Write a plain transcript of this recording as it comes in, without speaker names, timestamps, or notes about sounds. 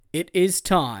It is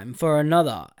time for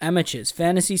another Amateurs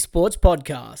Fantasy Sports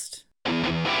Podcast.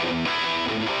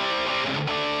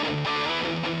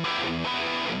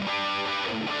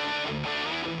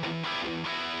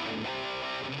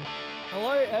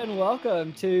 Hello and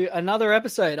welcome to another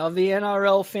episode of the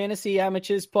NRL Fantasy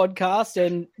Amateurs Podcast.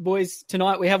 And boys,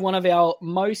 tonight we have one of our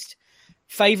most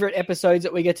favourite episodes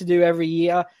that we get to do every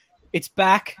year. It's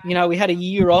back. You know, we had a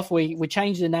year off. We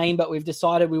changed the name, but we've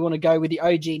decided we want to go with the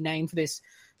OG name for this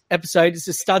episode. It's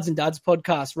the Studs and Duds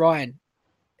podcast. Ryan,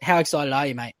 how excited are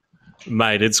you, mate?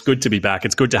 Mate, it's good to be back.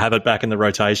 It's good to have it back in the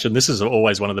rotation. This is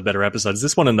always one of the better episodes.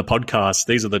 This one and the podcast,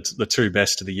 these are the two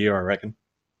best of the year, I reckon.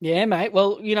 Yeah, mate.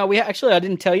 Well, you know, I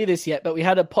didn't tell you this yet, but we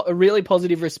had a really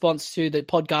positive response to the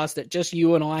podcast that just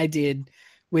you and I did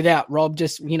without Rob.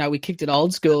 Just, you know, we kicked it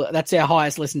old school. That's our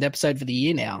highest listened episode for the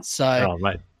year now. So, oh,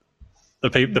 mate.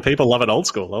 The people love it old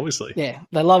school, obviously. Yeah,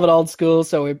 they love it old school.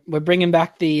 So we're bringing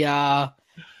back the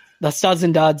Studs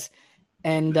and Duds.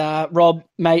 And Rob,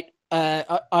 mate,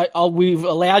 we've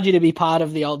allowed you to be part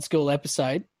of the old school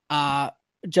episode.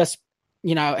 Just,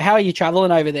 you know, how are you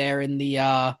traveling over there in the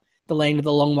land of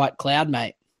the long white cloud,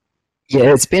 mate?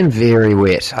 Yeah, it's been very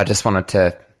wet. I just wanted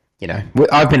to, you know,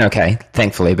 I've been okay,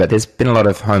 thankfully, but there's been a lot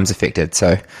of homes affected.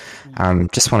 So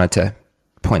just wanted to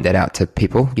point that out to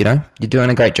people. You know, you're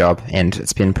doing a great job and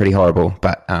it's been pretty horrible,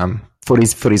 but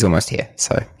footy's almost here.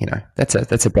 So, you know,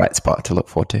 that's a bright spot to look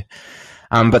forward to.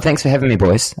 But thanks for having me,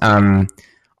 boys. I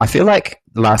feel like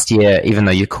last year, even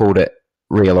though you called it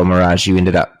Real or Mirage, you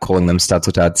ended up calling them Studs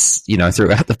or Duds, you know,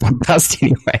 throughout the podcast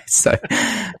anyway. So,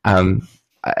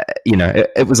 you know,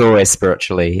 it was always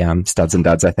spiritually Studs and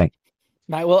Duds, I think.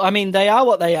 Mate, well, I mean, they are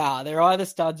what they are. They're either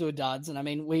studs or duds. And I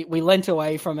mean, we lent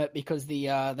away from it because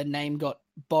the name got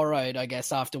borrowed, I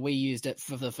guess, after we used it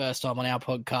for the first time on our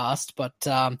podcast. But,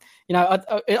 you know,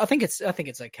 I think it's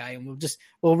okay. And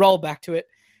we'll roll back to it.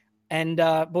 And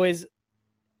boys,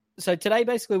 so today,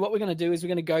 basically what we're going to do is we're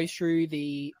going to go through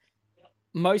the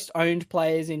most owned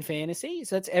players in fantasy.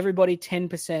 So that's everybody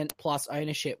 10% plus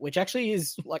ownership, which actually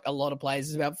is like a lot of players.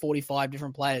 It's about 45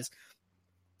 different players.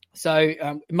 So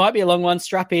it might be a long one.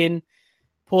 Strap in,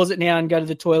 pause it now and go to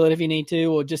the toilet if you need to,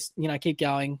 or just, you know, keep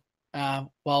going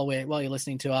while you're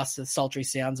listening to us, the sultry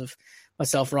sounds of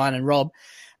myself, Ryan and Rob.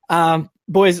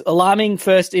 Boys, alarming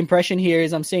first impression here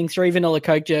is I'm seeing 3 Vanilla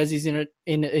Coke jerseys in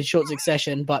a short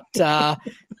succession. But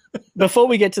before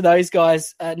we get to those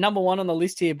guys, number one on the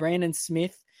list here, Brandon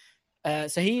Smith.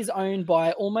 So he is owned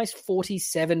by almost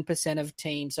 47% of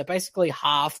teams. So basically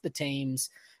half the teams,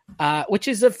 which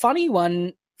is a funny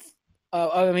one.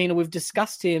 I mean, we've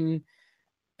discussed him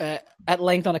at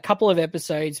length on a couple of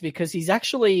episodes because he's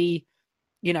actually,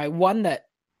 you know, one that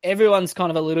everyone's kind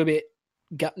of a little bit,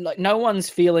 like no one's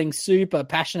feeling super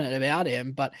passionate about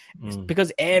him, but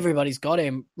because everybody's got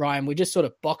him, Ryan, we just sort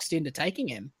of boxed into taking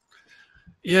him.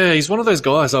 Yeah, he's one of those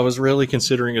guys I was really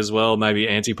considering as well, maybe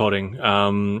anti-potting.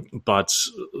 But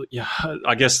yeah,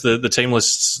 I guess the team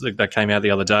lists that came out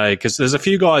the other day, because there's a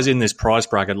few guys in this price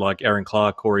bracket like Aaron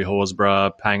Clark, Corey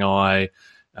Horsburgh, Pangai,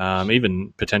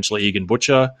 even potentially Egan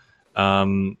Butcher.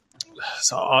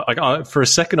 So I, for a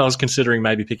second, I was considering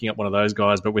maybe picking up one of those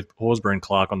guys, but with Horsburgh and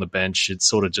Clark on the bench, it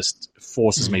sort of just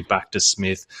forces me back to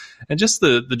Smith. And just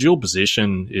the dual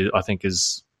position, I think,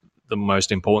 is the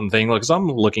most important thing. Like, 'cause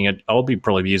I'll be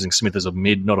probably using Smith as a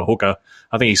mid, not a hooker.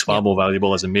 I think he's far more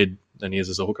valuable as a mid than he is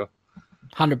as a hooker.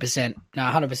 100%. No,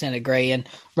 100% agree. And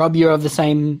Rob, you're of the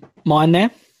same mind there?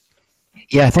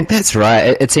 Yeah, I think that's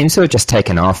right. It seems to have just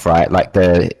taken off, right? Like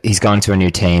he's gone to a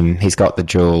new team. He's got the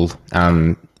dual.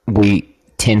 We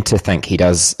tend to think he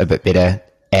does a bit better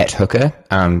at hooker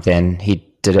than he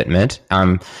did at mid.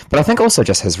 But I think also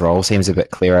just his role seems a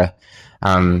bit clearer.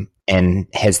 And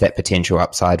has that potential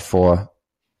upside for,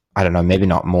 I don't know, maybe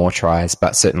not more tries,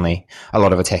 but certainly a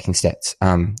lot of attacking stats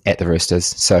at the Roosters.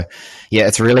 So, yeah,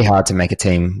 it's really hard to make a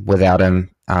team without him.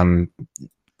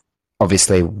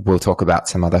 Obviously, we'll talk about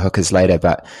some other hookers later,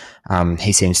 but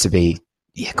he seems to be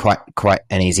quite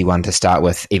an easy one to start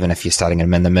with, even if you're starting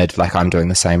him in the mid, like I'm doing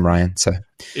the same, Ryan. So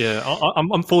yeah,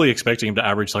 I'm fully expecting him to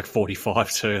average like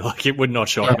 45 too. Like, it would not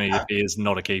shock me if he is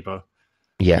not a keeper.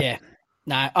 Yeah.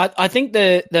 No, I think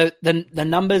the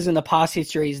numbers and the past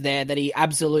history is there that he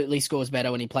absolutely scores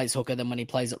better when he plays hooker than when he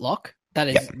plays at lock.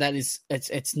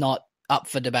 It's not up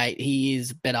for debate. He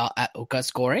is better at hooker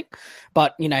scoring,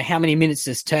 but you know, how many minutes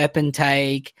does Turpin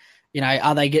take? You know,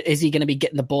 is he going to be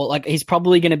getting the ball? Like, he's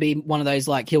probably going to be one of those,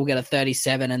 like, he'll get a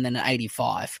 37 and then an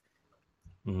 85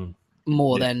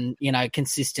 more than, you know,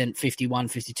 consistent 51,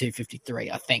 52,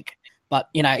 53, I think. But,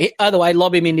 you know, either way,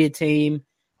 lob him into your team.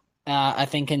 I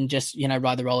think, and just, you know,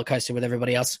 ride the roller coaster with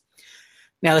everybody else.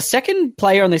 Now, the second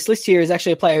player on this list here is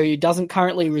actually a player who doesn't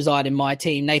currently reside in my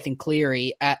team, Nathan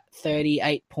Cleary, at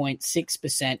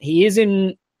 38.6%. He is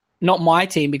in not my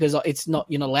team because it's not,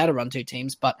 you're not allowed to run two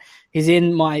teams, but he's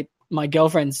in my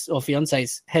girlfriend's or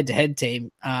fiance's head-to-head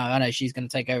team. I know she's going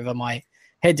to take over my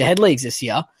head-to-head leagues this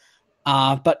year.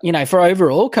 But, for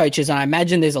overall coaches, and I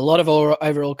imagine there's a lot of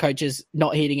overall coaches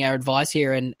not heeding our advice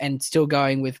here and still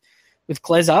going with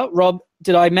Kleza. Rob,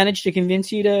 did I manage to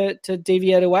convince you to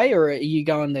deviate away, or are you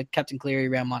going the Captain Cleary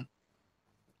round one?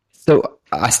 So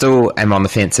I still am on the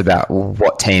fence about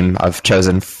what team I've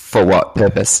chosen for what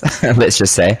purpose, let's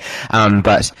just say.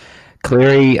 But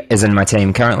Cleary is in my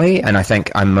team currently, and I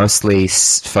think I'm mostly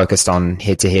focused on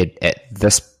head-to-head at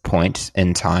this point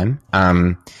in time.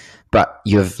 But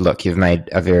you've made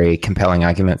a very compelling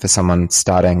argument for someone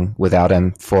starting without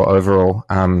him for overall.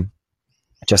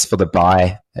 Just for the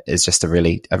buy is just a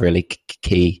really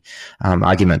key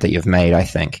argument that you've made, I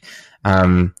think.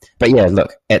 But yeah,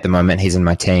 look, at the moment he's in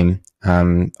my team.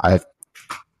 I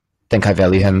think I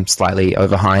value him slightly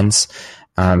over Hines,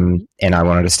 and I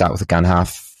wanted to start with a gun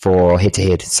half for head to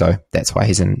head, so that's why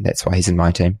he's in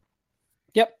my team.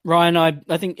 Yep, Ryan,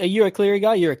 I think, are you a Cleary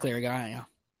guy? You're a Cleary guy, aren't you?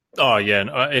 Oh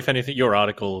yeah, if anything, your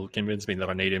article convinced me that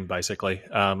I need him. Basically,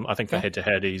 I think for head to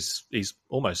head, he's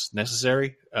almost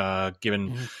necessary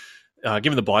given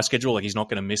the bye schedule. Like, he's not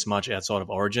going to miss much outside of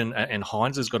Origin, and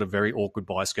Hines has got a very awkward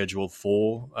bye schedule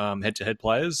for head to head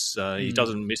players. He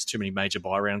doesn't miss too many major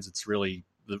bye rounds. It's really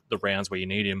the rounds where you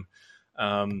need him.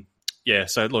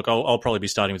 So look, I'll probably be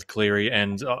starting with Cleary,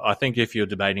 and I think if you're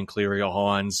debating Cleary or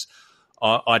Hines,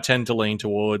 I tend to lean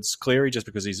towards Cleary just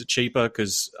because he's cheaper,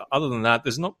 because other than that,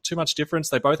 there's not too much difference.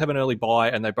 They both have an early buy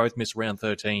and they both miss round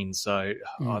 13. So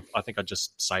I think I'd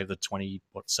just save the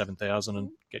 7,000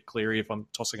 and get Cleary if I'm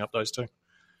tossing up those two.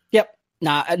 Yep.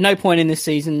 Nah, at no point in this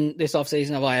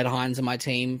off-season, have I had Hines in my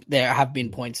team. There have been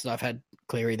points that I've had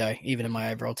Cleary, though, even in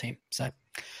my overall team. So,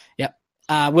 yep.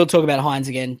 We'll talk about Hines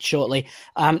again shortly.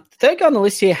 Third guy on the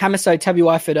list here, Hamiso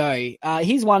Tabuai-Fidow.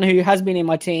 He's one who has been in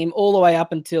my team all the way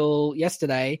up until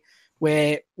yesterday,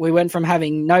 where we went from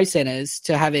having no centers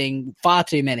to having far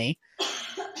too many.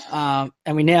 And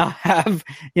we now have,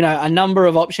 a number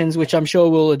of options, which I'm sure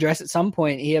we'll address at some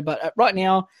point here. But right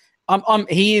now,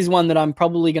 he is one that I'm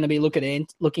probably going to be looking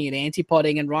at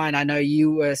anti-potting. And Ryan, I know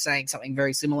you were saying something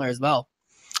very similar as well.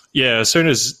 Yeah, as soon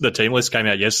as the team list came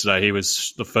out yesterday, he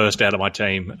was the first out of my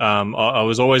team. I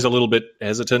was always a little bit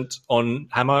hesitant on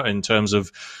Hammer in terms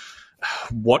of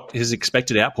what his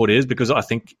expected output is, because I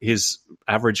think his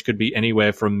average could be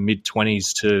anywhere from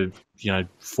mid-20s to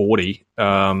 40.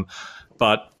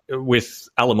 But with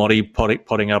Alamotti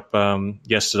potting up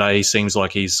yesterday, he seems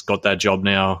like he's got that job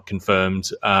now confirmed.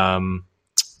 I'd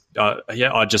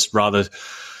just rather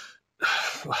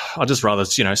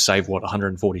save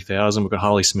 140,000. We've got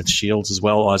Harley Smith Shields as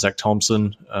well, Isaac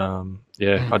Thompson. I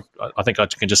think I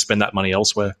can just spend that money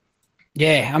elsewhere.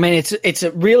 Yeah, I mean it's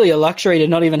really a luxury to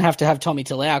not even have to have Tommy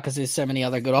Talau because there's so many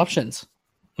other good options.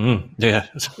 Yeah,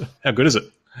 how good is it?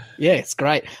 Yeah, it's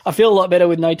great. I feel a lot better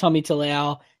with no Tommy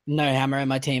Talau, no Hammer in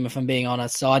my team, if I'm being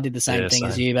honest. So I did the same thing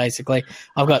as you. Basically,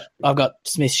 I've got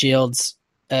Smith Shields,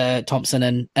 Thompson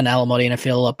and Alamotti, and I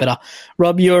feel a lot better.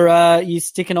 Rob, you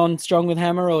sticking on strong with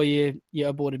Hammer, or you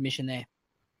aborted mission there?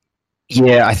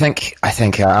 Yeah, I think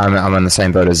I'm on the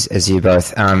same boat as you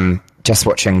both. Just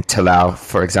watching Talau,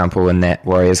 for example, in that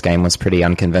Warriors game was pretty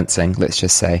unconvincing, let's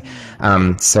just say.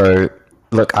 So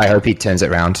look, I hope he turns it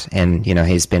around, and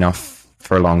he's been off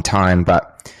for a long time,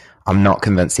 but I'm not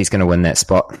convinced he's going to win that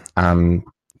spot on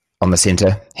the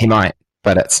centre. He might,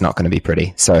 but it's not going to be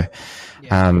pretty. So.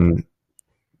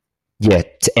 Yeah,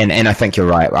 and I think you're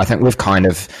right. I think we've kind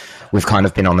of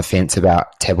been on the fence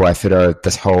about Tabuai-Fidow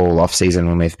this whole off season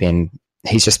when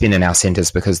he's just been in our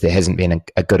centres because there hasn't been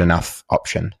a good enough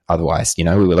option. Otherwise, we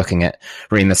were looking at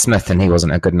Reema Smith and he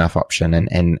wasn't a good enough option,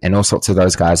 and all sorts of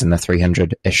those guys in the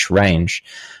 300-ish range.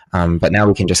 But now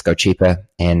we can just go cheaper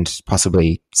and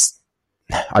possibly,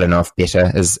 I don't know if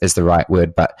better is the right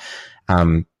word, but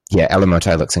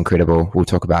Alamotti looks incredible. We'll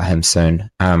talk about him soon.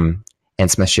 And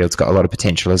Smith Shield's got a lot of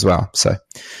potential as well. So,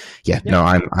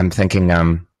 I'm thinking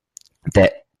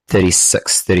that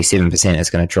 36-37%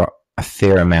 is going to drop a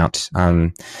fair amount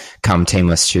come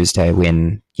Teamless Tuesday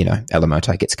when,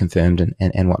 Alamotti gets confirmed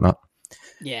and whatnot.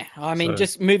 Yeah, I mean,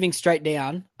 just moving straight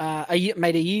down, are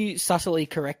you subtly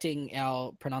correcting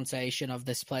our pronunciation of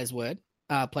this player's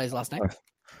last name?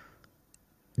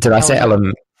 Did I say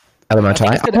Alamotti?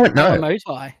 I don't know.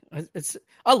 Alamotti.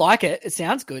 I like it. It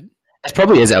sounds good. It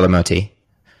probably is Alamotti.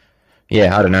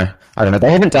 Yeah, I don't know.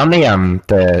 They haven't done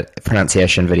the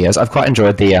pronunciation videos. I've quite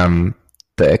enjoyed the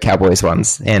the Cowboys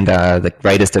ones, and the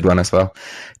Raiders did one as well.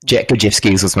 Jack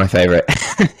Gajewski's was my favorite.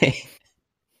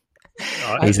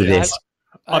 He's the best.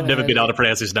 I've never been able to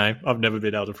pronounce his name. I've never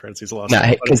been able to pronounce his last name.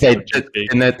 No, because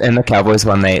in the Cowboys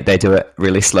one, they do it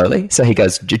really slowly. So he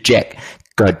goes, Jack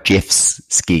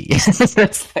Gajewski.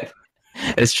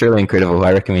 It's truly incredible.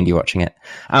 I recommend you watching it.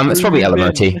 It's probably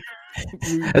Alamoti.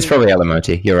 It's probably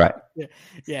Alamoti. You're right.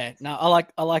 Yeah. No,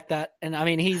 I like that. And I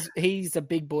mean, he's a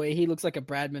big boy. He looks like a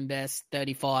Bradman Best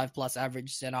 35 plus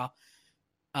average center.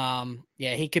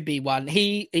 He could be one.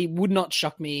 He would not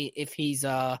shock me if he's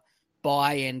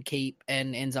buy and keep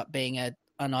and ends up being an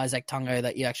Isaac Tungo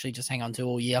that you actually just hang on to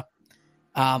all year,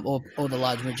 or the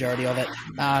large majority of it.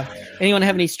 Anyone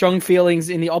have any strong feelings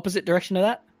in the opposite direction of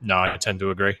that? No, I tend to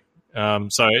agree.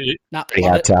 Pretty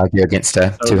hard to argue against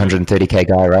a 230k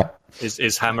guy, right?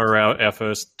 Is Hammer our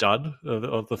first dud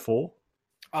of the four?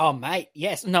 Oh, mate,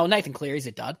 yes. No, Nathan Cleary's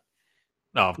a dud.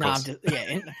 No, of course.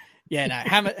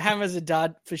 Hammer's a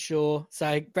dud for sure.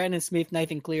 So Brandon Smith,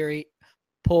 Nathan Cleary,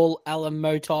 Paul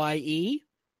Alamotti.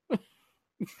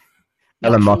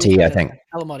 Alamotti, I think.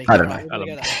 Alamotti. I don't know.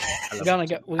 We're going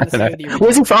to go with the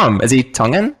Where's he from? Is he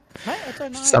Tongan? Mate, I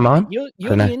don't know. Samoan? You're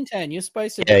the intern. You're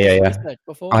supposed to research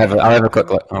before. I'll have a quick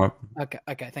look. Oh.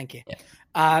 Okay, thank you.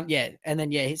 And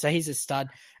then so he's a stud.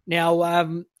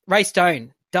 Now, Ray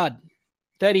Stone, dud.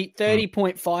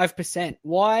 30.5%.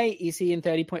 Why is he in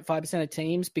 30.5% of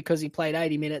teams? Because he played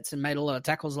 80 minutes and made a lot of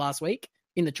tackles last week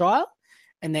in the trial.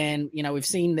 And then, we've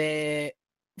seen their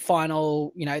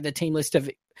final, the team list of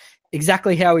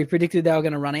exactly how we predicted they were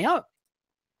going to run out.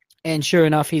 And sure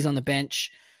enough, he's on the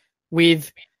bench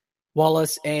with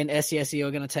Wallace and SCSE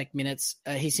are going to take minutes.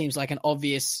 He seems like an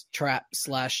obvious trap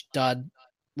 / dud.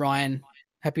 Ryan,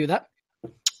 happy with that?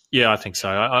 Yeah, I think so.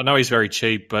 I know he's very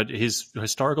cheap, but his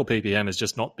historical PPM has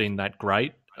just not been that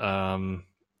great. I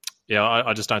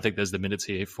just don't think there's the minutes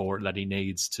here for it that he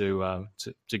needs to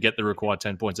get the required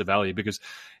 10 points of value, because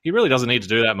he really doesn't need to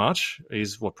do that much.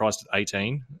 He's priced at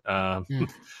 18.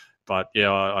 But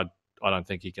I don't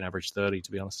think he can average 30,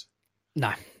 to be honest.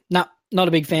 No, not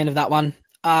a big fan of that one.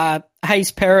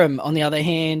 Hayes Perham, on the other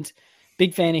hand,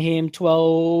 big fan of him,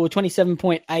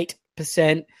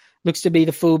 27.8%. Looks to be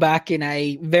the fullback in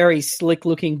a very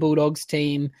slick-looking Bulldogs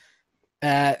team.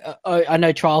 I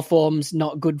know trial form's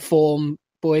not good form,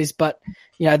 boys, but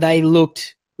they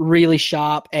looked really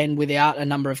sharp, and without a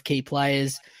number of key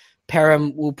players,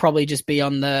 Perham will probably just be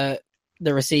on the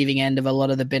receiving end of a lot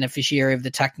of the beneficiary of the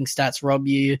attacking stats. Rob,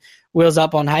 you wheels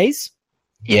up on Hayes?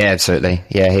 Yeah, absolutely.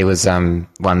 Yeah, he was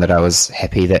one that I was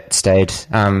happy that stayed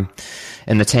in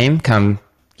the team come,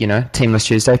 Teamless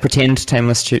Tuesday, pretend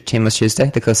Teamless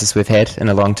Tuesday, the closest we've had in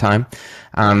a long time.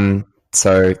 Fire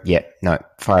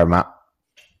him up.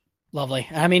 Lovely.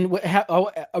 I mean,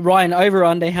 Ryan, over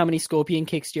under, how many scorpion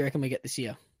kicks do you reckon we get this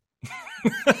year?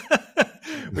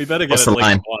 We better get at least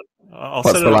one. I'll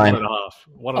set it at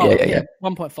 1.5. Yeah.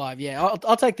 1.5, yeah.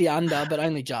 I'll take the under, but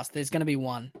only just. There's going to be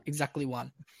one. Exactly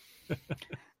one.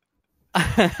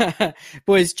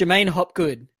 Boys, Jermaine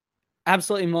Hopgood,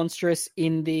 absolutely monstrous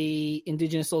in the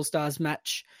Indigenous All-Stars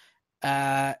match.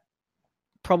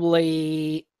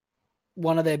 Probably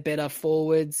one of their better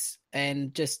forwards,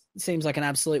 and just seems like an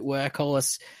absolute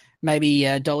workhorse.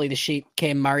 Maybe Dolly the Sheep,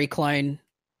 Cam Murray clone,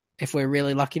 if we're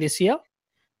really lucky this year.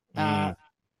 I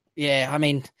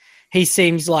mean, he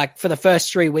seems like for the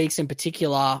first 3 weeks in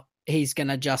particular, he's going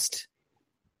to just,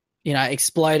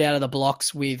 explode out of the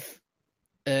blocks with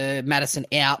Madison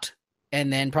out,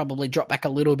 and then probably drop back a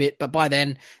little bit. But by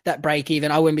then, that break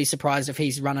even, I wouldn't be surprised if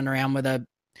he's running around with a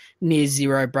near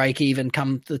zero break even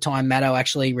come the time Maddo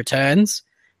actually returns.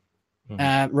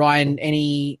 Ryan,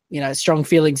 any strong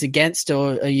feelings against,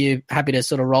 or are you happy to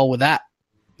sort of roll with that?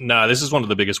 No, this is one of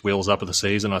the biggest wheels up of the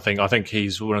season. I think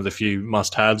he's one of the few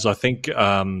must-haves. I think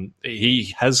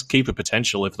he has keeper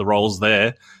potential if the role's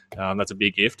there. That's a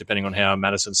big if, depending on how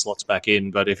Madison slots back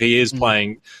in. But if he is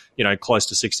playing, close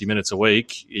to 60 minutes a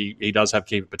week, he does have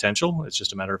keeper potential. It's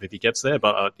just a matter of if he gets there.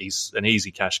 But he's an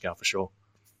easy cash cow for sure.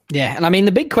 Yeah, and I mean,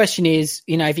 the big question is,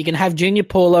 if you can have Junior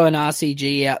Paulo and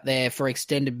RCG out there for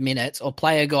extended minutes, or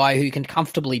play a guy who can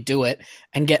comfortably do it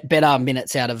and get better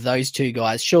minutes out of those two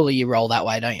guys, surely you roll that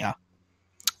way, don't you?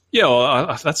 Yeah,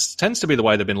 well, that tends to be the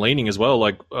way they've been leaning as well.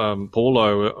 Like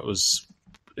Paulo,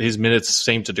 his minutes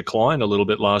seemed to decline a little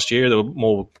bit last year. They were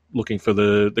more looking for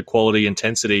the quality,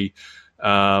 intensity. He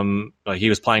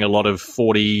was playing a lot of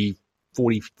 40,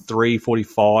 43,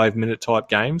 45-minute type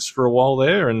games for a while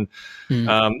there. And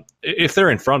if they're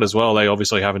in front as well, they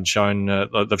obviously haven't shown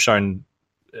they've shown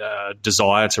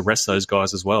desire to rest those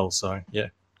guys as well. So, yeah.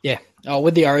 Yeah. Oh,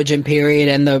 with the Origin period,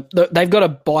 and they've got a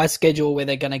bye schedule where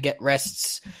they're going to get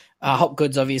rests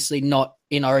Hopgood's obviously not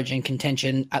in Origin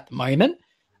contention at the moment.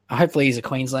 Hopefully he's a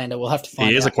Queenslander. We'll have to find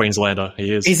out. He is a Queenslander.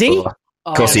 He is. Is he?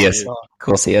 Of course he is. Of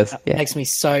course he is. Yeah. Makes me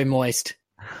so moist.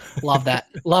 Love that.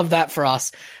 Love that for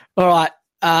us. All right.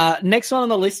 Next one on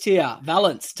the list here,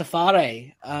 Valence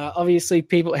Tafare. Obviously,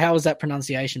 people. How was that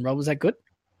pronunciation, Rob? Was that good?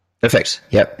 Perfect.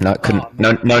 Yep. No, couldn't.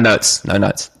 No notes. No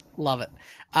notes. Love it.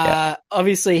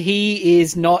 Obviously, he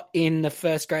is not in the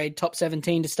first grade top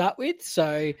 17 to start with.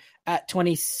 So at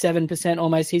 27%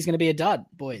 almost, he's going to be a dud,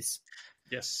 boys.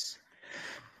 Yes.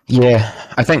 Yeah,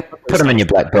 I think put him in your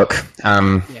black book.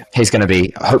 He's going to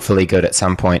be hopefully good at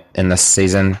some point in this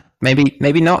season.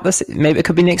 Maybe not this. Maybe it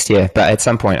could be next year. But at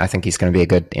some point, I think he's going to be a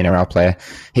good NRL player.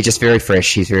 He's just very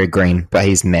fresh. He's very green, but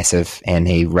he's massive and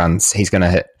he runs. He's going to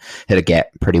hit a gap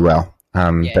pretty well.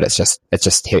 But it's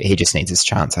just he just needs his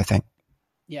chance, I think.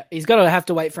 Yeah, he's got to have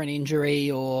to wait for an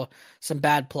injury or some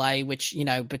bad play, which,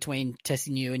 between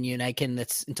Tessinu and Uniacke,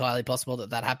 that's entirely possible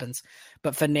that happens.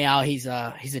 But for now, he's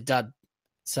a dud.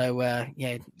 So,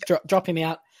 drop him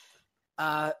out.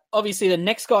 Obviously, the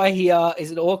next guy here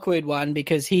is an awkward one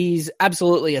because he's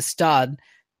absolutely a stud,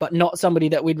 but not somebody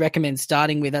that we'd recommend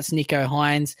starting with. That's Nicho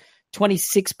Hynes,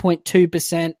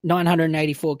 26.2%,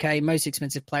 984K, most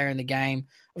expensive player in the game.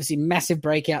 Obviously, massive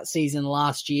breakout season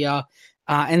last year.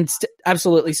 And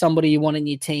absolutely somebody you want in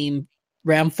your team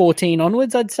round 14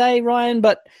 onwards, I'd say, Ryan,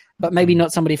 but maybe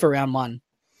not somebody for round 1.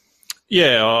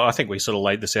 Yeah, I think we sort of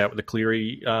laid this out with the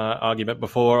Cleary argument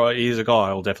before. He's a guy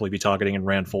I'll definitely be targeting in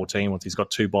round 14 once he's got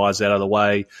 2 buys out of the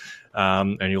way,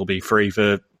 and he'll be free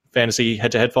for fantasy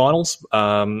head-to-head finals.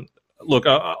 Look,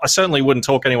 I certainly wouldn't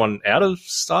talk anyone out of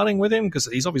starting with him because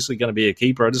he's obviously going to be a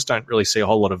keeper. I just don't really see a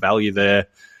whole lot of value there.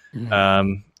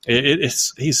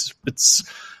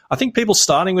 I think people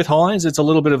starting with Hynes, it's a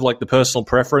little bit of like the personal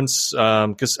preference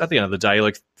because at the end of the day,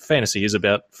 like fantasy is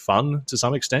about fun to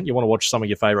some extent. You want to watch some of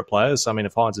your favourite players. I mean,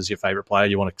 if Hynes is your favourite player,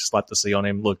 you want to slap the C on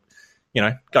him. Look,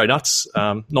 go nuts.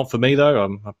 Not for me, though.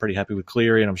 I'm pretty happy with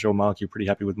Cleary, and I'm sure, Mark, you're pretty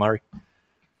happy with Murray.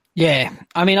 Yeah.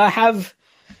 I mean, I have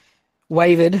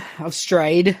wavered. I've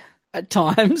strayed at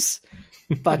times.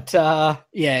 But,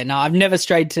 I've never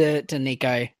strayed to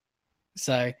Nicho.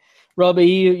 So, Rob, are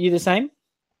you the same?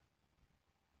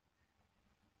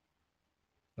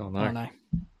 Oh, no.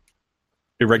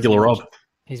 Irregular Rob.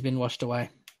 He's been washed away.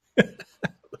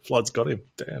 The flood's got him.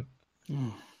 Damn.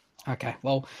 Okay,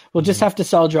 well, we'll just have to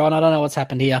soldier on. I don't know what's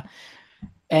happened here.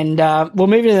 And we'll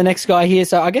move into the next guy here.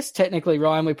 So I guess technically,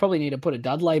 Ryan, we probably need to put a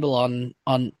dud label on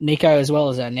Nicho as well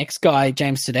as our next guy,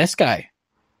 James Tedesco.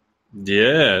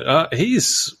 Yeah,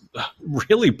 he's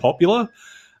really popular,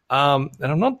 and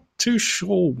I'm not too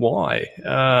sure why.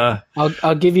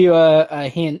 I'll give you a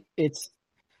hint. It's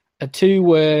a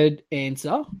 2-word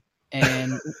answer,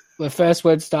 and the first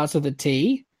word starts with a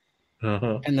T,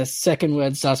 and the second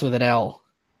word starts with an L.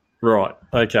 Right.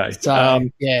 Okay. So,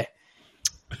 yeah.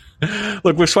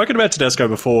 Look, we've spoken about Tedesco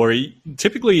before. He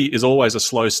typically is always a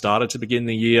slow starter to begin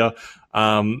the year.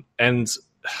 And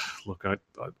look, I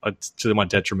to my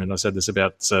detriment, I said this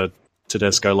about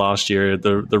Tedesco last year.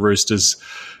 The Roosters,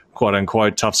 quote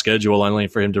unquote, tough schedule only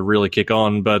for him to really kick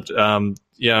on. But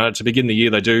to begin the year,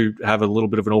 they do have a little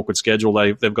bit of an awkward schedule.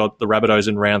 They've got the Rabbitohs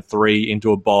in round 3,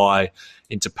 into a bye,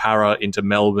 into Para, into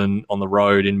Melbourne on the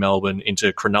road in Melbourne,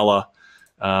 into Cronulla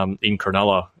in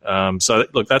Cronulla. So,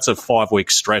 look, that's a 5-week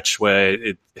stretch where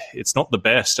it's not the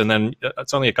best. And then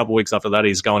it's only a couple of weeks after that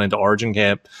he's going into Origin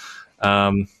camp.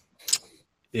 I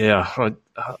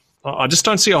just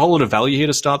don't see a whole lot of value here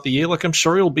to start the year. Like, I'm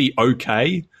sure he'll be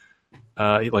okay.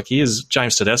 He is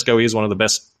James Tedesco. He is one of the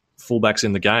best fullbacks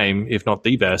in the game, if not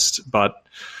the best. But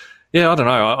yeah, I don't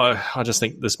know. I just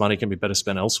think this money can be better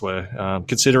spent elsewhere.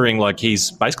 Considering like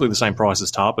he's basically the same price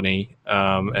as Tarpany,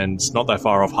 and not that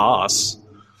far off Haas.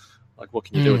 Like, what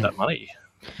can you do with that money?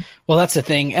 Well, that's the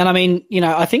thing. And I mean,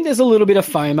 I think there's a little bit of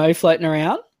FOMO floating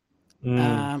around.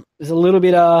 There's a little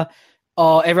bit of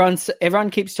everyone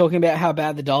keeps talking about how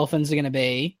bad the Dolphins are going to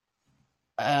be,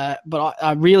 but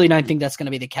I really don't think that's going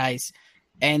to be the case.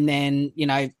 And then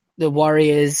the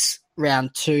Warriors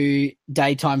round 2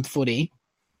 daytime footy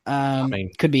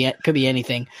could be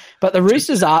anything. But the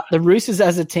Roosters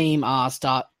as a team are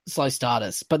slow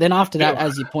starters. But then after that,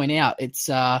 as you point out, it's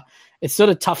sort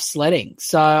of tough sledding.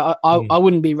 So I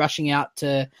wouldn't be rushing out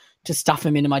to stuff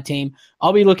him into my team.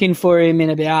 I'll be looking for him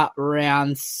in about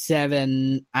round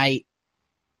 7, 8,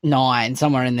 9,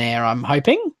 somewhere in there, I'm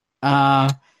hoping.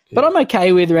 But I'm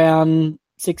okay with round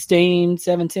 16,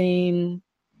 17.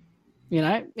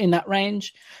 in that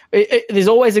range. There's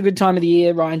always a good time of the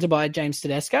year, Ryan, to buy James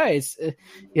Tedesco.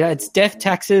 It's death,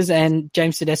 taxes, and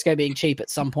James Tedesco being cheap at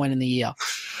some point in the year.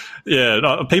 Yeah,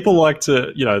 no, people like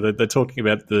to, they're talking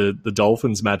about the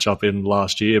Dolphins matchup in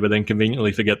last year, but then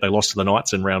conveniently forget they lost to the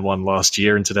Knights in round 1 last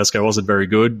year, and Tedesco wasn't very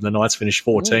good. The Knights finished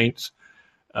 14th.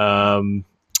 I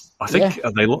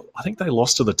think they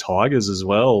lost to the Tigers as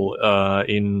well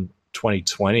in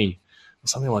 2020 or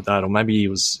something like that, or maybe he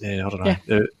was. I don't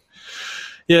know.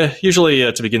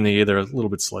 Usually to begin the year they're a little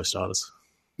bit slow starters.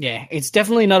 Yeah, it's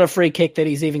definitely not a free kick that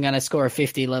he's even going to score a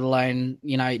 50, let alone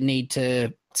need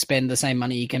to spend the same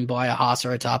money you can buy a Haas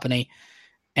or a Tarpany.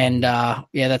 And that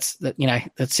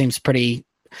seems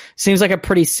like a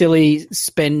pretty silly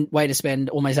way to spend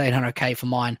almost $800K for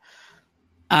mine.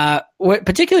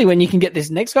 Particularly when you can get this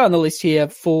next guy on the list here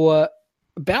for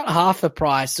about half the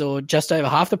price or just over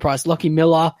half the price, Lockie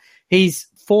Miller. He's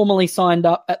formally signed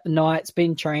up at the Knights,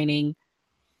 been training,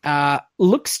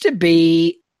 looks to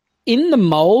be in the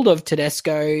mold of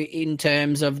Tedesco in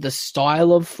terms of the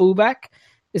style of fullback.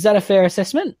 Is that a fair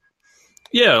assessment?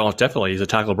 Yeah, definitely. He's a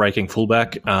tackle-breaking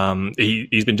fullback.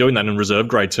 He's been doing that in reserve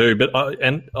grade too. But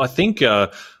I think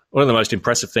one of the most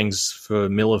impressive things for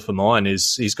Miller for mine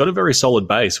is he's got a very solid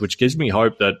base, which gives me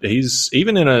hope that he's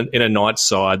even in a Knights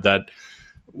side that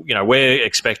we're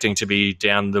expecting to be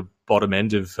down the bottom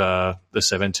end of the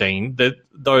 17.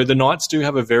 Though the Knights do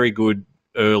have a very good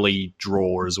early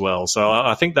draw as well, so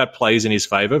I think that plays in his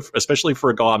favour, especially for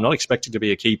a guy I'm not expecting to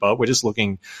be a keeper. We're just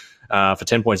looking for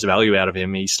 10 points of value out of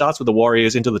him. He starts with the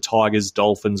Warriors, into the Tigers,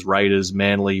 Dolphins, Raiders,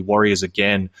 Manly, Warriors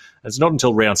again. It's not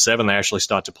until round 7 they actually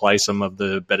start to play some of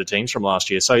the better teams from last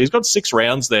year. So he's got 6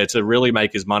 rounds there to really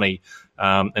make his money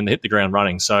and hit the ground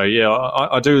running. So yeah,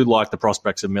 I do like the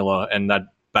prospects of Miller, and that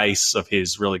base of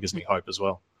his really gives me hope as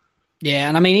well. Yeah,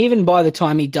 and I mean, even by the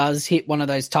time he does hit one of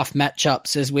those tough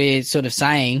matchups, as we're sort of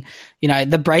saying,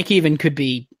 the break even could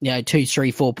be 2, 3,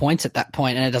 4 points at that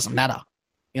point, and it doesn't matter.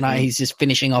 He's just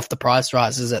finishing off the price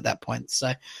rises at that point.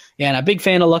 So, yeah, and a big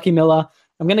fan of Lockie Miller.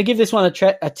 I'm going to give this one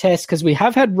a test because we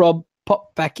have had Rob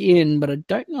pop back in, but I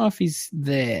don't know if he's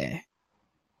there.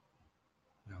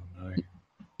 Oh, no.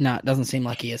 No, it doesn't seem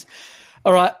like he is.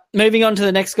 All right, moving on to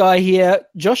the next guy here,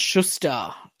 Josh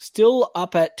Schuster. Still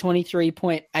up at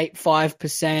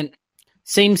 23.85%.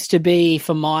 Seems to be,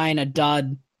 for mine, a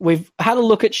dud. We've had a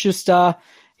look at Schuster.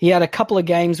 He had a couple of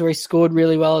games where he scored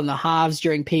really well in the halves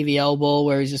during PVL ball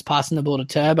where he's just passing the ball to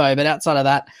Turbo. But outside of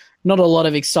that, not a lot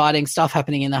of exciting stuff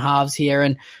happening in the halves here.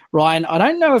 And Ryan, I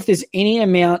don't know if there's any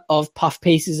amount of puff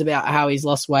pieces about how he's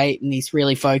lost weight and he's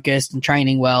really focused and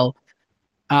training well.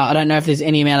 I don't know if there's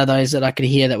any amount of those that I could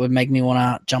hear that would make me want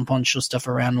to jump on Schuster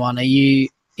for round 1. Are you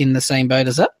in the same boat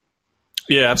as that?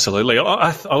 Yeah, absolutely.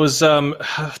 I was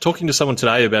talking to someone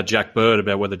today about Jack Bird,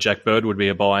 about whether Jack Bird would be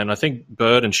a buy, and I think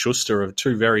Bird and Schuster are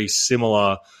two very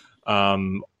similar.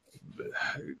 They're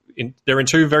in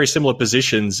two very similar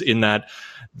positions in that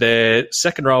they're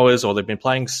second rowers, or they've been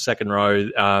playing second row,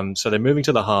 so they're moving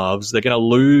to the halves. They're going to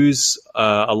lose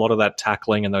a lot of that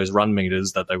tackling and those run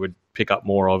meters that they would pick up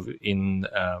more of in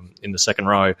the second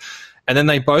row. And then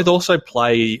they both also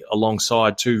play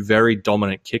alongside two very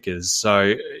dominant kickers.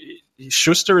 So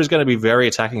Schuster is going to be very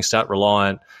attacking stat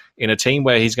reliant in a team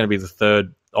where he's going to be the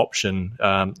third option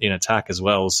in attack as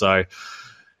well. So,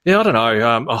 yeah, I don't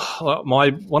know.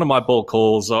 One of my ball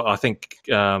calls, I think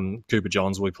Cooper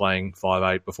Johns will be playing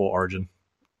 5'8" before Origin.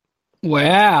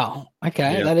 Wow.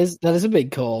 Okay, yeah. That is a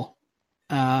big call.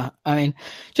 I mean,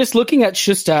 just looking at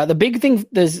Schuster, the big thing,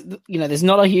 there's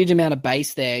not a huge amount of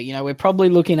base there. We're probably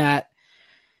looking at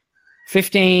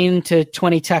 15 to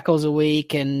 20 tackles a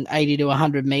week and 80 to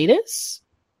 100 meters,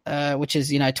 which is,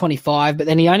 25. But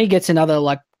then he only gets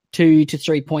another 2 to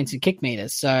 3 points in kick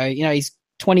meters. So, he's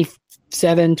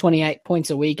 27, 28 points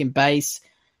a week in base.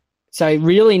 So he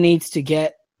really needs to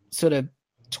get sort of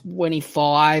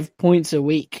 25 points a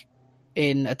week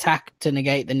in attack to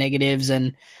negate the negatives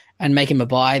and make him a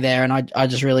buy there. And I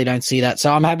just really don't see that.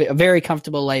 So I'm very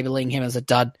comfortable labeling him as a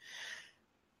dud.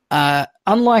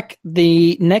 Unlike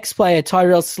the next player,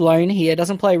 Tyrell Sloan here,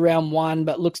 doesn't play round 1,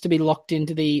 but looks to be locked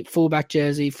into the fullback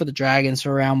jersey for the Dragons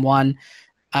for round 1.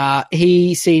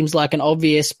 He seems like an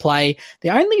obvious play. The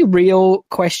only real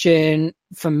question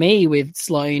for me with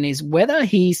Sloan is whether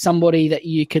he's somebody that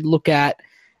you could look at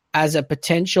as a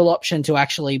potential option to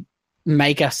actually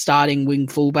make a starting wing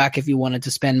fullback if you wanted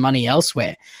to spend money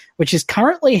elsewhere, which is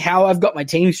currently how I've got my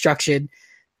team structured.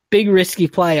 Big risky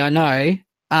play, I know.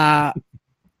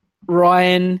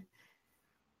 Ryan,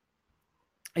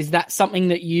 is that something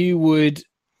that you would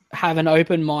have an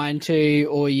open mind to,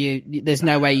 or there's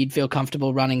no way you'd feel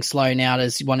comfortable running Sloan out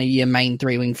as one of your main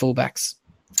 3-wing fullbacks?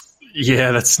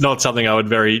 Yeah, that's not something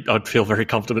I'd feel very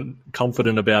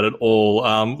confident about at all.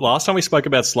 Last time we spoke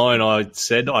about Sloan, I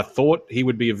said I thought he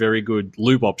would be a very good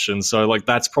loop option. So like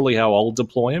that's probably how I'll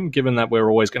deploy him, given that we're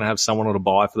always going to have someone on a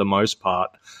buy for the most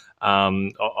part.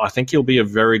 I think he'll be a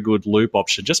very good loop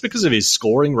option just because of his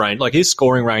scoring range. Like his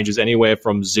scoring range is anywhere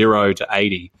from 0 to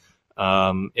 80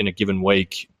 in a given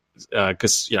week,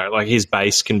 because like his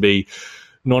base can be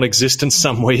non-existent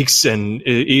some weeks, and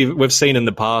we've seen in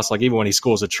the past, like even when he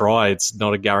scores a try, it's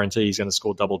not a guarantee he's going to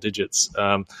score double digits.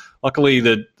 Luckily,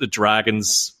 the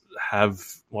Dragons have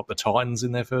the Titans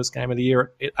in their first game of the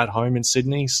year at home in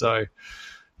Sydney, so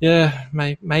yeah,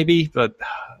 maybe, but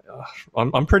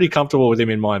I'm pretty comfortable with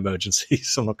him in my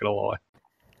emergencies. I'm not going to lie.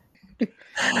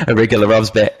 A regular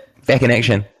Rob's back in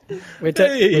action. We've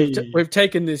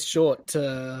taken this short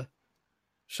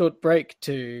break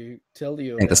to tell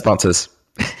you. Thank the sponsors.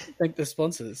 Thank the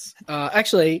sponsors.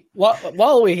 Actually,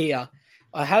 while we're here,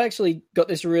 I had actually got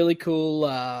this really cool.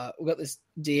 We got this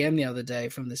DM the other day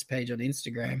from this page on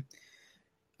Instagram.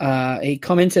 He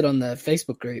commented on the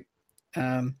Facebook group.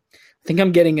 I think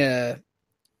I'm getting a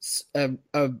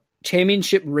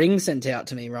championship ring sent out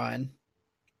to me, Ryan.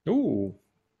 Ooh,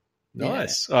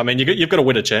 nice. Yeah. I mean, you've got to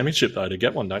win a championship though to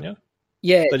get one, don't you?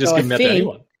 Yeah, they just give them out to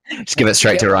anyone. Just give it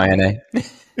straight to Ryan, eh?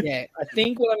 Yeah, I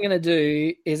think what I'm going to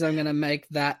do is I'm going to make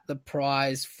that the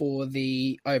prize for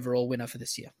the overall winner for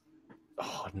this year.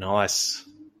 Oh, nice.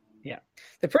 Yeah,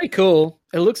 they're pretty cool.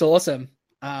 It looks awesome.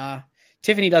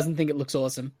 Tiffany doesn't think it looks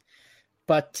awesome,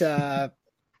 but I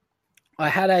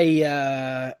had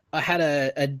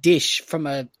a dish from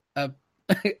a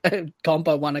comp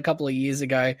I won a couple of years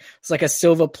ago. It's like a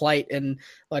silver plate, and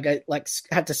I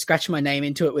had to scratch my name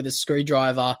into it with a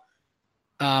screwdriver.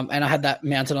 And I had that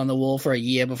mounted on the wall for a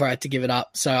year before I had to give it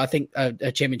up. So I think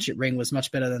a championship ring was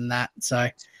much better than that. So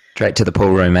straight to the pool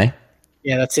room, eh?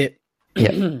 Yeah, that's it.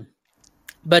 Yeah.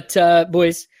 But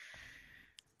boys,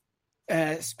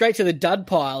 straight to the dud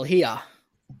pile here.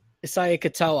 Isaiah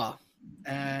Katoa.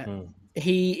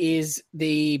 He is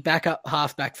the backup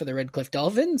halfback for the Redcliffe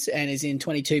Dolphins and is in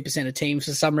 22% of teams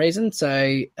for some reason.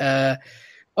 So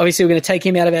obviously we're going to take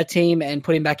him out of our team and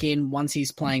put him back in once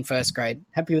he's playing first grade.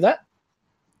 Happy with that?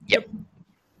 Yep.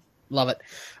 Love it.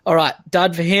 All right.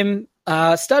 Dud for him.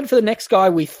 Stud for the next guy,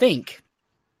 we think.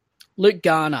 Luke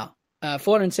Garner.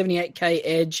 478k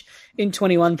edge in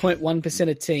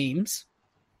 21.1% of teams.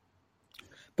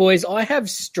 Boys, I have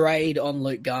strayed on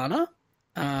Luke Garner.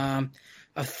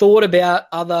 I've thought about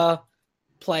other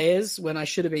players when I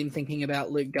should have been thinking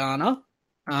about Luke Garner.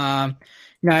 I've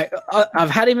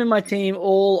had him in my team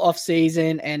all off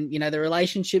season, and the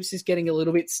relationships is getting a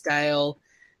little bit stale.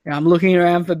 I'm looking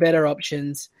around for better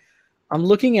options. I'm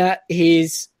looking at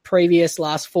his previous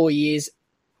last 4 years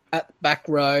at the back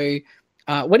row.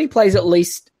 When he plays at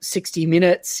least 60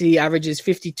 minutes, he averages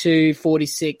 52,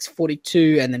 46,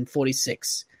 42, and then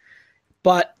 46.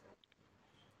 But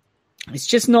it's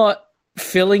just not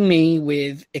filling me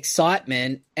with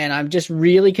excitement, and I'm just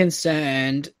really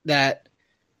concerned that,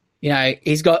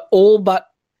 he's got all but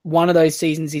one of those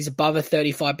seasons he's above a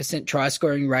 35% try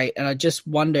scoring rate, and I just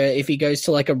wonder if he goes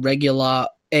to like a regular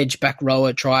edge back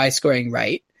rower try scoring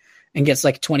rate and gets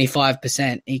like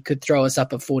 25%, he could throw us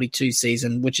up a 42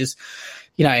 season, which is,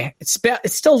 it's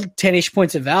still 10-ish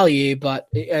points of value, but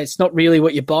it's not really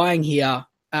what you're buying here.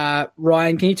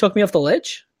 Ryan, can you talk me off the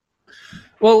ledge?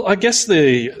 Well, I guess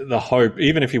the hope,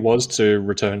 even if he was to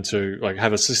return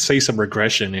to see some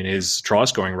regression in his try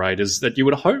scoring rate, is that you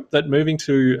would hope that moving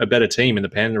to a better team in the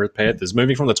Panthers,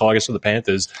 moving from the Tigers to the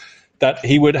Panthers, that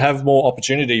he would have more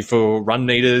opportunity for run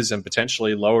meters and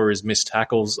potentially lower his missed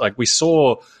tackles. Like we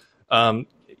saw,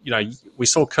 we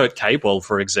saw Kurt Capewell,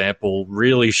 for example,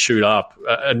 really shoot up.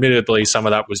 Admittedly, some of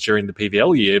that was during the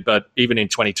PVL year, but even in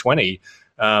 2020.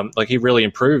 He really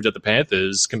improved at the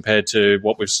Panthers compared to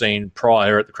what we've seen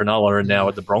prior at the Cronulla and now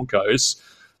at the Broncos.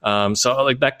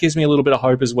 So that gives me a little bit of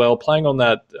hope as well. Playing on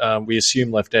that, we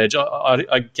assume left edge.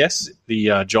 I guess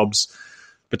the job's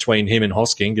between him and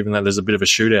Hosking, given that there's a bit of a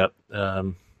shootout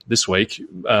this week.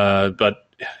 But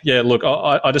yeah, look,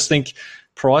 I just think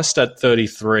priced at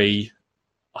 33,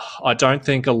 I don't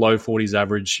think a low 40s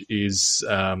average is.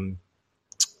 I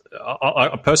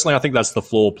personally think that's the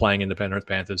floor playing in the Penrith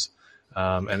Panthers.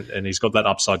 And he's got that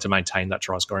upside to maintain that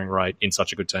try scoring rate in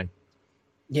such a good team.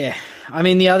 Yeah. I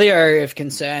mean, the other area of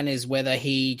concern is whether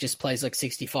he just plays like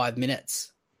 65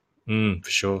 minutes. For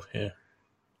sure, yeah.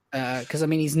 Because,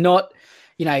 he's not,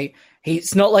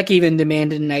 he's not like even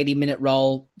demanded an 80-minute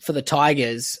role for the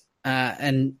Tigers.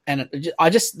 And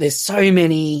there's so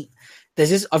many,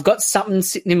 I've got something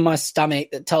sitting in my stomach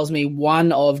that tells me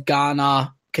one of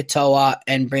Garner Katoa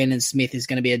and Brandon Smith is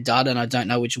going to be a dud, and I don't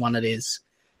know which one it is.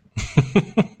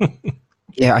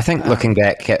 Yeah, I think looking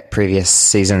back at previous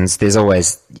seasons, there's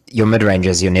always your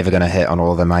mid-rangers. You're never going to hit on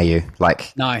all of them, are you?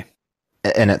 Like, no,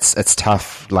 and it's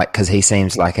tough. Like, because he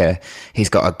seems like he's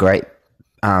got a great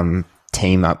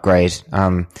team upgrade.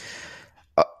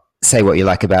 Say what you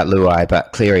like about Luai,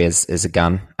 but Cleary is a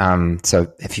gun.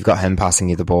 So if you've got him passing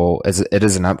you the ball, it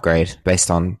is an upgrade based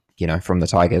on from the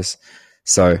Tigers.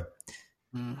 So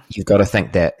you've got to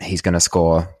think that he's going to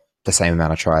score the same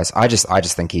amount of tries. I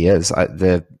just think he is.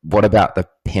 What about the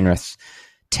Penrith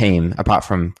team, apart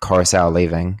from Coruscant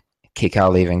leaving,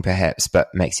 Kikau leaving perhaps, but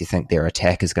makes you think their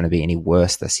attack is going to be any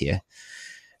worse this year?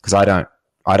 Because I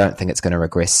don't think it's going to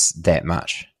regress that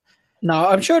much. No,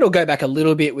 I'm sure it'll go back a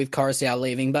little bit with Coruscant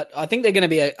leaving, but I think they're going to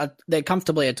be they're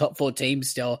comfortably a top 4 team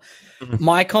still. Mm-hmm.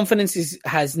 My confidence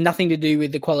has nothing to do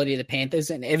with the quality of the Panthers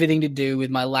and everything to do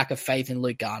with my lack of faith in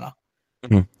Luke Garner,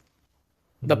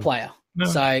 the player. No.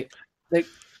 So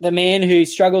the man who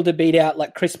struggled to beat out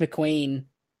like Chris McQueen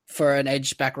for an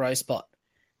edge back row spot.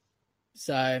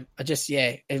 So I just,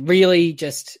 it really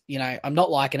just, I'm not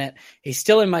liking it. He's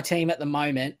still in my team at the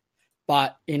moment,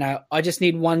 but I just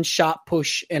need one sharp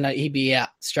push and he'd be out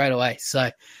straight away.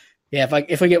 So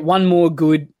if we get one more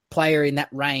good player in that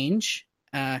range,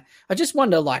 I just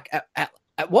wonder like at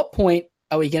what point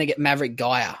are we going to get Maverick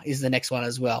Gaia is the next one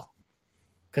as well.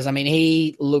 Because, I mean,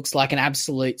 he looks like an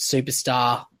absolute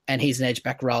superstar, and he's an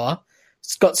edge-back rower.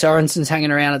 Scott Sorensen's hanging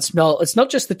around. It's not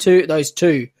just those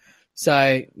two.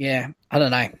 So, yeah, I don't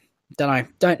know.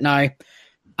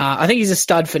 I think he's a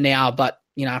stud for now, but,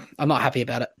 I'm not happy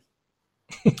about it.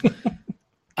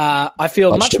 I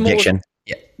feel lodged much objection.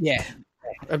 More... Yeah.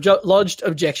 Lodged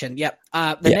objection, yep.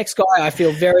 Next guy I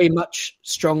feel very much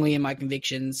strongly in my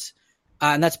convictions,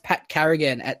 and that's Pat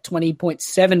Carrigan at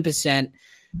 20.7%.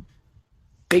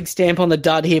 Big stamp on the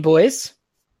dud here, boys.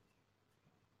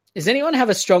 Does anyone have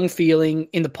a strong feeling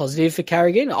in the positive for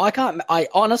Carrigan? I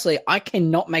honestly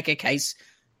cannot make a case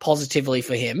positively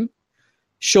for him,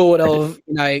 short of,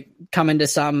 coming to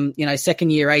some,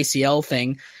 second year ACL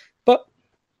thing. But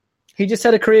he just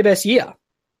had a career best year.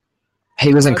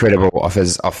 He was incredible off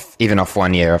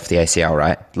 1 year off the ACL,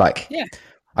 right? Like, yeah.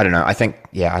 I don't know. I think,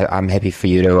 I'm happy for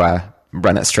you to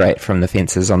run it straight from the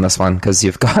fences on this one because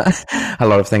you've got a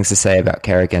lot of things to say about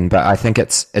Carrigan. But I think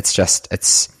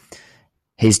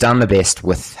he's done the best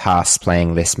with Haas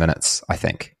playing less minutes, I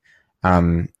think.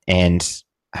 And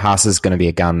Haas is going to be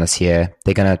a gun this year.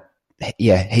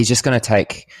 He's just going to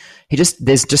take.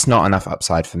 There's just not enough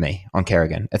upside for me on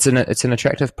Carrigan. It's an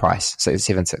attractive price, so it's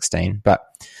 7.16, but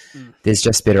there's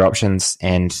just better options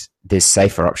and there's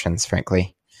safer options,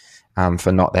 frankly,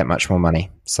 for not that much more money.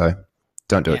 So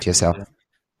don't do it to yourself.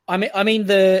 I mean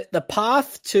the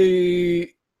path to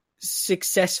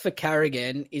success for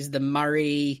Carrigan is the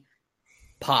Murray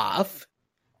path,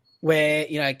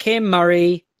 where Cam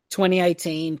Murray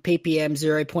 2018 ppm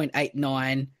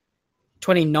 0.89,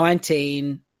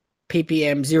 2019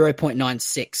 ppm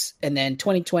 0.96, and then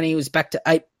 2020 was back to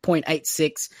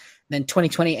 8.86. Then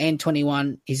 2020 and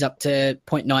 21 he's up to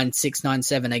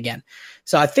 0.9697 again.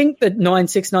 So I think that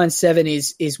 9697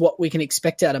 is what we can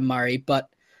expect out of Murray, but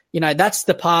that's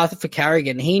the path for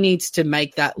Carrigan. He needs to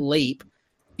make that leap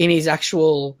in his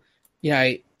actual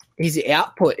his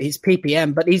output, his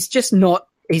ppm, but he's not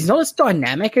as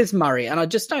dynamic as Murray, and I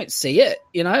just don't see it.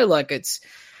 He's a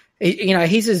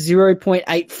 0.85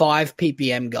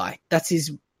 ppm guy. That's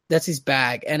his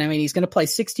bag, and I mean he's going to play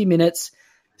 60 minutes.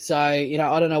 So, I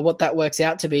don't know what that works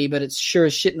out to be, but it's sure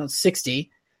as shit not 60.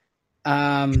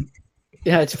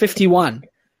 It's 51.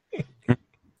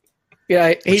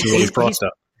 He's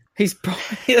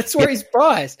that's where he's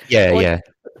priced. Yeah.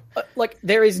 Like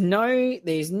there's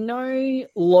no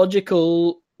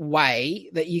logical way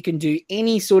that you can do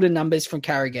any sort of numbers from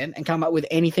Carrigan and come up with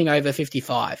anything over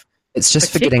 55. It's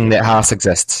just forgetting that Haas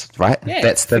exists, right? Yeah,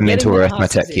 that's the mental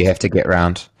arithmetic you have to get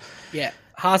around. Yeah,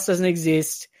 Haas doesn't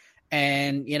exist.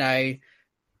 And,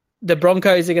 the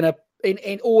Broncos are going to,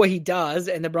 or he does,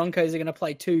 and the Broncos are going to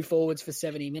play two forwards for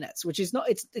 70 minutes, which is not,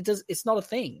 it's not a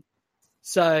thing.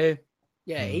 So,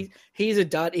 he's a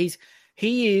dud.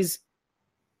 He is,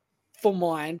 for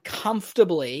mine,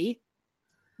 comfortably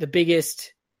the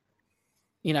biggest,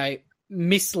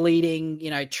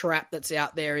 misleading, trap that's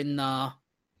out there in the,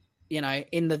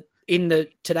 in the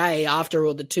today after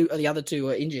all the other two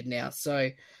are injured now.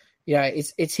 So,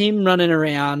 it's him running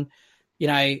around,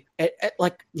 he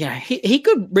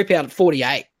could rip out at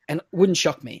 48 and it wouldn't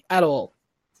shock me at all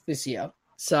this year.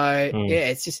 So,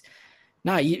 it's just,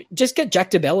 you just get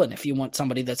Jack DeBellin if you want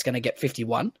somebody that's going to get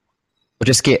 51. Or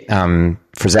just get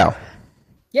Frizzell.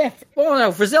 Yeah, well,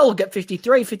 no, Frizzell will get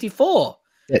 53, 54.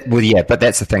 Well, yeah, but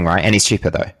that's the thing, right? And he's cheaper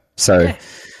though, so Yeah.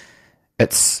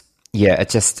 it's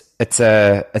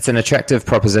an attractive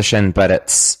proposition, but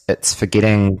it's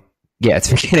forgetting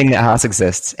that Haas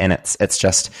exists, and it's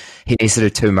just he needs to do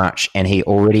too much, and he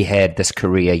already had this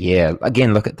career year.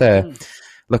 Again, look at the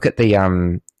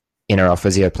NRL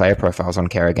Physio player profiles on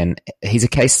Carrigan. He's a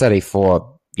case study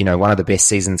for one of the best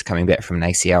seasons coming back from an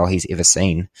ACL he's ever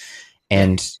seen,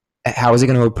 and how is he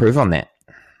going to improve on that?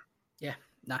 Yeah,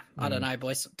 no, I don't know,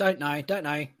 boys. Don't know. Don't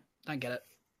get it.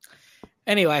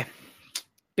 Anyway,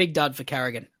 big dud for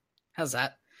Carrigan. How's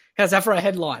that? How's that for a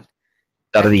headline?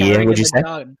 Dud of the year, Carrigan would you say?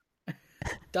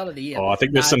 Dud of the year. Oh, I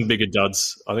think there's some bigger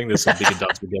duds. I think there's some bigger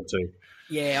duds we get to.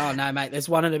 Yeah, oh no, mate. There's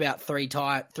one at about three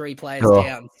players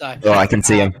down. So, I can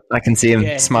see him. I can see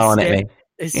him smiling at me.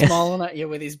 He's smiling at you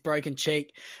with his broken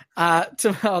cheek.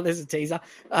 There's a teaser.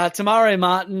 Tamari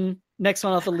Martin, next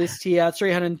one off the list here,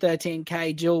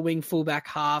 313k, dual wing fullback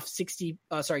half,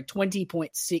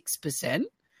 20.6%.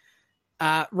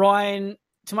 Ryan,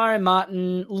 Tamari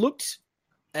Martin looked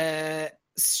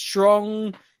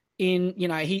strong in,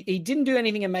 he didn't do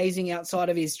anything amazing outside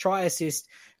of his try assist,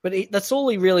 but that's all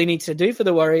he really needs to do for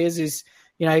the Warriors is,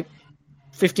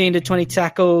 15 to 20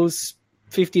 tackles,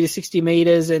 50 to 60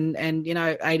 meters and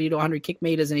 80 to 100 kick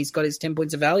meters, and he's got his 10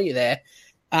 points of value there.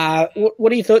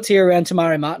 What are your thoughts here around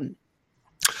Tamari Martin?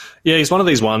 Yeah, he's one of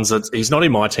these ones that he's not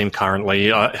in my team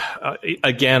currently.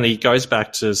 Again, he goes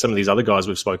back to some of these other guys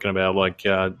we've spoken about, like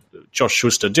Josh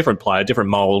Schuster, different player, different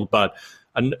mold, but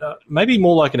maybe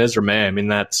more like an Ezra Mam in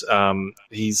that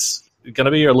he's going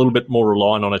to be a little bit more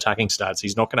reliant on attacking stats.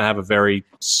 He's not going to have a very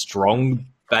strong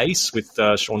base with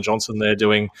Sean Johnson there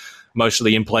doing most of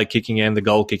the in-play kicking and the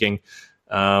goal kicking.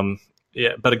 But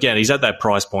again, he's at that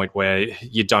price point where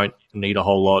you don't need a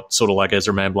whole lot, sort of like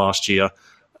Ezra Mam last year.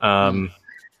 I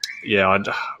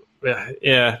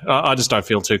just don't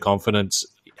feel too confident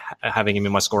having him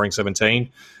in my scoring 17.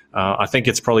 I think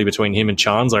it's probably between him and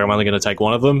Chance. Like, I'm only going to take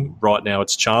one of them. Right now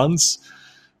it's Chance.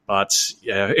 But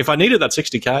yeah, if I needed that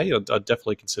 60k, I'd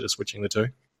definitely consider switching the two.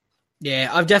 Yeah,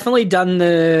 I've definitely done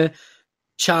the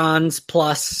Chance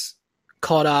plus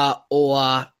Cotter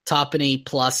or Tarpany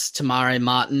plus Tamari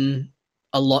Martin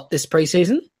a lot this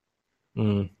preseason.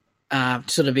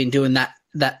 Sort of been doing that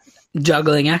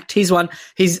juggling act. He's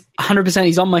 100%.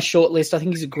 He's on my short list. I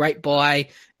think he's a great buy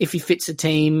if he fits the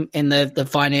team and the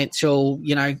financial,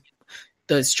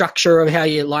 the structure of how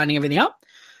you're lining everything up.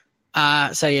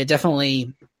 So yeah,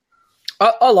 definitely.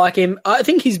 I like him. I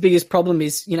think his biggest problem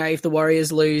is, if the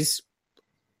Warriors lose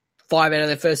 5 out of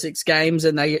their first 6 games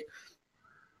and they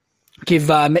give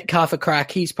Metcalf a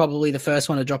crack, he's probably the first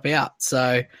one to drop out.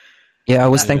 So yeah, I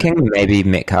was thinking maybe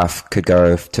Metcalf could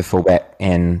go to fullback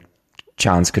and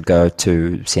Chance could go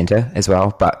to centre as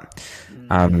well, but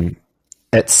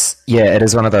it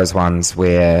is one of those ones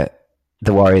where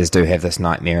the Warriors do have this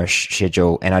nightmarish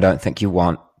schedule, and I don't think you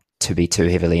want to be too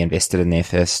heavily invested in their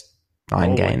first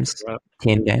 10 games. I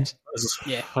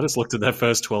just looked at that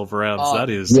first 12 rounds. That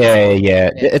is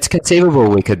It's conceivable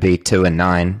we could be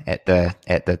 2-9 at the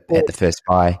first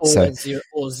bye. Or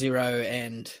 0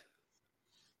 and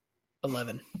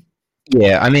 11.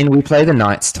 Yeah, I mean, we play the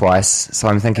Knights twice, so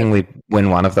I'm thinking we win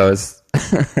one of those.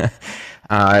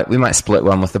 We might split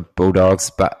one with the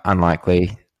Bulldogs, but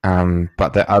unlikely.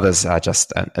 But the others are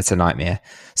just, it's a nightmare.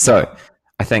 So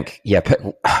I think,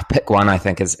 pick one, I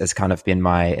think, has kind of been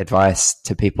my advice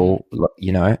to people,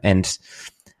 and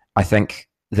I think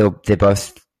they're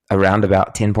both around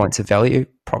about 10 points of value,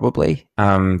 probably.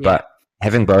 But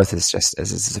having both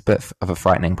is a bit of a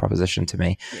frightening proposition to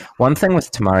me. Yeah. One thing with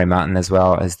Tamari Martin as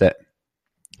well is that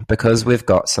because we've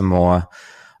got some more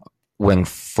wing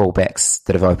fullbacks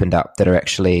that have opened up that are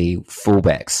actually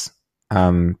fullbacks,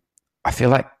 I feel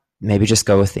like maybe just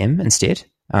go with them instead,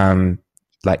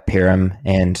 like Perham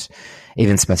and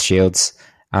even Smith Shields.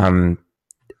 The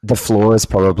floor is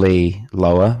probably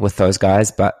lower with those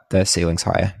guys, but the ceiling's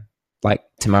higher. Like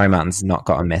Tamari Martin's not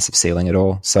got a massive ceiling at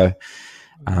all. So,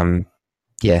 I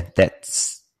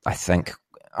think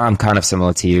I'm kind of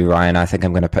similar to you, Ryan. I think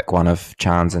I'm going to pick one of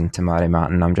Chance and Tamari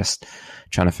Martin. I'm just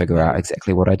trying to figure out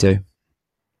exactly what I do.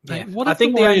 Yeah. What have the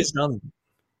Warriors done?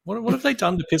 What have they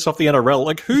done to piss off the NRL?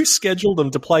 Like, who scheduled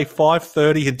them to play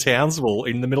 5:30 in Townsville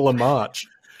in the middle of March?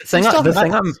 The thing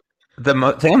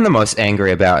I'm the most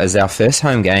angry about is our first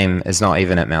home game is not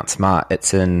even at Mount Smart.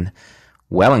 It's in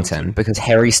Wellington because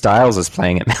Harry Styles is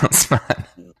playing at Mount Smart.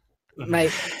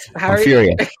 Mate, I'm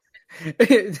furious.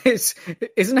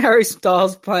 Isn't Harry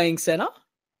Styles playing centre?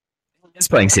 He's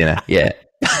playing centre, yeah.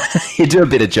 He'd do a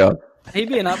better job. He'd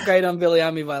be an upgrade on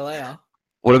Viliami Vailea.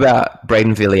 What about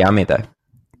Braden Viliami, though?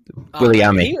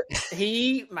 Williami.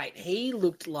 He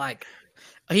looked like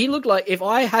if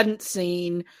I hadn't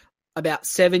seen about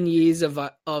 7 years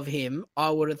of him, I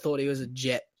would have thought he was a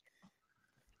Jet.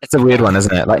 It's a weird one,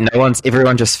 isn't it? Like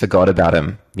everyone just forgot about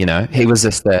him. You know, he was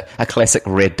just a classic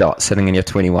red dot sitting in your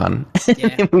 21.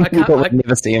 Yeah, People would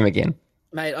never see him again.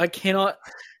 Mate, I cannot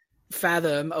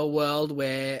fathom a world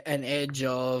where an edge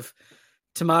of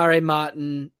Tamare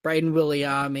Martin, Braden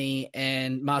Williami,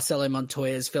 and Marcelo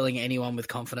Montoya is filling anyone with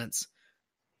confidence.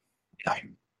 No.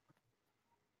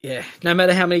 Yeah, no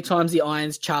matter how many times he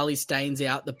irons Charlie Staines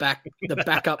out, the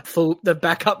backup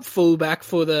fullback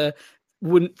for the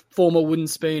former Wooden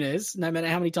Spooners. No matter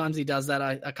how many times he does that,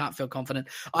 I can't feel confident.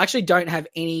 I actually don't have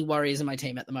any worries in my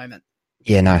team at the moment.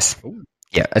 Yeah, nice. Ooh.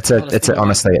 Yeah,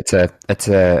 honestly, it's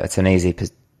an easy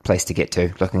place to get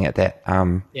to. Looking at that,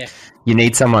 you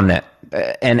need someone that,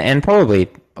 and probably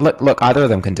look, either of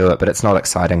them can do it, but it's not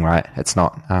exciting, right? It's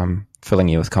not filling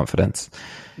you with confidence.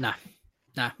 No.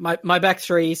 My back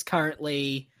three is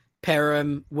currently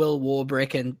Perham, Will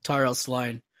Warbrick, and Tyrell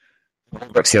Sloan.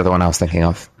 Warbrick's the other one I was thinking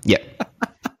of. Yeah.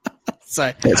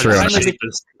 So that's real.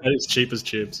 That is cheap as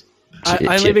chips.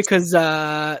 Only because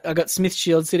I got Smith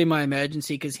Shields sitting in my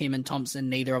emergency because him and Thompson,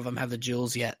 neither of them have the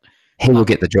duels yet. He will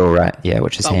get the duel, right? Yeah,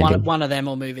 which is handy. One of them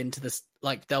will move into this.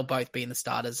 Like they'll both be in the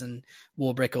starters, and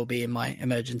Warbrick will be in my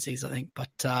emergencies, I think.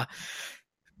 But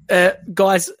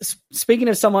guys, speaking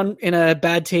of someone in a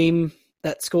bad team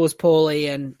that scores poorly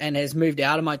and has moved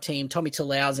out of my team, Tommy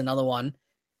Talau is another one.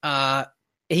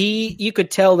 You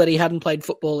could tell that he hadn't played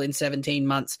football in 17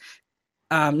 months.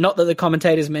 Not that the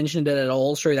commentators mentioned it at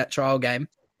all through that trial game,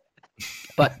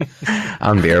 but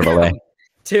unbearable.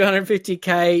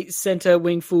 250k centre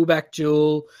wing fullback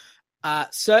duel.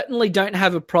 Certainly don't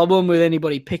have a problem with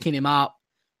anybody picking him up,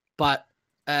 but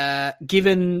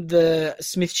given the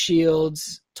Smith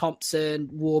Shields, Thompson,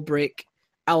 Warbrick,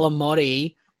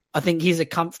 Alamotti, I think he's a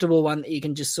comfortable one that you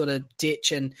can just sort of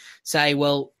ditch and say,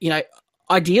 well,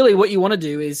 ideally what you want to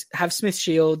do is have Smith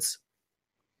Shields,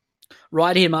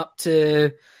 ride him up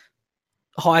to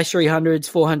high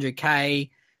 300s,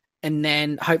 400k, and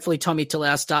then hopefully Tommy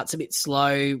Talau starts a bit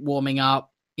slow, warming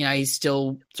up. He's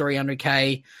still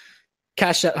 300k,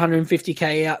 cash that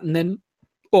 150k out and then,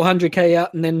 or 100k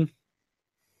out, and then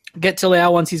get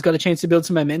Talau once he's got a chance to build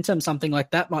some momentum. Something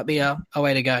like that might be a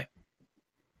way to go.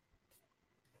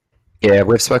 Yeah,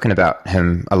 we've spoken about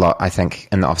him a lot, I think,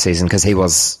 in the off-season because he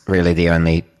was really the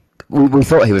only... We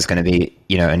thought he was going to be,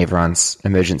 in everyone's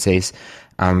emergencies,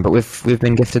 but we've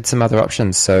been gifted some other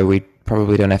options, so we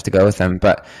probably don't have to go with him.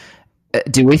 But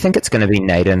do we think it's going to be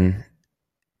Naden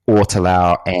or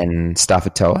Talau and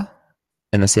Stafford Toa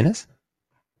in the centres?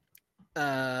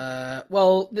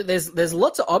 Well, there's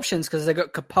lots of options because they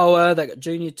got Kapoa, they got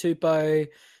Junior Tupou,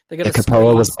 they got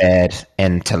Kapoa was bad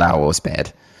and Talau was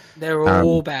bad. They're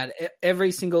all bad.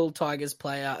 Every single Tigers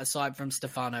player aside from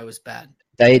Stefano was bad.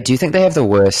 Do you think they have the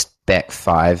worst back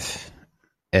five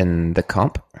in the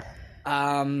comp?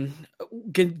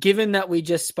 Given that we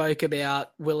just spoke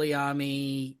about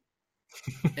Williami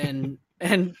and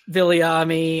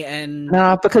Williami and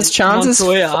no, because Chance is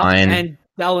fine and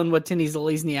Dallin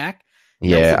Watini-Zelezniak.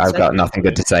 Yeah, I've got nothing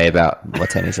good to say about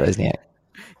Watini-Zelezniak.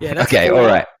 Yeah. That's okay, all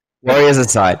right. Warriors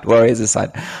aside.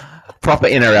 Proper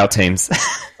NRL teams.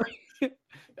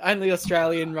 Only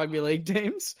Australian rugby league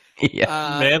teams.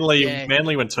 Yeah.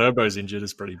 Manly when Turbo's injured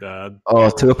is pretty bad. Oh,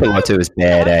 Tuipulotu is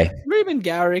bad, eh? Ruben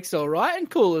Garrick's all right, and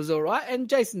Cooler's all right, and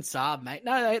Jason Saab, mate.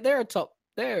 No, they're a top.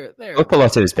 They're.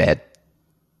 Tuipulotu is bad.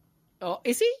 Oh,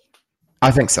 is he? I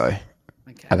think so.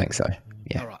 Okay. I think so.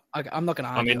 Yeah. All right. Okay, I'm not going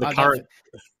to argue.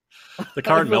 The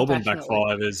current Melbourne back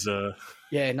five is.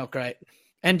 Yeah, not great.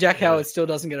 And Jack Howard still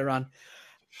doesn't get a run.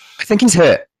 I think he's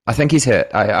hurt.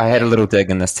 I had a little dig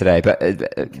in this today, but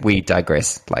we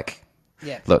digress.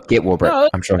 Look, get Warbrick. No,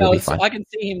 I'm sure he'll be fine. I can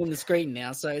see him on the screen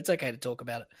now, so it's okay to talk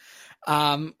about it.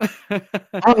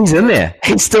 Oh, he's in there.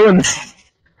 He's still in there.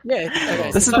 Yeah.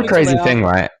 Okay. This is the crazy thing,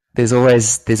 right? There's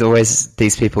always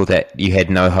these people that you had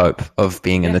no hope of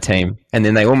being in the team, and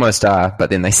then they almost are, but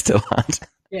then they still aren't.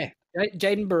 Yeah.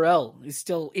 Jaden Burrell is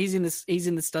he's in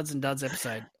the Studs and Duds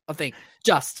episode, I think.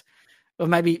 Or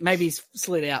maybe he's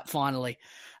slid out finally.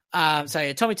 Tommy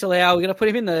Talau, we're going to put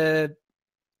him in the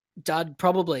dud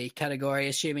probably category,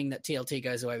 assuming that TLT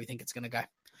goes the way we think it's going to go.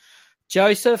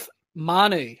 Joseph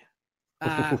Manu.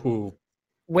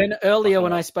 When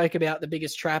I spoke about the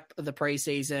biggest trap of the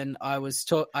preseason,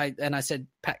 I said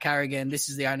Pat Carrigan, this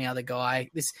is the only other guy.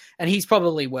 And he's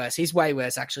probably worse. He's way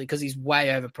worse actually because he's way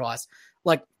overpriced,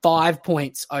 like 5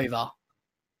 points over,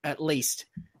 at least.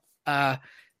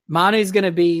 Manu's going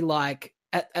to be like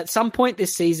at some point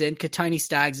this season, Katoni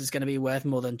Staggs is going to be worth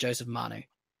more than Joseph Manu.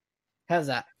 How's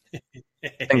that?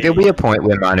 I think there'll be a point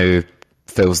where Manu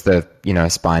fills the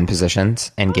spine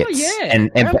positions and gets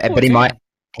but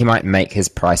he might make his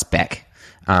price back.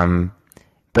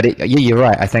 You're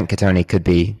right. I think Katoni could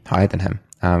be higher than him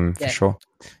for sure.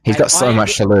 He's got so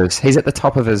much to lose. He's at the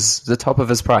top of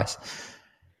his price.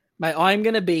 Mate, I'm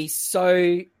going to be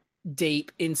so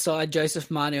deep inside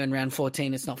Joseph Manu in round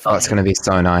 14. It's not funny. Oh, it's going to be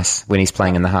so nice when he's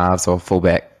playing in the halves or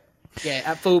fullback. Yeah,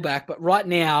 at fullback. But right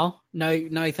now,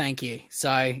 no, thank you.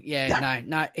 So,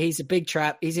 no, he's a big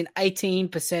trap. He's in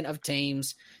 18% of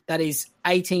teams. That is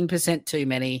 18% too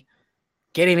many.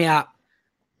 Get him out.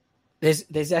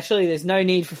 There's no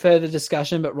need for further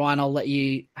discussion, but Ryan, I'll let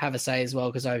you have a say as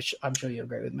well because I'm sure you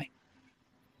agree with me.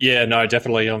 Yeah, no,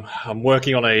 definitely. I'm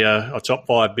working on a top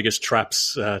 5 biggest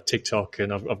traps TikTok,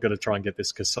 and I've got to try and get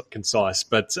this concise.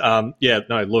 But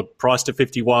look, priced at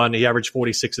 51. He averaged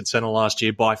 46 at centre last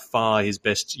year, by far his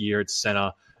best year at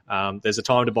centre. There's a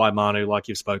time to buy Manu, like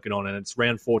you've spoken on, and it's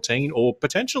round 14, or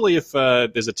potentially if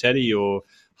there's a Teddy or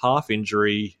half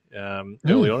injury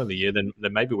early on in the year, then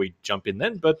maybe we jump in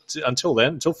then. But until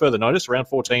further notice, round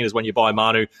 14 is when you buy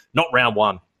Manu, not round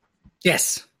 1.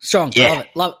 Yes, strong. Yeah.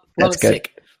 Love it. Good.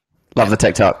 Sick. Love the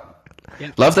TikTok.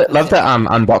 Yeah. Love the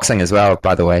unboxing as well.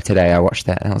 By the way, today I watched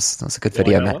that. That was a good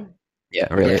video, mate.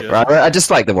 Yeah, really. Yeah. I just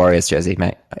like the Warriors jersey,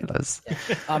 mate.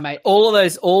 Oh, mate, all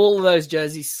of those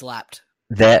jerseys slapped.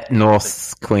 That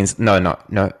North Queensland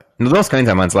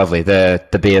one's lovely.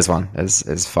 The Bears one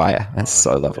is fire. It's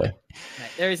so lovely.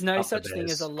 Mate, there is no such thing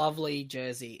as a lovely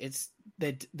jersey.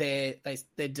 They're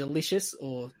delicious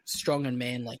or strong and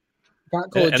manly. You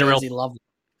can't call a jersey lovely.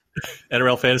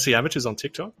 NRL Fantasy Amateurs on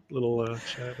TikTok. Little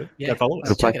go follow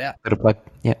us. Check it out. Little plug.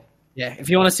 Yeah. Yeah. If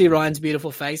you want to see Ryan's beautiful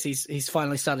face, he's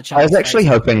finally started showing. I was actually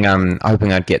hoping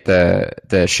I'd get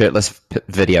the shirtless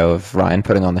video of Ryan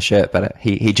putting on the shirt, but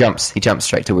he jumps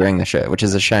straight to wearing the shirt, which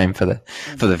is a shame for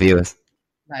the viewers.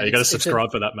 No, you got to subscribe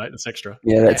for that, mate. That's extra.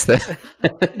 Yeah, that's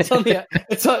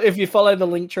it's on if you follow the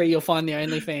link tree, you'll find the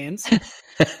OnlyFans.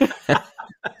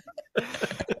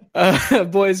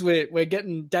 Boys, we're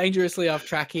getting dangerously off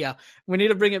track here. We need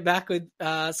to bring it back with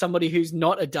somebody who's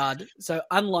not a dud. So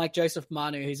unlike Joseph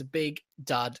Manu, who's a big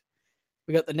dud,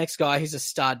 we got the next guy who's a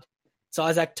stud. It's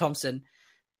Isaac Thompson.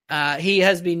 He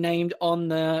has been named on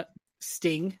the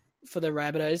Sting for the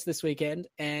Rabbitohs this weekend,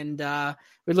 and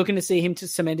we're looking to see him to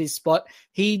cement his spot.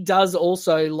 He does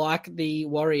also, like the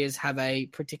Warriors, have a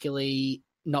particularly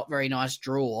not very nice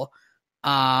draw.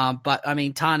 But, I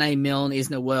mean, Tane Milne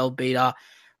isn't a world beater.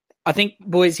 I think,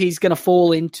 boys, he's going to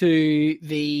fall into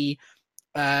the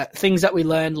things that we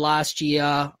learned last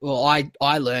year, or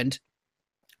I learned,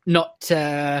 not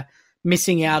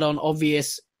missing out on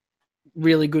obvious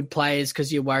really good players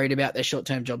because you're worried about their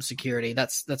short-term job security.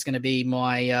 That's going to be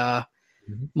my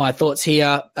my thoughts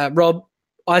here. Rob,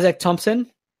 Isaac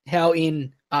Thompson, how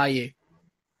in are you?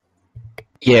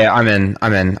 Yeah, I'm in.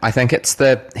 I think he's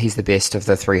the best of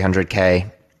the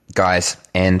 300k guys.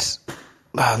 And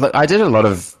look, I did a lot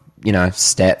of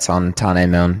stats on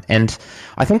Tane Milne, and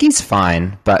I think he's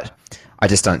fine, but I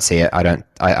just don't see it.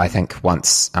 I think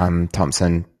once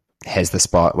Thompson has the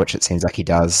spot, which it seems like he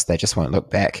does, they just won't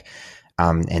look back,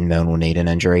 and Milne will need an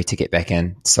injury to get back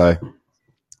in. So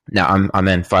no, I'm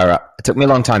in. Fire up. It took me a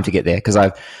long time to get there because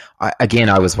I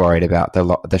was worried about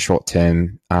the short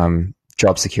term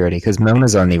job security because Milne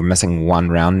is only missing one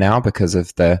round now because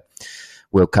of the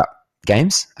World Cup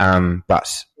games.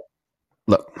 But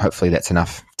look, hopefully that's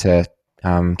enough to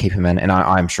keep him in, and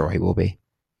I'm sure he will be.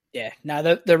 Yeah. Now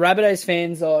the Rabbitohs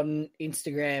fans on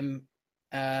Instagram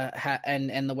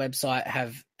and the website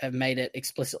have made it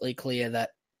explicitly clear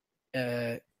that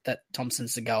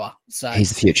Thompson's the goer. So he's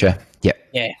the future. Yep.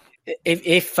 Yeah.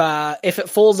 If it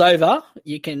falls over,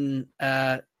 you can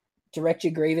direct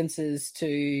your grievances to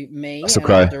me.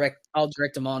 And I'll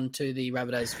direct them on to the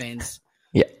Rabbitohs fans.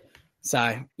 Yeah.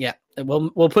 So yeah,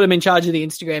 we'll put them in charge of the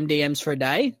Instagram DMs for a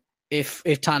day. If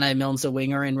Tane Milne's a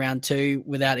winger in round 2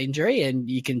 without injury, and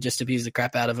you can just abuse the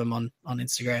crap out of him on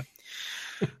Instagram.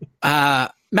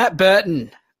 Matt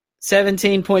Burton,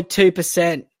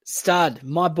 17.2% stud.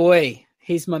 My boy.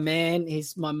 He's my man.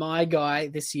 He's my guy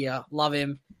this year. Love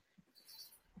him.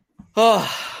 Oh,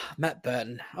 Matt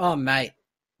Burton. Oh, mate.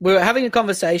 We were having a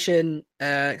conversation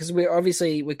because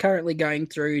we're currently going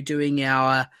through doing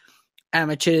our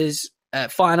amateurs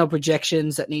final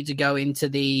projections that need to go into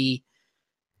the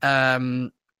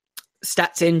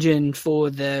stats engine for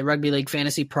the Rugby League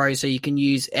Fantasy Pro, so you can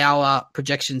use our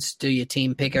projections to do your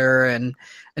team picker and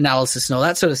analysis and all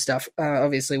that sort of stuff,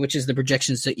 obviously, which is the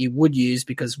projections that you would use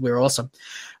because we're awesome.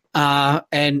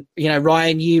 And,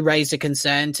 Ryan, you raised a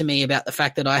concern to me about the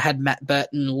fact that I had Matt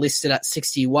Burton listed at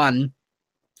 61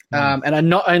 And I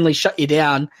not only shut you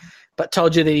down, but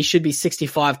told you that he should be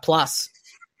 65 plus.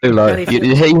 Too low.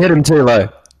 You hit him too low.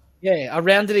 Yeah, I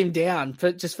rounded him down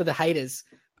just for the haters.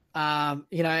 And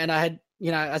I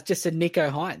just said Nico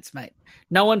Hines, mate.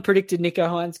 No one predicted Nico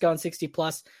Hines going 60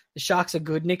 plus. The Sharks are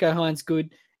good. Nico Hines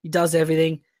good. He does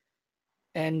everything.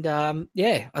 And I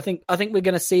think we're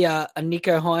going to see a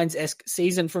Nico Hines-esque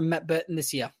season from Matt Burton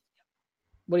this year.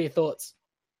 What are your thoughts,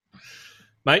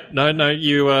 mate? No.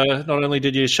 You not only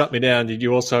did you shut me down, did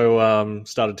you also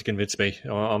started to convince me?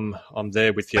 I'm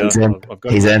there with you.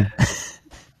 He's in.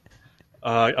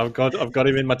 I've got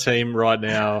him in my team right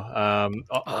now.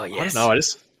 Yes. No,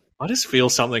 I just feel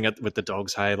something with the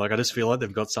Dogs. Hey, like I just feel like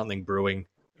they've got something brewing.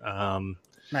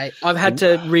 Mate, I've had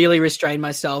to really restrain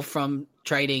myself from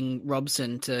trading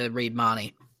Robson to Reed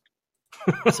Marnie.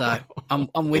 So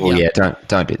I'm with you. Yeah,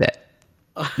 don't do that.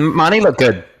 Marnie looked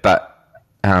good, but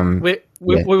we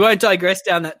won't digress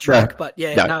down that track. But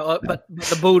but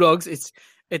the Bulldogs,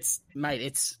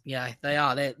 they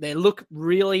are. They're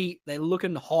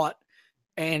looking hot,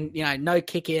 and no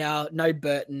kick out, no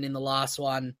Burton in the last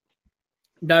one,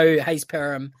 no Hayes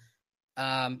Perham.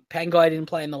 Pangai didn't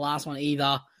play in the last one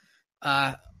either.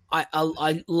 I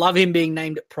love him being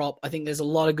named at prop. I think there's a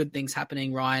lot of good things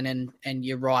happening, Ryan, and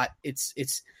you're right.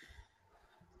 It's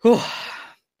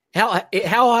how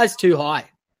high is too high?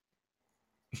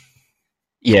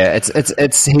 Yeah,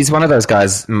 it's he's one of those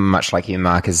guys, much like you,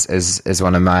 Mark, is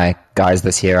one of my guys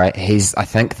this year. He's I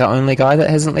think the only guy that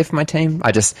hasn't left my team.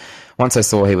 Once I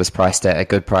saw he was priced at a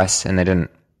good price and they didn't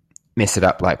mess it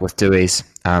up like with Dewey's,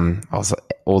 I was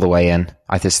all the way in.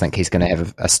 I just think he's going to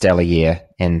have a stellar year.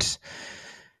 And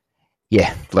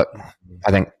yeah, look,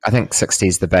 I think 60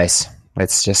 is the base.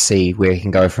 Let's just see where he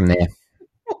can go from there.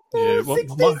 Yeah, 60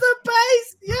 is the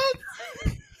base. Yes.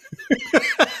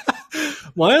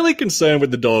 My only concern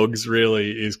with the Dogs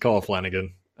really is Kyle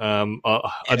Flanagan.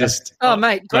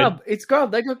 Mate, Grub. It's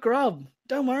Grub. They got Grub.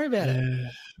 Don't worry about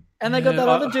it. And they got that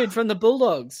other dude from the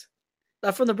Bulldogs.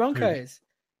 They're from the Broncos.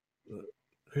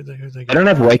 Who they I don't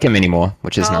have Wakeham anymore,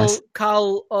 which is nice.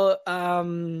 Carl,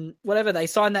 whatever, they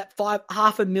signed that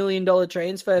 $500,000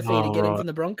 transfer fee to get him from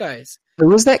the Broncos. Who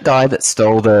was that guy that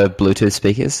stole the Bluetooth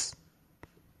speakers?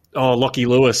 Oh, Lockie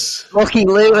Lewis. Lockie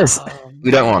Lewis.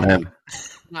 We don't want him.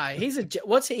 No,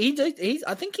 what's he do?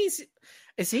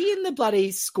 Is he in the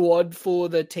bloody squad for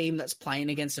the team that's playing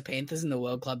against the Panthers in the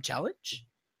World Club Challenge?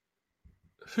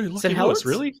 Who, Lockie Lewis,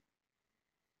 really?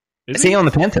 Is he on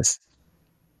the Panthers?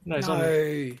 No, he's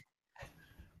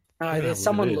No, there's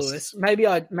someone Lewis. Maybe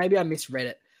I misread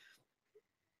it.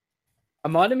 I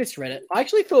might have misread it. I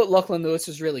actually thought Lachlan Lewis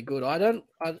was really good. I don't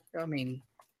know.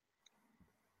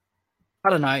 I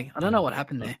don't know what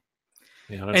happened there.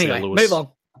 Yeah, I don't anyway,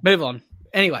 move on.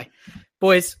 Anyway,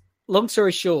 boys, long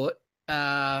story short,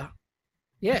 yeah.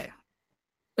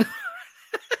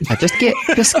 I'm just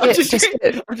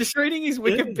reading his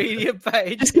Wikipedia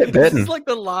page. Just get Burton.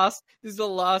 This is the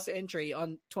last entry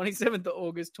on 27th of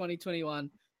August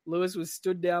 2021. Lewis was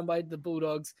stood down by the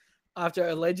Bulldogs after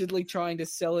allegedly trying to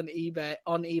sell on eBay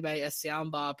a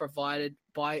soundbar provided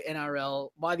by the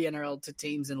NRL to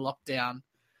teams in lockdown.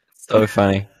 So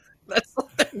funny. That's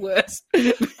the worst.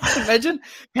 Imagine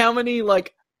how many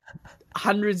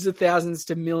hundreds of thousands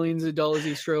to millions of dollars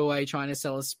he threw away trying to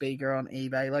sell a speaker on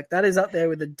eBay. That is up there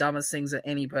with the dumbest things that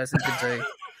any person could do.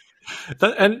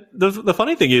 And the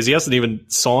funny thing is, he hasn't even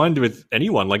signed with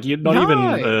anyone. You're not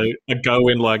even a go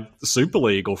in the Super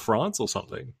League or France or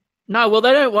something. No, well,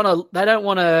 they don't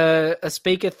want a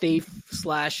speaker thief /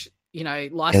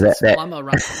 licensed plumber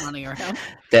running around.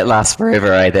 That lasts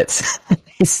forever, eh? That's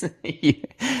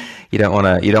you don't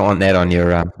want that on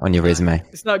your resume.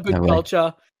 It's not good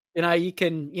culture. You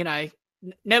can,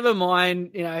 never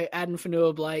mind, Adam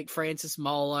Fanua-Blake, Francis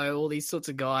Molo, all these sorts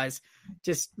of guys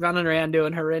just running around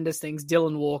doing horrendous things.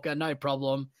 Dylan Walker, no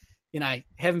problem.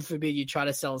 Heaven forbid you try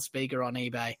to sell a speaker on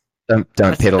eBay. Don't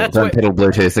pedal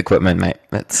Bluetooth equipment, mate.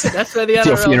 That's where the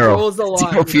NRL draws the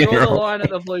line. Draws the line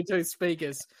at the Bluetooth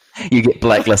speakers. You get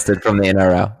blacklisted from the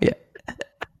NRL. Yeah.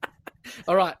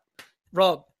 All right,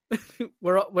 Rob,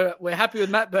 we're happy with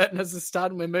Matt Burton as the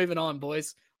stud, and we're moving on,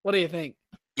 boys. What do you think?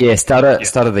 Yeah, start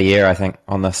of the year, I think,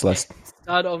 on this list.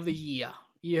 Start of the year.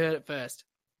 You heard it first.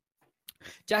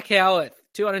 Jack Howarth,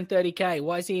 $230K.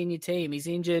 Why is he in your team? He's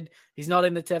injured. He's not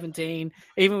in the 17.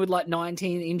 Even with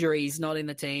 19 injuries, not in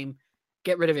the team.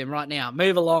 Get rid of him right now.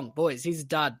 Move along, boys. He's a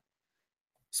dud.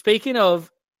 Speaking of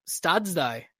studs,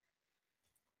 though,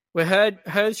 we heard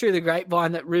through the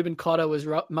grapevine that Ruben Cotter was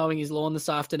mowing his lawn this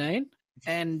afternoon.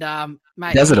 And,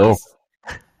 mate. He does it all.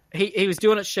 He was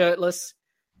doing it shirtless.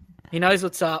 He knows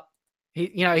what's up.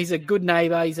 He's a good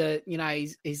neighbor.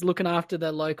 He's looking after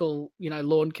the local,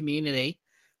 lawn community.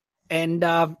 And,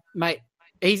 mate,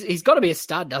 he's got to be a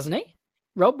stud, doesn't he?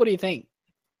 Rob, what do you think?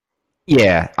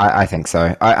 Yeah, I think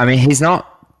so. I mean, he's not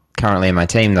currently in my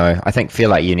team, though. I feel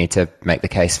like you need to make the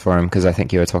case for him because I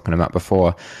think you were talking about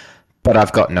before. But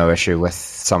I've got no issue with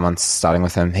someone starting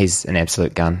with him. He's an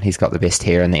absolute gun. He's got the best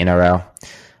hair in the NRL,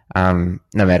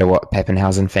 no matter what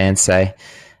Pappenhausen fans say.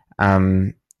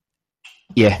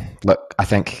 Yeah, look, I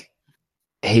think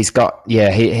he's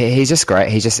just great.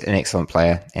 He's just an excellent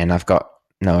player, and I've got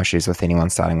no issues with anyone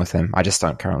starting with him. I just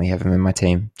don't currently have him in my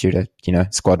team due to,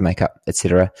 squad makeup,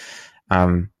 etc.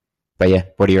 But yeah,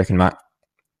 what do you reckon, Mark?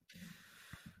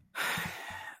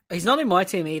 He's not in my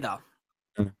team either.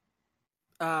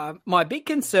 My big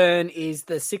concern is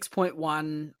the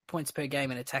 6.1 points per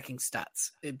game in attacking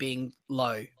stats, it being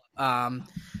low.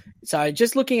 So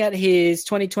just looking at his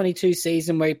 2022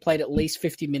 season where he played at least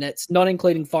 50 minutes, not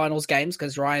including finals games,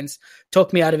 because Ryan's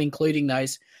talked me out of including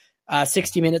those,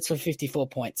 60 minutes for 54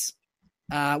 points,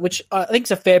 which I think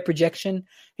is a fair projection.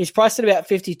 He's priced at about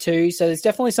 52, so there's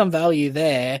definitely some value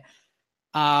there.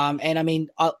 And I mean,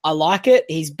 I like it.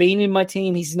 He's been in my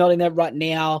team. He's not in there right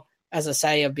now. As I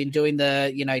say, I've been doing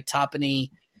the,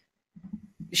 Tarpany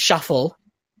shuffle,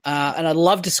 and I'd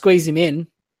love to squeeze him in.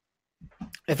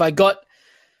 If I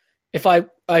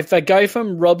go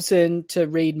from Robson to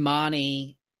Reed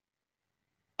Marnie,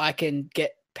 I can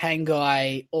get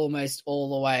Pangai almost all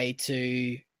the way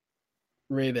to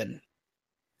Ruben,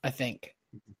 I think.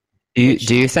 Do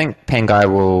you think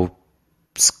Pangai will?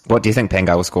 What do you think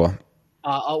Pangai will score?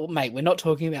 Mate, we're not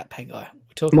talking about Pangai.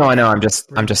 No, I know. I'm just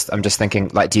thinking.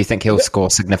 Like, do you think he'll score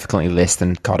significantly less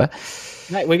than Cotter?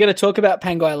 Mate, we're going to talk about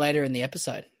Pangai later in the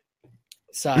episode.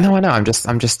 So no, I know. I'm just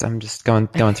going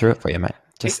through it for you, mate.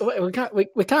 We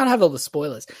can't have all the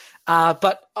spoilers.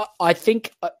 But I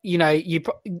think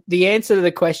the answer to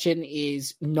the question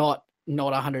is not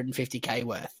 150K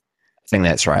worth. I think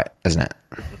that's right, isn't it?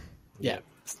 Yeah.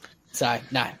 So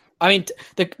no. I mean,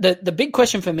 the big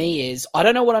question for me is I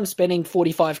don't know what I'm spending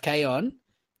 45K on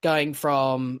going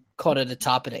from Cotter to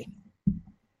Tarpany.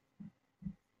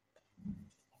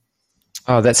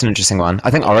 Oh, that's an interesting one.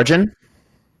 I think Origin.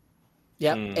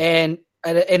 Yeah, and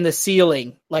the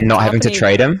ceiling, like not having to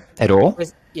trade him at all.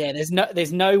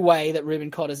 There's no way that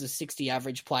Ruben Cotter's a 60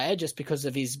 average player just because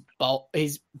of his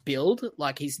build.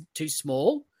 Like he's too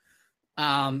small.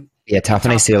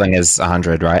 Tarpany's ceiling is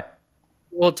 100, right?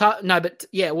 Well,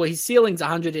 his ceiling's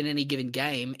 100 in any given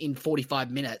game in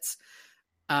 45 minutes.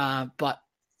 But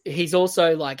he's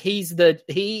also he is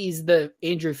the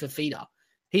Andrew Fafita.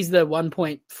 He's the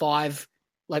 1.5,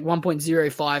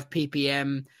 1.05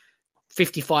 ppm,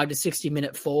 55 to 60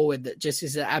 minute forward that just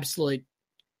is an absolute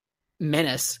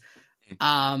menace.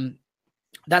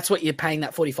 That's what you're paying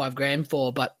that 45 grand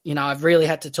for. But, I've really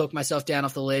had to talk myself down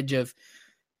off the ledge of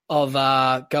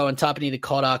going Tarpany to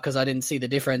Cotter because I didn't see the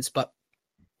difference. But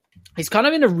he's kind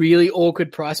of in a really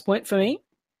awkward price point for me.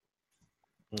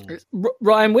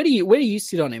 Ryan, where do you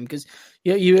sit on him? Because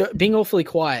you're being awfully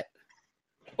quiet.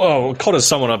 Oh, Cotter's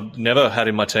someone I've never had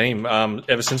in my team.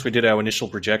 Ever since we did our initial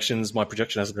projections, my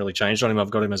projection hasn't really changed on him. I've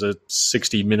got him as a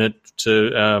 60-minute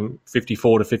to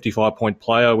 54 to 55-point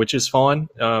player, which is fine.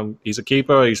 He's a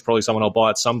keeper. He's probably someone I'll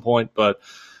buy at some point. But,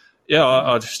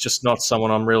 yeah, it's just not someone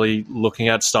I'm really looking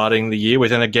at starting the year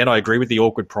with. And, again, I agree with the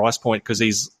awkward price point because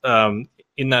he's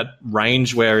in that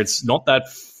range where it's not that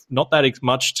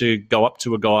much to go up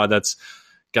to a guy that's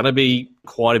going to be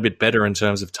quite a bit better in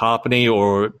terms of Tarpany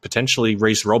or potentially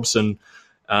Reece Robson.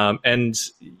 And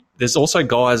there's also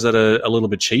guys that are a little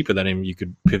bit cheaper than him you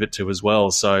could pivot to as well.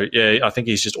 So, yeah, I think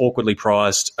he's just awkwardly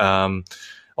priced.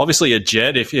 Obviously, a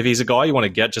Jet, if he's a guy you want to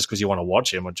get just because you want to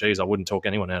watch him, I wouldn't talk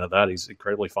anyone out of that. He's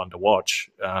incredibly fun to watch.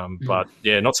 But,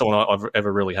 yeah, not someone I've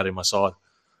ever really had in my side.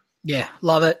 Yeah,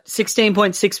 love it.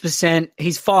 16.6%.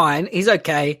 He's fine. He's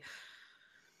okay.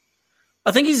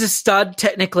 I think he's a stud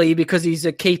technically because he's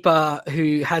a keeper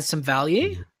who has some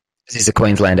value. He's a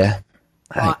Queenslander.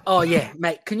 Oh yeah,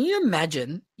 mate. Can you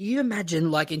imagine?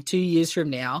 Like in 2 years from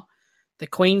now, the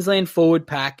Queensland forward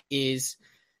pack is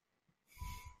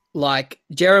like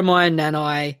Jeremiah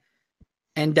Nanai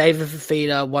and David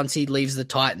Fafita once he leaves the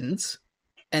Titans,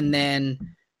 and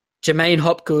then Jermaine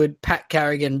Hopgood, Pat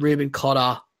Carrigan, Ruben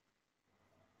Cotter.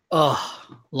 Oh,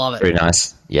 love it. Very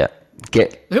nice. Yeah.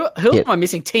 Who am I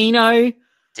missing? Tino,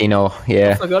 yeah.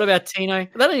 I forgot about Tino.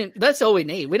 That's all we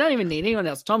need. We don't even need anyone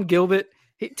else. Tom Gilbert.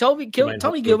 Tommy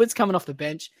Gilbert's coming off the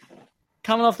bench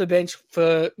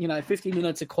for 50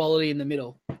 minutes of quality in the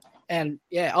middle. And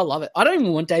yeah, I love it. I don't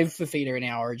even want David Fafita in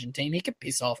our Origin team. He could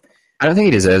piss off. I don't think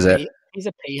he deserves it. He's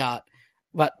a pea heart.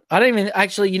 But I don't even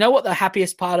actually. You know what? The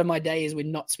happiest part of my day is we're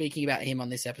not speaking about him on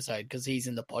this episode because he's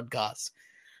in the podcast.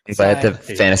 I'm glad the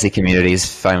fantasy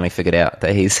community's finally figured out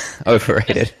that he's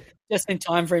overrated. Just in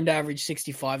time for him to average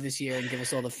 65 this year and give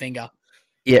us all the finger.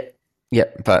 Yeah.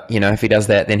 But if he does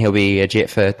that, then he'll be a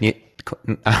Jet for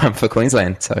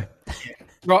Queensland. So,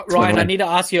 Ryan, I need to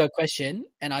ask you a question.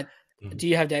 And do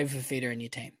you have David Fifita in your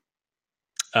team?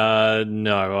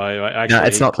 No, I actually. No,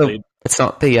 it's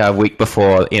not the week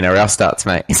before NRL starts,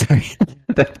 mate. Sorry,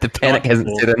 the panic hasn't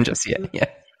set in just yet. Yeah.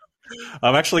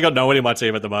 I've actually got no one in my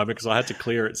team at the moment because I had to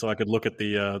clear it so I could look at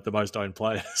the most owned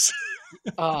players.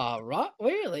 Oh, right.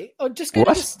 Really? Oh, just go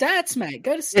to the stats, mate.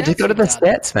 Go to stats. Yeah, just go to the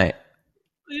stats, mate.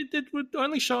 It would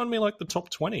only showing me like the top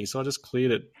 20, so I just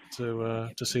cleared it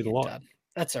to see the lot.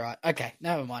 That's all right. Okay,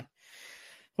 never mind.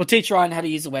 We'll teach Ryan how to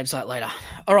use the website later.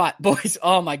 All right, boys.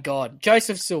 Oh, my God.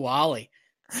 Joseph Suaalii,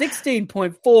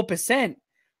 16.4%.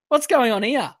 What's going on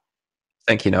here? I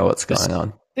think you know what's going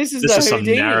on. This is some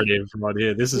narrative right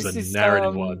here. This is a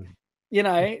narrative one. You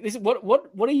know,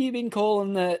 what have you been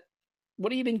calling it?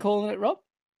 What have you been calling it, Rob?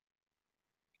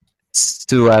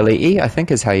 Suaalii, I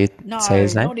think is how you say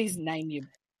his name. Not his name.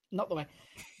 Not the way.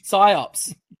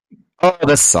 Psyops. Oh,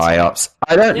 the Psyops.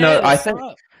 I don't know. I think.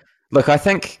 Look, I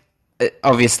think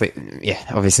obviously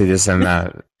there's some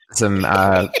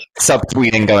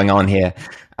subtweeting going on here.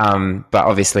 But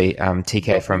obviously,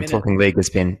 TK from Talking League has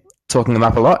been talking them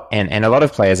up a lot, and a lot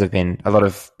of players have been, a lot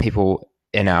of people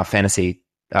in our fantasy,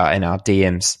 in our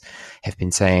DMs have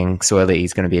been saying Suaalii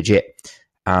is going to be a Jet.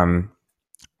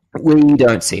 We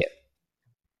don't see it.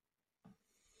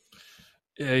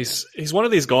 Yeah, he's one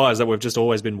of these guys that we've just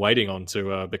always been waiting on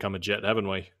to become a Jet, haven't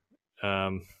we?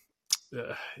 Ever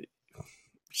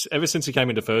since he came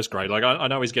into first grade. Like I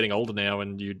know he's getting older now,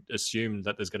 and you'd assume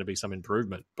that there's going to be some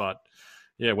improvement, but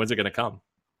yeah, when's it going to come?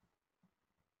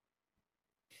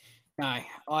 No,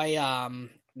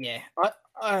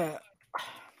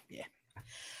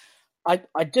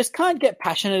 I just can't get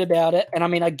passionate about it. And I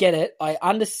mean, I get it. I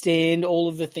understand all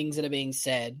of the things that are being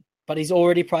said, but he's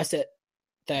already priced at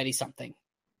 30 something.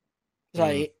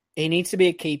 So he needs to be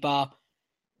a keeper.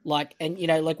 Like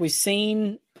we've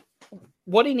seen,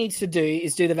 what he needs to do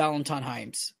is do the Valentine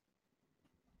Holmes.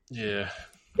 Yeah.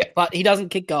 But he doesn't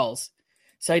kick goals.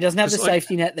 So he doesn't have the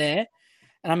safety net there.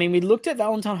 And I mean, we looked at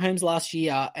Valentine Holmes last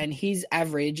year, and his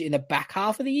average in the back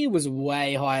half of the year was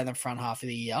way higher than the front half of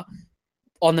the year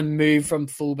on the move from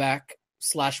fullback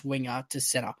 / winger to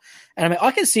center. And I mean, I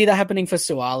can see that happening for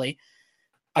Suaalii.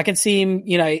 I can see him,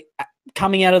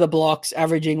 coming out of the blocks,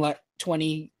 averaging like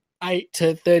 28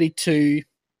 to 32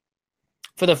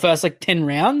 for the first 10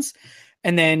 rounds.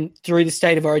 And then through the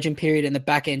State of Origin period and the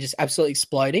back end just absolutely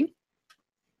exploding.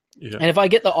 Yeah. And if I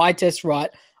get the eye test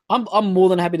right, I'm more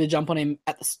than happy to jump on him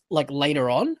at later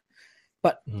on.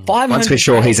 But 500. Once we're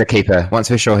sure he's a keeper,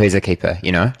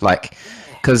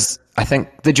 because I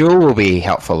think the duel will be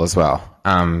helpful as well.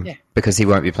 Because he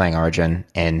won't be playing Origin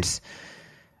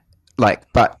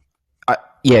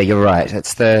you're right.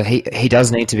 It's he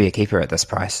does need to be a keeper at this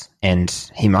price, and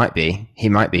he might be.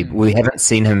 We haven't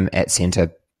seen him at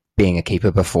centre being a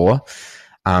keeper before.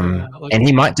 And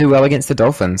he might do well against the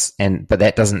Dolphins, but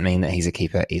that doesn't mean that he's a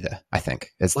keeper either. I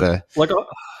think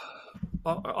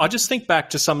I just think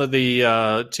back to some of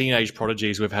the teenage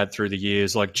prodigies we've had through the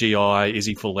years, like GI,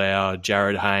 Izzy Folau,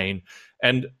 Jared Hayne,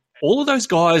 and all of those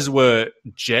guys were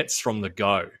Jets from the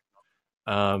go.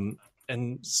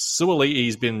 And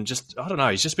Suaalii's been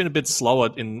he's just been a bit slower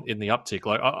in the uptick.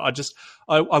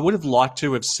 I would have liked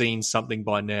to have seen something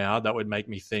by now that would make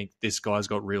me think this guy's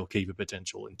got real keeper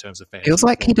potential in terms of fantasy. Feels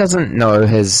like he doesn't know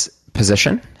his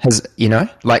position.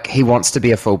 He wants to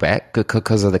be a fullback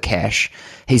because of the cash.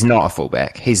 He's not a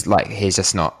fullback. He's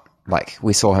just not,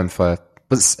 we saw him for,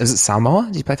 is it Samoa?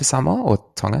 Did he play for Samoa or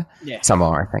Tonga? Yeah.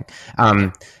 Samoa, I think.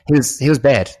 He was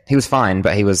bad. He was fine,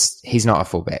 but he's not a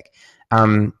fullback.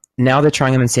 Now they're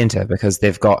trying him in centre because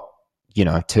they've got,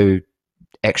 two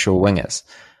actual wingers.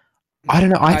 I don't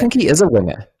know. I think he is a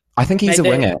winger. I think he's a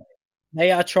winger.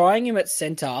 They are trying him at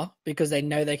centre because they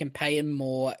know they can pay him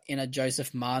more in a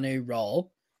Joseph Manu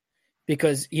role,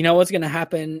 because you know what's going to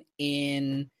happen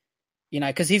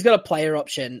because he's got a player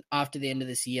option after the end of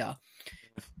this year.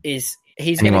 He's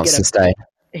going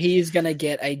to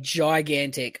get a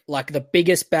gigantic, the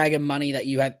biggest bag of money that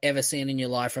you have ever seen in your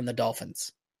life from the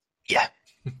Dolphins. Yeah.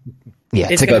 Yeah,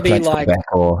 it's going to be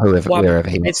or wherever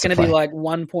he wants. It's going to be like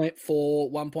 $1.4,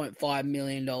 $1.5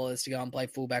 million to go and play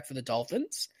fullback for the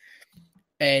Dolphins,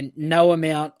 and no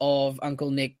amount of Uncle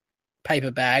Nick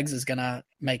paper bags is going to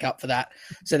make up for that.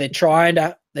 So they're trying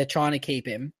to keep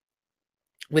him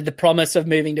with the promise of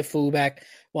moving to fullback,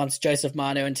 once Joseph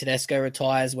Manu and Tedesco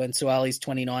retires when Suali's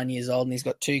 29 years old and he's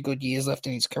got 2 good years left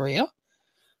in his career.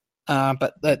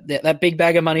 But that big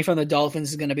bag of money from the Dolphins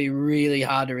is going to be really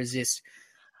hard to resist.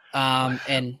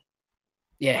 And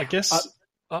yeah, I guess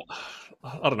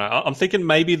I don't know. I'm thinking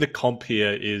maybe the comp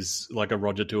here is like a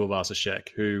Roger Tuivasa-Sheck,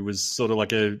 who was sort of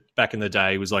like back in the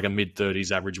day was like a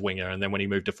mid-30s average winger, and then when he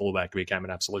moved to fullback, he became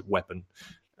an absolute weapon.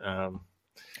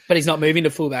 But he's not moving to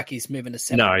fullback; he's moving to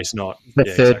center. No, he's not. The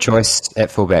third choice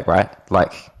at fullback, right?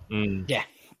 Like, yeah,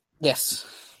 yes.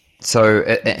 So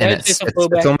it's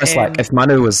almost like if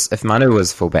Manu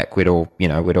was fullback, we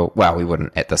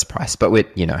wouldn't at this price, but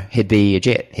he'd be a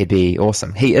jet. He'd be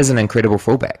awesome. He is an incredible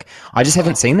fullback. I just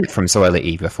haven't seen that from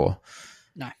Suaalii before.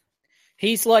 No,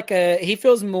 he's he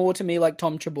feels more to me like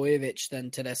Tom Trebojevic than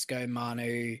Tedesco,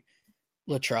 Manu,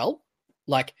 Latrell.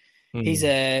 Like he's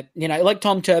like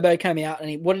Tom Turbo came out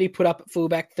and what did he put up at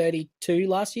fullback? 32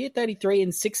 last year, 33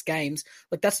 in 6 games.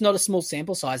 Like that's not a small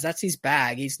sample size. That's his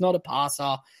bag. He's not a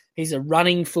passer. He's a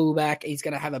running fullback. He's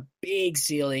going to have a big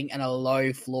ceiling and a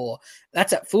low floor.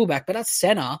 That's at fullback, but at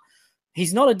center,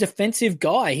 he's not a defensive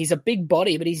guy. He's a big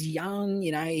body, but he's young.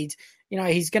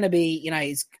 He's going to be.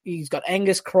 He's got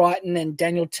Angus Crichton and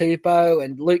Daniel Tupou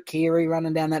and Luke Keary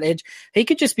running down that edge. He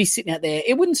could just be sitting out there.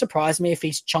 It wouldn't surprise me if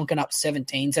he's chonking up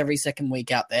 17s every second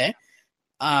week out there.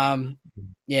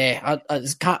 Yeah,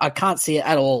 I can't see it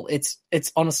at all. It's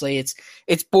honestly,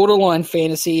 it's borderline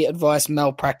fantasy advice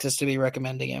malpractice to be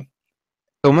recommending him.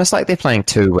 Almost like they're playing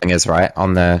 2 wingers, right?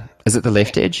 Is it the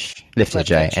left edge? Left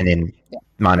edge, and then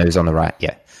Manu's on the right,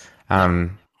 yeah.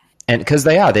 And because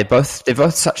they're both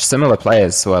such similar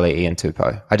players, Suaalii and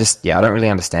Tupou. I don't really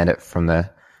understand it from the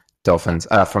Dolphins,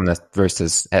 from the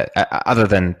Roosters, other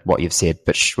than what you've said,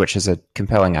 which is a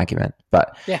compelling argument.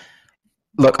 But yeah.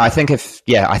 Look, I think he's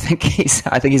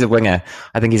a winger.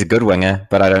 I think he's a good winger,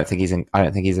 but I don't think he's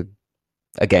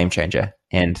a game changer.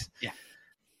 And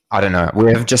I don't know.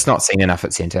 We have just not seen enough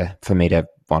at centre for me to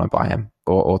want to buy him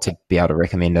or to be able to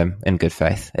recommend him in good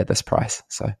faith at this price.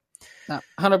 So, no,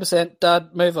 100%.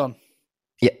 Dud, move on.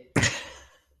 Yeah.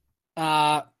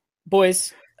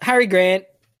 Boys, Harry Grant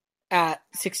at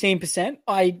 16%.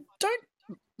 I don't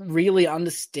really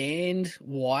understand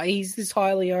why he's this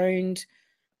highly owned.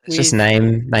 It's just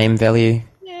name value.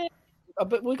 Yeah,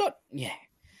 but we got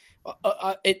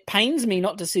it pains me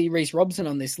not to see Reece Robson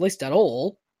on this list at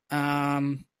all.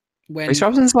 Reece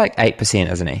Robson's like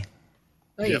 8%, isn't he?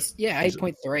 Oh, yes,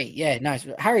 8.3. Yeah, no,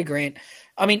 Harry Grant.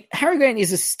 I mean, Harry Grant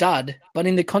is a stud, but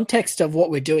in the context of what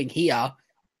we're doing here,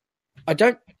 I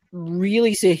don't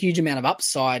really see a huge amount of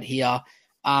upside here.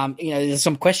 There's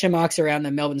some question marks around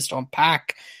the Melbourne Storm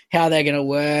pack, how they're going to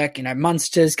work.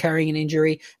 Munster's carrying an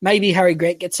injury. Maybe Harry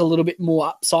Grant gets a little bit more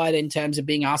upside in terms of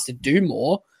being asked to do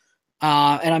more.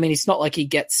 And I mean, it's not like he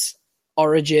gets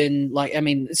Origin.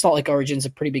 It's not like Origin's a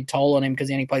pretty big toll on him because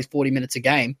he only plays 40 minutes a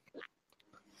game.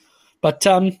 But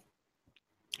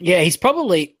he's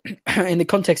probably in the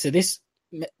context of this,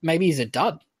 maybe he's a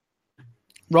dud.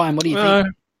 Ryan, what do you think?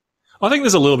 I think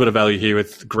there's a little bit of value here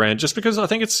with Grant, just because I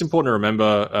think it's important to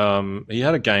remember he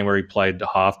had a game where he played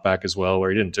halfback as well,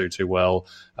 where he didn't do too well,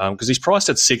 because he's priced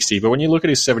at 60. But when you look at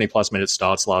his 70-plus minute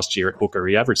starts last year at hooker,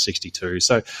 he averaged 62.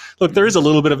 So, look, there is a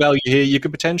little bit of value here. You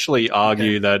could potentially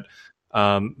argue that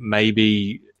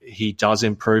maybe he does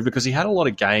improve because he had a lot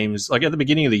of games, like at the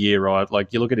beginning of the year, right?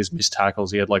 Like you look at his missed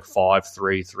tackles, he had like 5,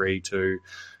 3, 3, 2.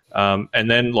 And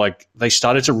then, like, they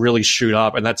started to really shoot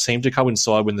up, and that seemed to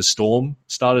coincide when the Storm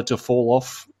started to fall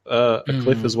off a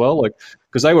cliff as well. Like,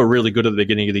 because they were really good at the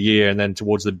beginning of the year, and then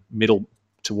towards the middle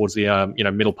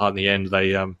part and the end,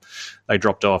 they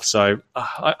dropped off. So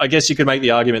I guess you could make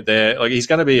the argument there. Like, he's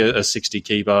going to be a 60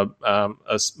 keeper.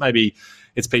 Maybe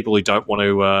it's people who don't want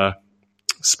to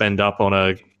spend up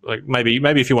on maybe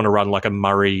if you want to run like a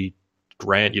Murray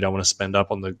Grant, you don't want to spend up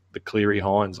on the Cleary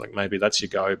Hines. Like, maybe that's your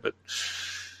go, but.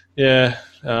 Yeah,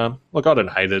 look, I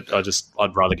don't hate it.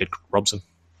 I'd rather get Robson.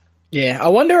 Yeah, I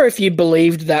wonder if you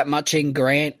believed that much in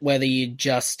Grant, whether you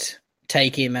just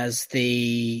take him as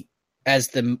the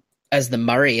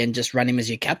Murray and just run him as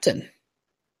your captain.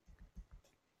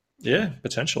 Yeah,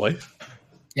 potentially.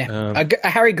 Yeah, a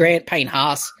Harry Grant, Payne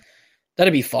Haas,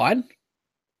 that'd be fine.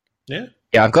 Yeah.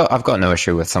 Yeah, I've got no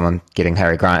issue with someone getting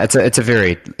Harry Grant. It's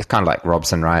kind of like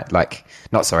Robson, right? Like,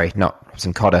 not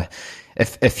Robson Cotter.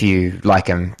 If you like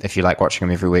him, if you like watching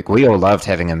him every week, we all loved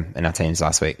having him in our teams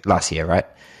last year, right?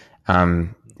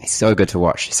 He's so good to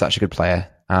watch. He's such a good player.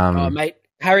 Mate,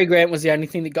 Harry Grant was the only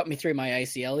thing that got me through my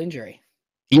ACL injury.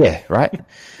 Yeah, right.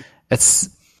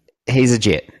 He's a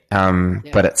jet.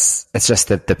 But it's just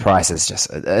that the price is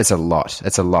it's a lot.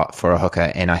 It's a lot for a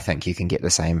hooker, and I think you can get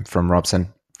the same from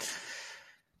Robson.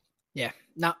 Yeah,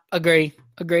 No, agree.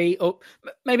 Or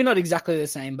maybe not exactly the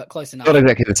same, but close enough. Not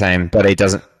exactly the same, but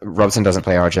Robson doesn't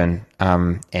play Origin,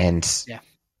 and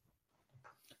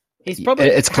he's probably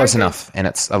it's close enough, and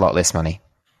it's a lot less money.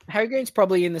 Harry Green's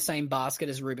probably in the same basket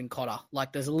as Ruben Cotter.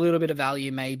 Like, there's a little bit of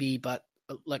value, maybe, but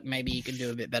like maybe you can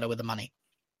do a bit better with the money.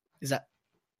 Is that?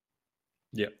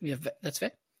 Yeah, that's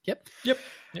fair. Yep.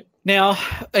 Now,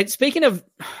 speaking of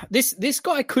this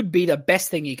guy could be the best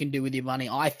thing you can do with your money,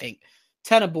 I think.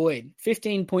 Tanner Boyd,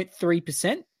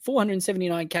 15.3%,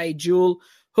 479k dual,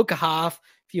 hooker half.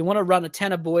 If you want to run a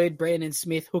Tanner Boyd, Brandon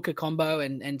Smith hooker combo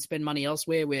and spend money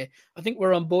elsewhere, I think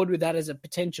we're on board with that as a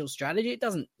potential strategy.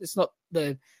 It's not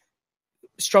the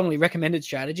strongly recommended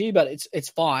strategy, but it's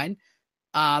fine.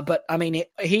 But I mean,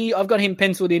 I've got him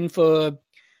penciled in for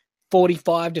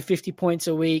 45 to 50 points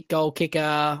a week, goal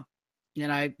kicker,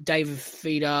 David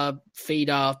feeder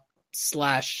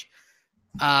slash,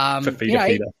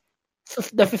 feeder.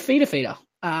 The feeder.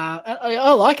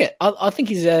 I like it. I think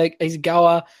he's a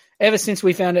goer. Ever since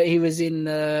we found out he was in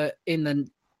the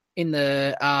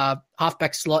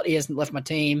halfback slot, he hasn't left my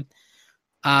team.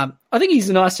 I think he's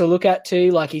nice to look at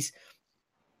too. Like he's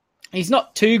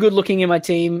not too good looking in my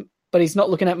team, but he's not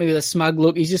looking at me with a smug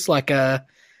look. He's just like a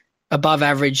above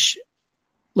average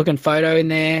looking photo in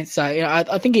there. So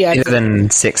I think he adds better than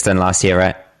Sexton last year,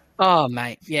 right? Oh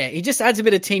mate, yeah, he just adds a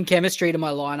bit of team chemistry to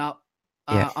my lineup.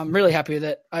 I'm really happy with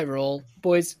it overall,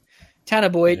 boys. Tanner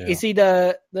Boyd, is he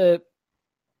the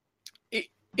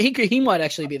he might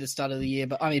actually be the stud of the year,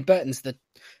 but I mean Burton's the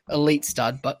elite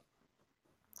stud, but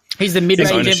he's the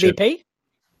mid-range MVP.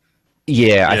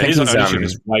 Yeah, I think his his ownership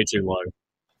is way too low.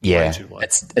 Yeah, way too low.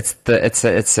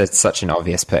 It's such an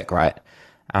obvious pick, right?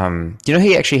 Do you know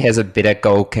he actually has a better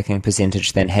goal kicking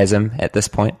percentage than Hasem at this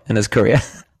point in his career?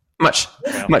 much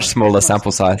smaller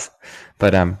sample size,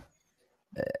 but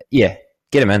yeah,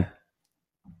 get him in.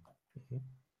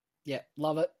 Yeah,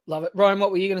 love it. Ryan,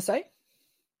 what were you going to say?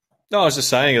 No, I was just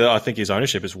saying that I think his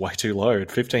ownership is way too low at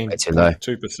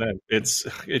 15.2%.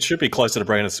 It should be closer to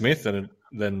Brandon Smith than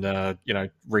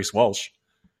Reece Walsh.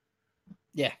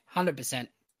 Yeah, 100%.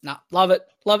 No, love it,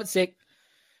 sick.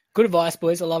 Good advice,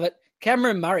 boys. I love it.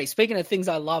 Cameron Murray. Speaking of things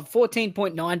I love,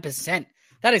 14.9%.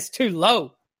 That is too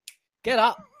low. Get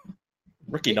up.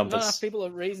 Rookie numbers. Not enough people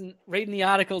are reading the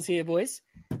articles here, boys.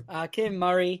 Cam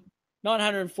Murray,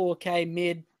 904k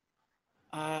mid.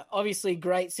 Obviously,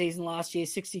 great season last year,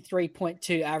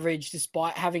 63.2 average,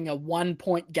 despite having a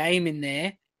 1-point game in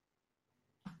there.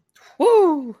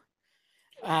 Woo!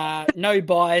 No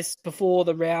buys before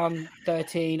the round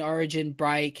 13 Origin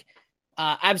break.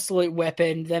 Absolute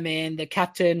weapon, the man, the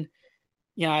captain,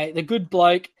 the good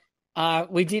bloke.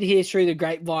 We did hear through the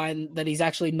grapevine that he's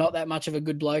actually not that much of a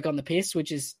good bloke on the piss,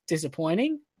 which is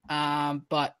disappointing.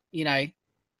 But,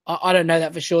 I don't know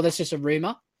that for sure. That's just a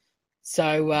rumor.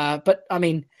 So, but I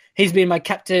mean, he's been my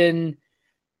captain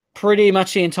pretty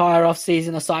much the entire off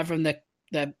season, aside from the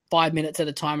 5 minutes at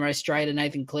a time race straight to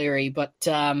Nathan Cleary. But,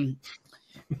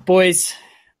 boys,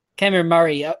 Cameron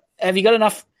Murray, have you got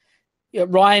enough?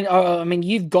 Ryan, I mean,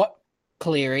 you've got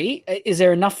Cleary. Is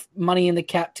there enough money in the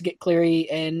cap to get Cleary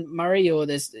and Murray, or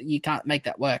you can't make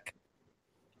that work?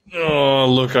 Oh,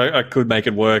 look, I could make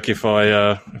it work if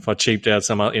I cheaped out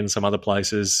in some other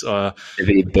places.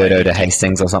 Maybe Birdo to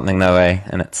Hastings or something, though, eh?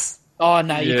 And it's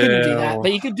no, you couldn't do that.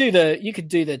 But you could do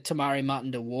the Tamari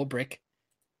Martin to Warbrick.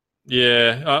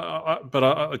 Yeah,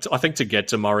 but I think to get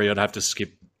to Murray, I'd have to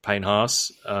skip Payne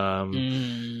Haas,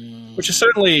 which is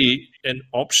certainly an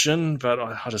option, but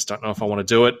I just don't know if I want to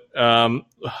do it.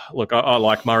 Look, I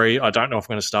like Murray. I don't know if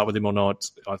I'm going to start with him or not.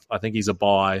 I think he's a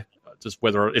buy.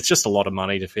 It's just a lot of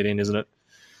money to fit in, isn't it?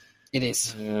 It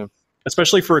is. Yeah.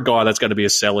 Especially for a guy that's going to be a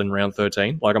sell in round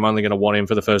 13. Like, I'm only going to want him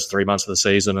for the first 3 months of the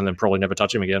season and then probably never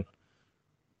touch him again.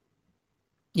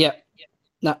 Yeah.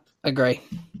 No, agree.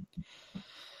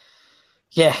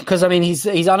 Yeah, because, I mean, he's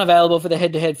unavailable for the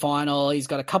head-to-head final. He's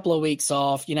got a couple of weeks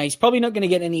off. He's probably not going to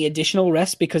get any additional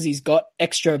rest because he's got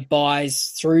extra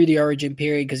buys through the Origin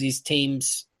period because his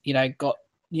team's, got,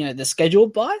 the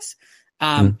scheduled buys.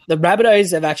 The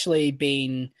Rabbitohs have actually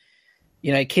been,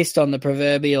 kissed on the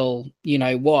proverbial,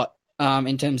 what,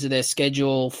 in terms of their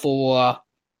schedule for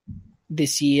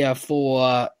this year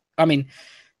they're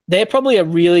probably a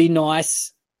really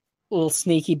nice little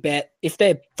sneaky bet if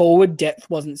their forward depth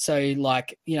wasn't so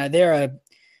they're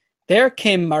a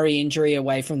Cam Murray injury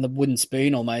away from the wooden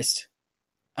spoon almost.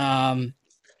 But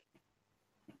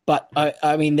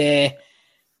I mean, they're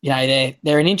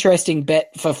an interesting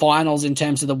bet for finals in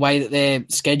terms of the way that their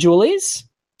schedule is.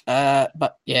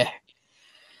 But yeah,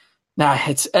 no,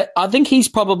 I think he's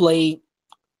probably.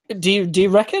 Do you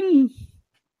reckon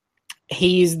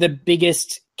he's the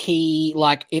biggest key,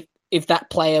 like if that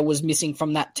player was missing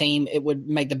from that team, it would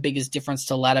make the biggest difference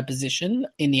to ladder position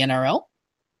in the NRL?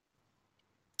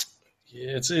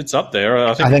 Yeah, it's up there.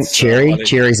 I think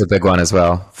Cherry's a big one as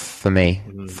well for me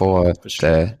for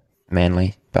sure. the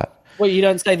Manly. But well, you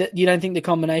don't think the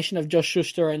combination of Josh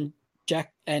Schuster and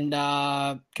Jack and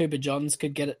Cooper Johns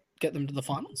could get them to the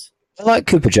finals? I like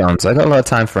Cooper Johns. I got a lot of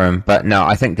time for him, but no,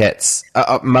 I think that's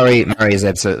Murray. Murray is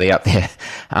absolutely up there.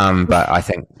 But I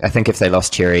think if they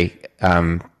lost Cherry,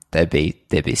 they'd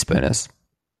be spooners.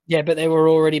 Yeah, but they were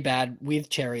already bad with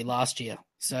Cherry last year.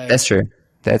 So that's true.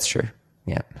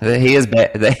 Yeah, he is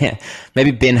bad.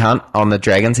 Maybe Ben Hunt on the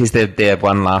Dragons. He's their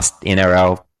one last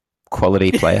NRL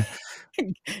quality player.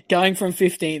 Going from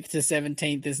 15th to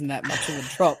 17th isn't that much of a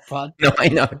drop, bud. No, I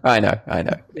know.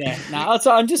 Yeah, no,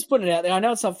 I'm just putting it out there. I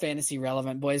know it's not fantasy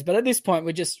relevant, boys, but at this point,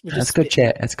 we're just. That's good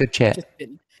chat. That's good chat.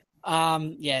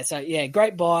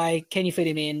 Great buy. Can you fit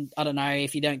him in? I don't know.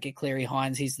 If you don't get Cleary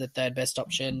Hines, he's the third best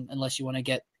option, unless you want to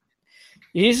get.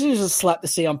 You usually just slap the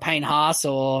C on Payne Haas,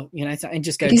 or and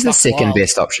just go. He's the second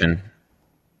best option.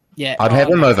 Yeah, I'd have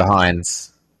him over Hines.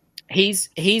 He's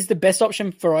the best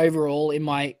option for overall in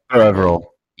my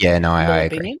overall. Yeah, no, I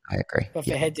agree. I agree. But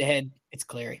for head to head, it's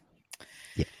Cleary.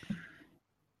 Yeah.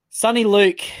 Sonny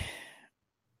Luke,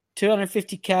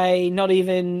 250K, not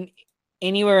even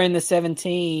anywhere in the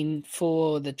 17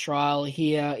 for the trial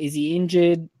here. Is he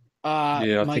injured?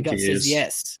 I my think gut he says is.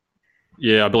 yes.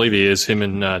 Yeah, I believe he is. Him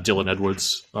and Dylan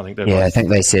Edwards. I think. I think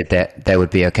they said that they would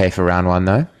be okay for round one,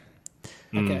 though.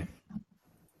 Okay.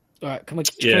 All right, can we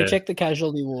check the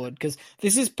casualty ward? Because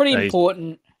this is pretty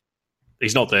important.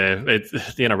 He's not there. The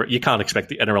NRL, you can't expect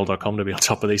the NRL.com to be on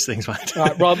top of these things, mate. All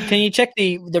right, Rob, can you check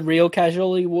the real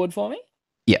casualty ward for me?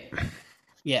 Yeah.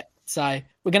 Yeah, so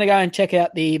we're going to go and check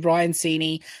out the Brian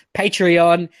Sini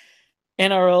Patreon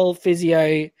NRL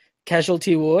Physio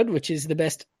Casualty Ward, which is the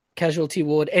best casualty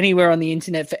ward anywhere on the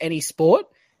internet for any sport.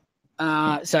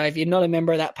 So if you're not a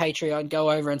member of that Patreon, go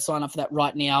over and sign up for that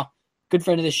right now. Good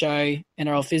friend of the show,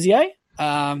 NRL Physio.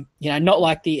 Not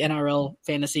like the NRL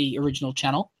Fantasy original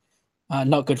channel.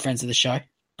 Not good friends of the show,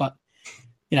 but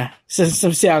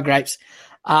some sour grapes.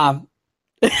 No,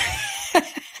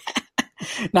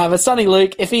 but Sonny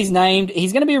Luke, if he's named,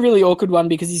 he's going to be a really awkward one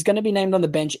because he's going to be named on the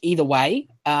bench either way,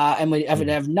 and we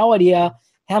have no idea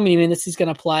how many minutes he's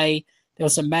going to play. There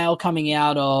was some mail coming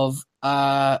out of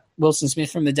Wilson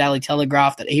Smith from the Daily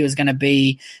Telegraph that he was going to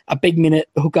be a big minute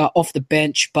hooker off the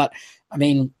bench, but I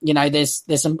mean, there's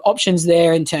some options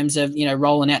there in terms of,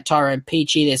 rolling out Tyrone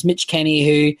Peachy. There's Mitch Kenny,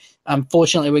 who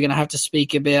unfortunately we're going to have to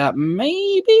speak about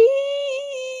maybe.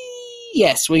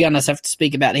 Yes, we're going to have to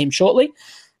speak about him shortly.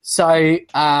 So, he's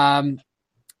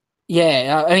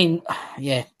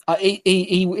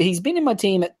been in my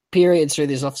team at periods through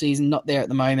this offseason, not there at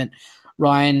the moment.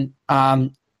 Ryan,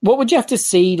 what would you have to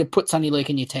see to put Sonny Luke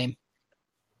in your team?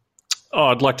 Oh,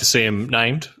 I'd like to see him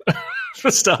named for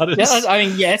starters. Yeah, I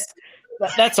mean, yes.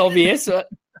 That's obvious. But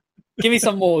give me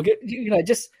some more.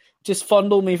 Just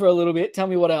fondle me for a little bit. Tell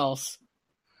me what else.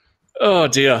 Oh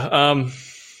dear.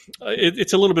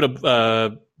 It's a little bit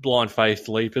of blind faith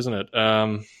leap, isn't it?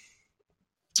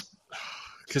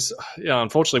 Because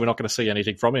unfortunately, we're not going to see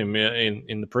anything from him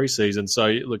in the preseason. So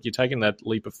look, you're taking that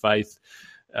leap of faith.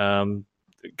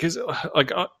 Because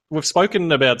we've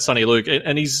spoken about Sonny Luke,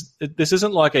 and this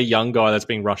isn't like a young guy that's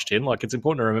being rushed in. Like, it's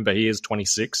important to remember he is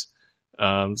 26.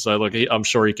 So look, I'm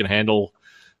sure he can handle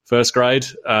first grade.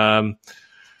 I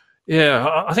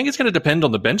think it's going to depend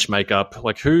on the bench makeup.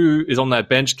 Like, who is on that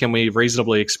bench? Can we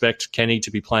reasonably expect Kenny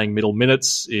to be playing middle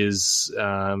minutes?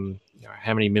 How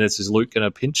many minutes is Luke going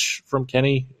to pinch from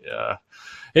Kenny?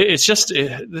 It's just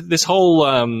this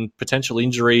whole potential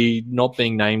injury not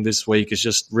being named this week has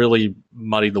just really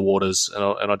muddied the waters,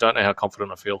 and I don't know how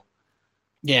confident I feel.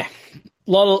 Yeah,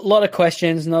 lot of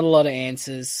questions, not a lot of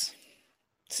answers.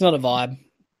 It's not a vibe.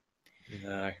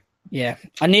 No. Yeah,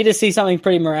 I need to see something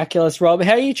pretty miraculous. Rob,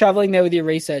 how are you traveling there with your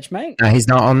research, mate? No, he's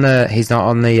not on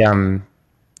the.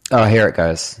 Oh, here it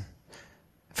goes.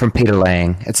 From Peter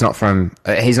Lang. It's not from.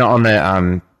 He's not on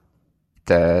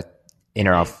the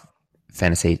NRL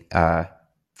Fantasy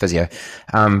Physio.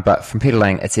 But from Peter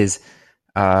Lang, it says,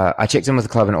 I checked in with the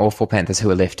club and all four Panthers who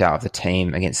were left out of the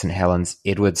team against St Helens.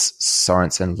 Edwards,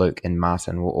 Sorensen, Luke, and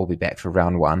Martin will all be back for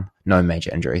round one. No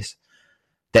major injuries.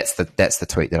 That's the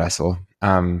tweet that I saw.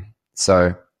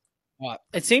 So, right.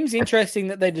 It seems interesting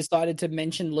that they decided to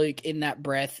mention Luke in that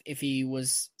breath if he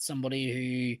was somebody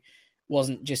who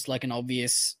wasn't just like an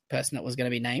obvious person that was going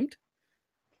to be named.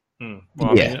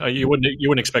 Well, yeah. I mean, you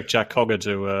wouldn't expect Jack Cogger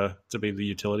to be the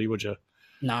utility, would you?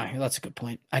 No, that's a good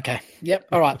point. Okay. Yep.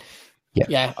 All right. Yeah.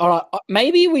 Yeah. All right.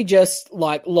 Maybe we just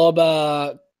lob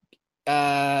a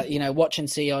watch and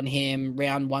see on him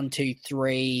round 1, 2,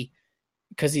 3,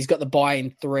 because he's got the bye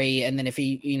in 3, and then if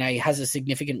he has a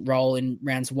significant role in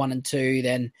rounds 1 and 2,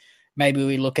 then maybe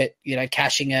we look at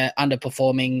cashing a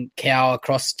underperforming cow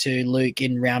across to Luke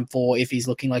in round 4 if he's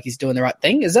looking like he's doing the right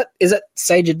thing. Is that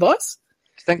sage advice?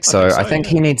 I think so. I think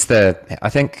he needs I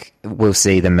think we'll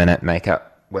see the minute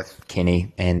makeup with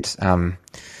Kenny, and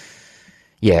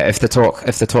if the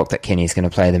talk that Kenny's going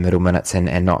to play the middle minutes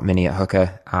and not many at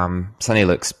hooker, Sonny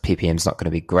Luke's PPM's not going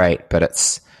to be great, but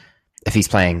if he's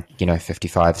playing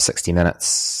 55, 60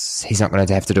 minutes, he's not going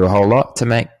to have to do a whole lot to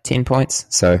make 10 points.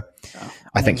 So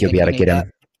I think you'll be able to get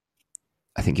him.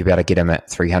 I think you'll be able to get him at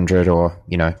 300 or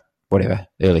whatever,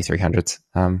 early 300s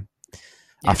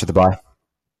after the bye.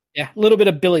 Yeah, a little bit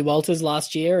of Billy Walters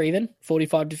last year, even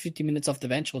 45 to 50 minutes off the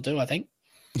bench will do, I think.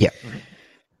 Yeah.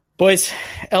 Boys,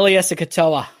 Eliesa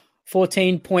Katoa,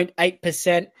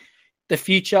 14.8%. The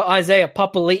future, Isaiah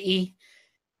Papali'i,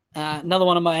 another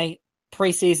one of my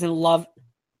preseason love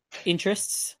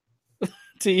interests,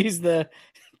 to use the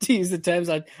terms.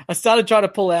 I started trying to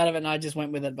pull out of it, and I just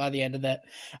went with it by the end of that.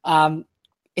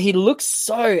 He looks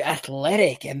so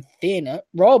athletic and thin.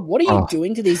 Rob, what are you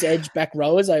doing to these edge back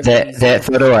rowers over that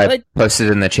photo I posted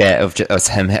in the chat of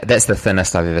him? That's the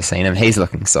thinnest I've ever seen him. He's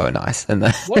looking so nice.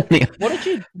 What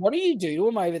do you do to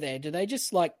him over there? Do they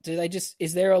just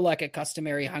is there a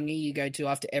customary hungy you go to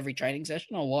after every training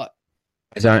session, or what?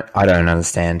 I don't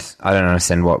understand. I don't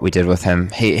understand what we did with him.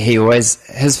 He always,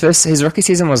 his rookie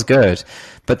season was good,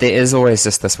 but there is always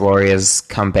just this Warriors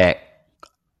come back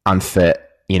unfit,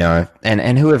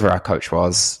 and whoever our coach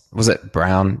was it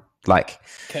Brown?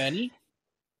 Kearney?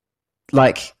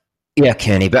 Yeah,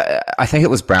 Kearney, but I think it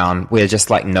was Brown, where just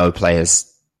no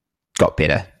players got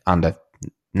better under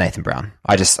Nathan Brown.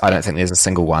 I don't think there's a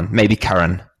single one. Maybe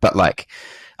Curran, but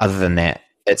other than that,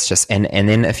 it's just, and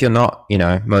then if you're not,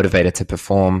 motivated to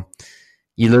perform,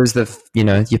 you lose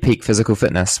your peak physical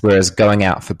fitness. Whereas going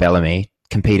out for Bellamy,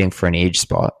 competing for an edge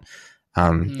spot,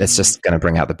 it's just going to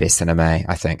bring out the best in him.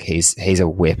 I think he's a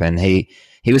weapon. He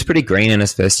was pretty green in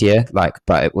his first year,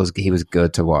 but he was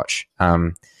good to watch.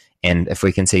 And if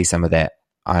we can see some of that,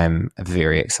 I'm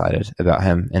very excited about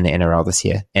him in the NRL this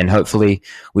year. And hopefully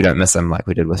we don't miss him like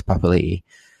we did with Papali'i.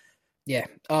 Yeah.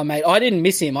 Oh, mate, I didn't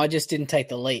miss him. I just didn't take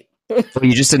the leap. Well,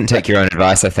 you just didn't take your own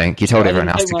advice, I think. You told everyone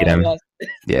else to get him.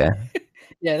 Yeah.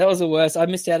 Yeah, that was the worst. I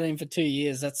missed out on him for 2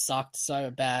 years. That sucked so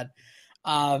bad.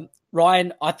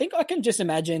 Ryan, I think I can just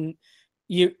imagine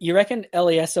you reckon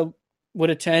Eliesa would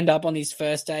have turned up on his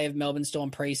first day of Melbourne Storm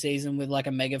preseason with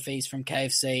a mega feast from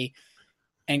KFC,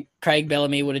 and Craig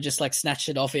Bellamy would have just snatched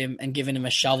it off him and given him a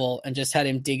shovel and just had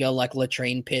him dig a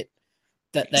latrine pit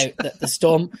that the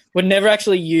Storm would never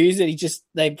actually use it.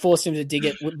 They forced him to dig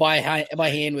it by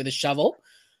hand with a shovel.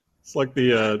 It's like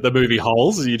the movie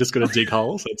Holes. You just got to dig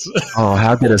holes.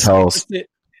 How good is Holes?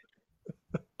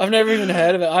 I've never even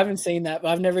heard of it. I haven't seen that, but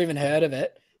I've never even heard of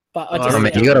it. But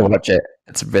you got to watch it.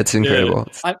 It's incredible.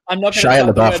 Yeah. I'm not going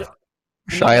Shia LaBeouf.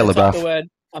 Shia LaBeouf.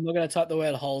 I'm not going to type the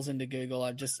word holes into Google.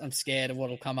 I'm scared of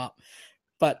what'll come up.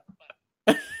 But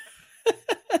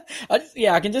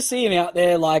I can just see him out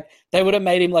there. They would have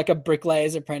made him a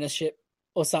bricklayer's apprenticeship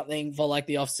or something for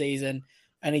the off season,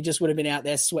 and he just would have been out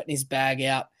there sweating his bag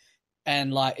out.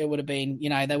 And it would have been,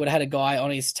 they would have had a guy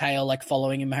on his tail,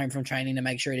 following him home from training to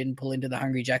make sure he didn't pull into the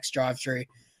Hungry Jack's drive-through.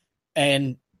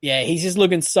 And yeah, he's just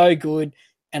looking so good.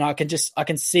 And I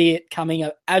can see it coming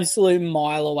an absolute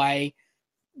mile away.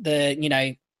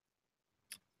 The,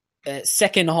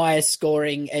 second highest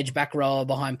scoring edge back rower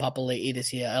behind Papali'i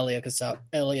this year, Eliesa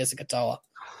Katoa.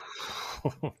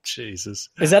 Oh, Jesus.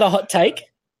 Is that a hot take?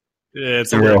 Yeah,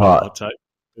 it's a real hot take.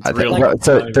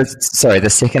 The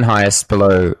second highest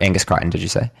below Angus Crichton, did you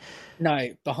say? No,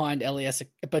 behind Eliesa,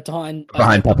 behind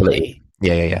Papali'i.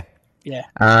 Yeah.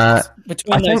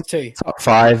 Between those two, top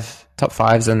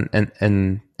fives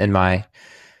in my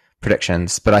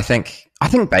predictions. But I think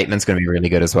Bateman's going to be really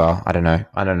good as well. I don't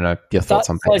know your thoughts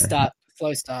on Bateman.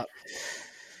 Slow start.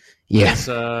 Yeah.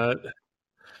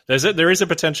 There is a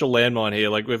potential landmine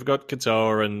here. We've got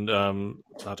Katoa and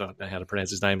I don't know how to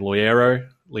pronounce his name. Loiero.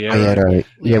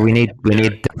 Yeah, we need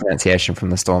pronunciation from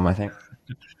the Storm, I think.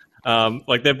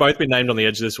 They've both been named on the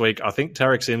edge this week. I think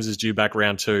Tarek Sims is due back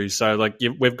round 2. So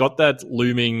we've got that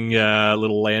looming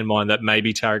little landmine that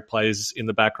maybe Tarek plays in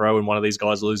the back row and one of these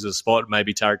guys loses a spot.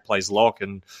 Maybe Tarek plays lock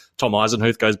and Tom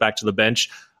Eisenhuth goes back to the bench.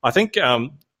 I think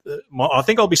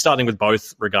I'll be starting with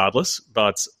both regardless,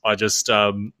 but I just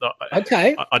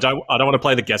okay. I don't want to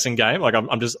play the guessing game.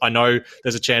 I know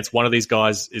there's a chance one of these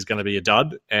guys is going to be a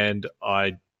dud, and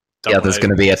I don't. Yeah, there's going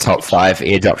to be a top 5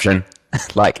 edge option.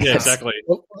 Like, Yeah, exactly.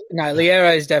 Well, no,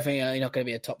 Liero is definitely not going to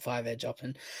be a top 5 edge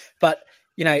option. But,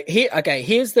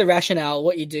 here's the rationale.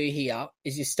 What you do here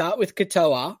is you start with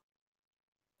Katoa,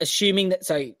 assuming that,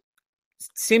 so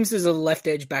Sims is a left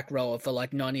edge back rower for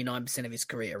like 99% of his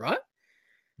career, right?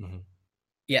 Mm-hmm.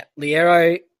 Yeah,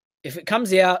 Liero, if it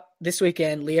comes out this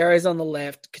weekend, Liero's on the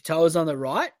left, Katoa's on the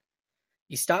right.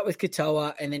 You start with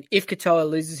Katoa, and then if Katoa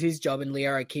loses his job and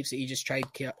Liero keeps it, you just trade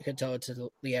Katoa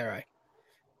to Liero.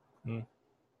 Mm.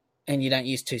 And you don't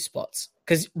use 2 spots.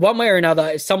 Because one way or another,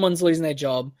 if someone's losing their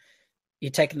job,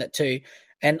 you're taking that too.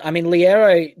 And, I mean,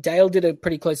 Liero, Dale did a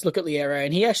pretty close look at Liero,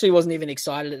 and he actually wasn't even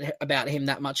excited about him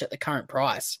that much at the current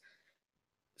price.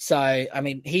 So, I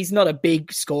mean, he's not a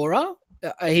big scorer.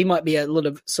 He might be a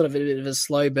little sort of a bit of a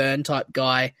slow burn type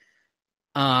guy.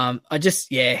 I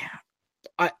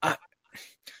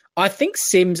think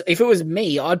Sims, if it was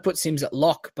me, I'd put Sims at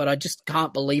lock, but I just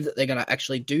can't believe that they're going to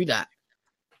actually do that.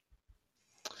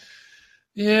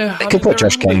 Yeah. They could put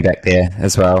Josh King back there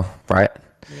as well, right?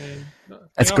 Yeah.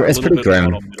 It's pretty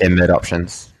grim, their mid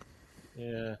options.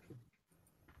 Yeah.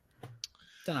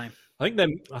 Don't know.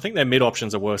 I think their mid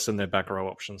options are worse than their back row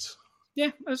options. Yeah,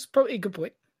 that's probably a good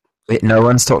point. Wait, no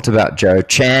one's talked about Joe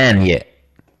Chan yet.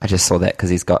 I just saw that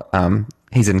because he's got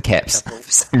he's in caps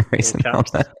for some reason.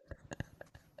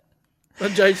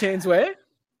 Joe Chan's where?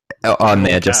 On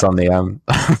there, just on the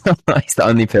he's the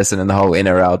only person in the whole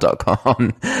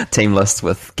NRL.com team list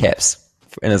with caps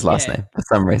in his last name for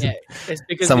some reason. Yeah, it's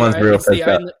because someone's real pissed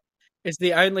up. It's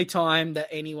the only time that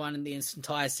anyone in the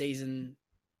entire season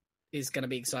is going to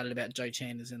be excited about Joe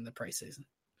Chan is in the preseason.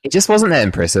 He just wasn't that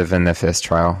impressive in the first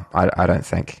trial, I don't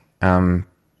think.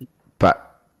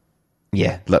 But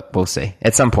yeah, look, we'll see.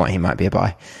 At some point, he might be a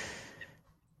buy.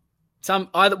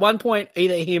 Either one point,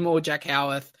 either him or Jack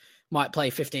Howarth might play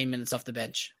 15 minutes off the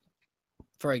bench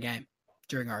for a game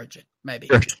during Origin, maybe.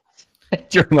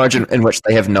 During Origin, in which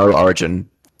they have no Origin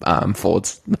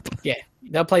forwards. Yeah,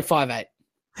 they'll play 5'8".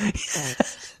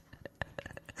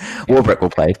 Warbrick will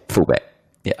play fullback.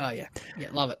 Yeah. Oh, yeah. Yeah,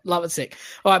 love it. Sick.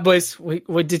 All right, boys,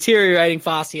 we're deteriorating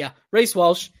fast here. Reece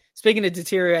Walsh, speaking of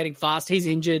deteriorating fast, he's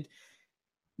injured.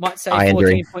 Might say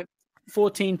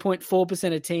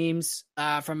 14.4% of teams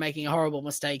from making a horrible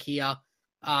mistake here.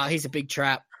 He's a big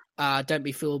trap. Don't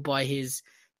be fooled by his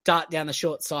dart down the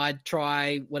short side,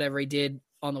 try whatever he did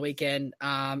on the weekend.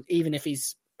 Even if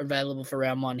he's available for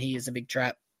round 1, he is a big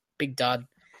trap, big dud.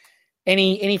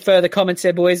 Any further comments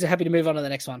there, boys? Happy to move on to the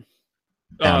next one.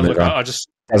 Look, I just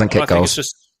doesn't kick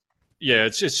goals.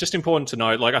 It's just important to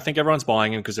note. Like, I think everyone's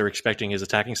buying him because they're expecting his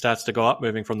attacking stats to go up,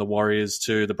 moving from the Warriors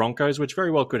to the Broncos, which very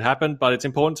well could happen. But it's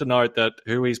important to note that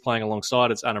who he's playing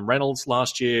alongside. It's Adam Reynolds.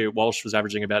 Last year, Walsh was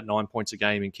averaging about 9 points a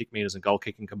game in kick meters and goal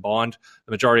kicking combined.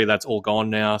 The majority of that's all gone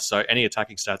now. So any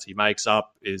attacking stats he makes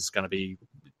up is going to be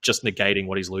just negating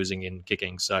what he's losing in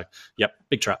kicking. So, yep,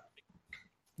 big trap.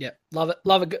 Yeah, love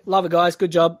it, guys.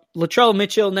 Good job. Latrell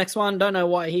Mitchell, next one. Don't know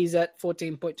why he's at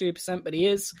 14.2%, but he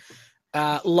is.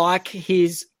 Like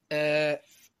his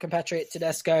compatriot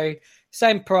Tedesco,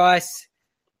 same price,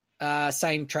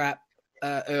 same trap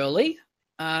early.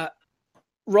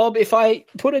 Rob, if I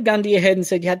put a gun to your head and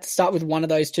said you had to start with one of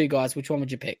those two guys, which one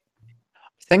would you pick?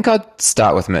 I think I'd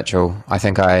start with Mitchell. I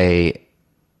think I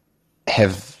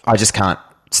just can't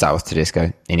start with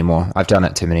Tedesco anymore. I've done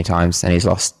it too many times and he's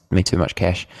lost me too much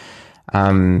cash.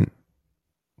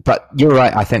 But you're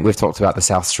right. I think we've talked about the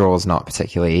South Straw is not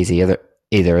particularly easy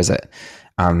either, is it?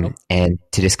 And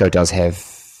Tedesco does have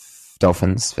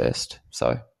Dolphins first,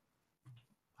 so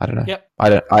I don't know. Yep.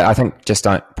 I think just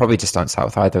don't start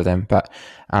with either of them. But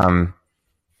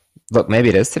look, maybe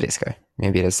it is Tedesco.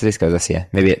 Maybe it is Tedesco this year.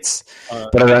 Maybe it's,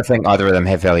 but I don't think either of them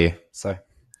have value. So.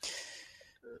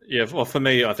 Yeah, well, for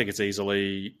me, I think it's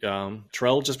easily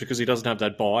Trell, just because he doesn't have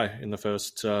that bye in the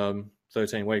first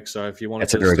 13 weeks. So if you want,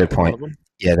 that's a very good point.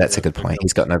 Yeah, that's a good point.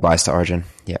 He's got no bias to Origin.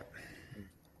 Yeah,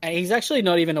 and he's actually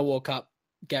not even a World Cup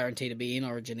guarantee to be in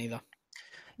Origin either.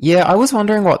 Yeah, I was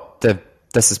wondering what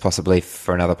this is possibly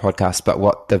for another podcast, but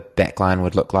what the backline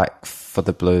would look like for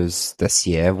the Blues this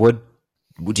year. Would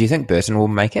you think Burton will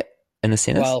make it in the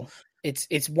centres? Well,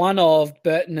 it's one of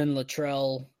Burton and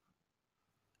Latrell.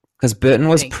 Because Burton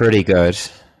was pretty good,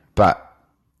 but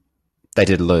they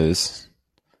did lose.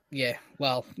 Yeah,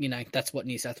 well, that's what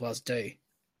New South Wales do.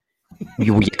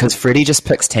 Because Freddie just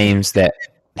picks teams that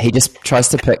he just tries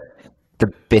to pick the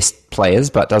best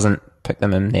players, but doesn't pick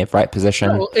them in their right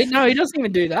position. No, he doesn't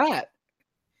even do that.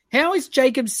 How is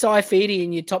Jacob Saifidi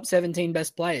in your top 17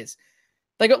 best players?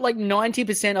 They got like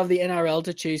 90% of the NRL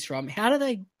to choose from. How do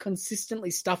they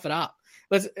consistently stuff it up?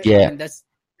 That's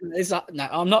No,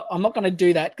 I'm not going to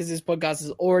do that because this podcast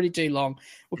is already too long.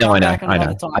 We'll No, come I know. back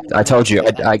another time. I told you.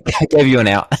 I gave you an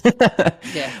out.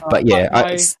 Yeah, but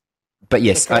yeah, but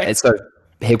yes. So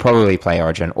he'll probably play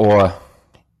Origin, or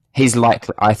he's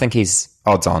likely. I think he's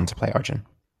odds on to play Origin.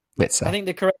 Let's say. I think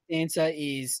the correct answer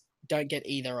is don't get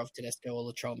either of Tedesco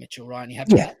or Latrell Mitchell. Ryan, you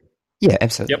happy with that? Yeah,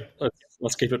 absolutely. Yep.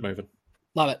 Let's keep it moving.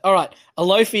 Love it. All right.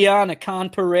 Alofiana Khan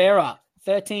Pereira,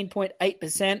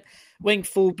 13.8%. Wing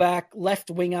fullback, left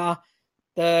winger.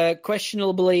 The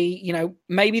questionably,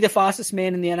 maybe the fastest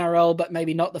man in the NRL, but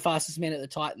maybe not the fastest man at the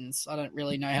Titans. I don't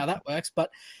really know how that works,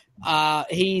 but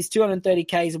he's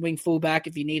 230K as a wing fullback.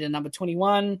 If you need a number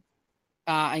 21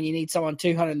 and you need someone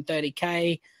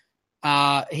 230K,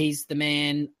 he's the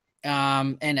man.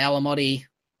 And Alamotti,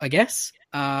 I guess.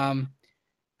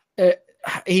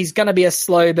 He's going to be a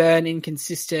slow burn,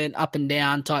 inconsistent, up and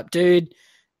down type dude.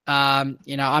 I'm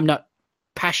not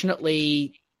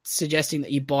passionately suggesting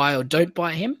that you buy or don't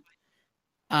buy him.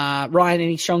 Ryan,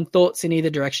 any strong thoughts in either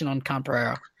direction on Khan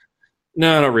Pereira?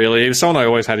 No, not really. It was someone I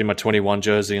always had in my 21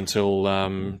 jersey until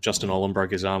Justin Olam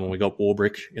broke his arm and we got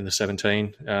Warbrick in the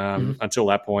 17. Until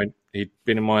that point, he'd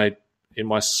been in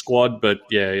my squad, but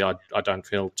yeah, I don't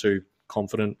feel too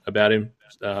confident about him.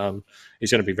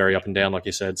 He's going to be very up and down, like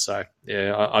you said. So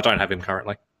yeah, I don't have him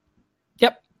currently.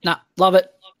 Yep, love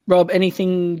it. Rob,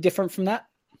 anything different from that?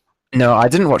 No, I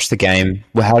didn't watch the game.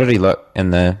 Well, how did he look in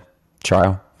the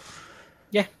trial?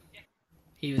 Yeah,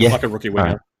 he was like a rookie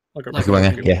winger. Like a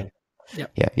winger. Yeah.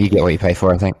 Yep. Yeah, you get what you pay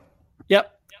for, I think.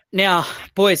 Yep. Now,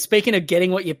 boys, speaking of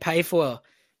getting what you pay for,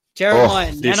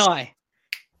 Jeremiah Nanai.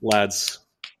 Lads.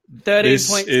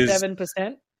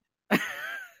 13.7%.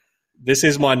 This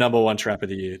is my number one trap of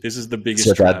the year. This is the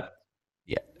biggest trap.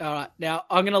 Yeah. All right. Now,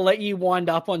 I'm going to let you wind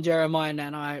up on Jeremiah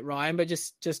Nanai, Ryan, but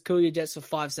just cool your jets for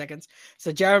 5 seconds.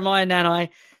 So Jeremiah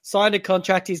Nanai signed a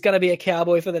contract. He's going to be a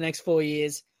Cowboy for the next 4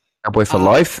 years. Cowboy for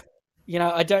life?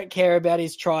 I don't care about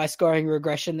his try-scoring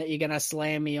regression that you're going to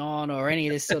slam me on or any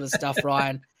of this sort of stuff,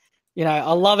 Ryan.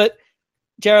 I love it.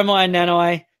 Jeremiah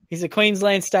Nanai, he's a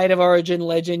Queensland State of Origin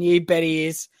legend. You bet he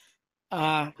is. He's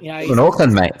in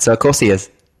Auckland, mate, so of course he is.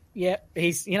 Yeah,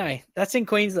 he's, that's in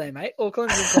Queensland, mate.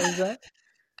 Auckland's in Queensland.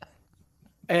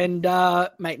 And,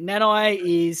 mate, Nanai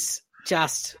is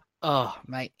just,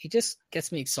 he just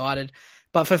gets me excited.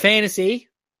 But for fantasy,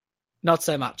 not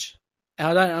so much. And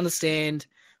I don't understand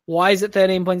why is it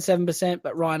 13.7%,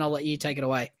 but Ryan, I'll let you take it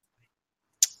away.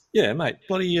 Yeah, mate.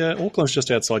 Bloody Auckland's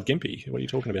just outside Gympie. What are you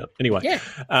talking about? Anyway. Yeah.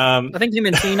 I think him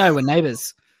and Tino were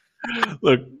neighbours.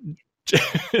 Look,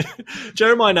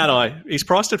 Jeremiah Nanai, he's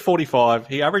priced at 45.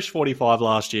 He averaged 45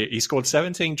 last year. He scored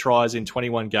 17 tries in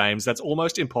 21 games. That's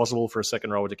almost impossible for a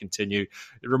second rower to continue.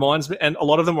 It reminds me, and a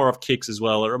lot of them are off kicks as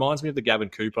well. It reminds me of the Gavin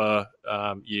Cooper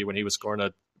year when he was scoring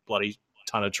a bloody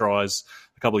ton of tries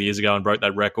a couple of years ago and broke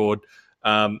that record.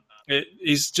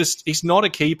 He's not a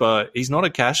keeper. He's not a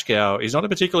cash cow. He's not a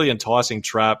particularly enticing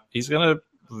trap. He's going to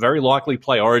very likely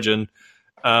play Origin.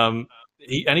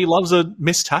 He loves a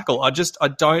missed tackle. I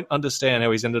don't understand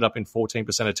how he's ended up in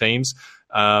 14% of teams.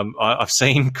 I've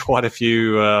seen quite a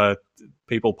few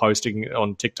people posting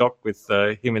on TikTok with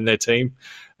him in their team,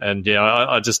 and yeah,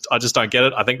 I just don't get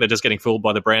it. I think they're just getting fooled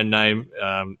by the brand name.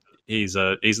 He's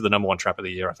the number one trap of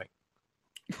the year, I think.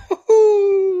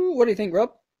 What do you think,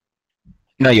 Rob?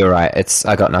 No, you're right.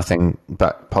 I got nothing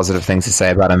but positive things to say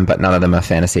about him, but none of them are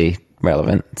fantasy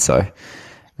relevant. So,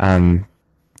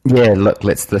 yeah, look,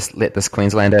 let this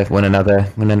Queenslander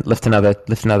lift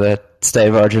another State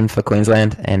of Origin for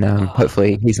Queensland, and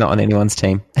hopefully he's not on anyone's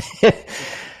team.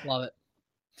 Love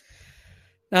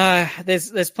it.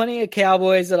 There's plenty of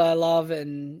Cowboys that I love,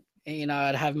 and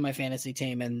I'd have in my fantasy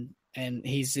team, and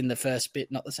he's in the first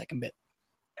bit, not the second bit.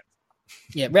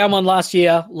 Yeah, round one last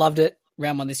year, loved it.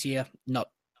 Round one this year, not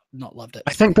loved it.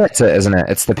 I think that's it, isn't it?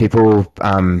 It's the people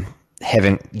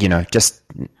having, just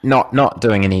not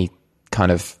doing any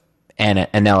kind of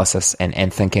analysis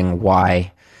and thinking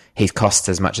why he costs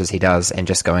as much as he does, and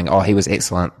just going, he was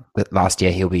excellent last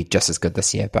year, he'll be just as good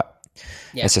this year. But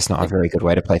it's just not a very good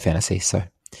way to play fantasy. So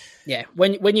yeah,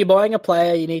 when you're buying a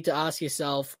player, you need to ask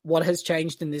yourself what has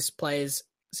changed in this player's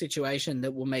situation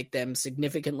that will make them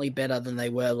significantly better than they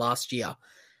were last year.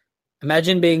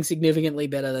 Imagine being significantly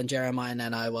better than Jeremiah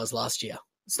Nanai was last year.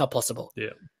 It's not possible.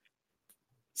 Yeah.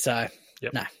 So,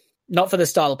 No, not for the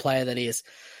style of player that he is.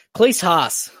 Cleese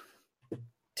Haas,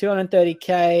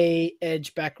 230K,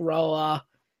 edge back rower.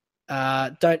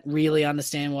 Don't really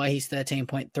understand why he's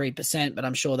 13.3%, but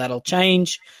I'm sure that'll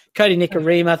change. Cody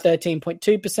Nikorima, 13.2%,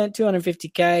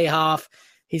 250K, half.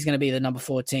 He's going to be the number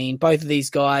 14. Both of these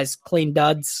guys, clean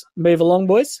duds. Move along,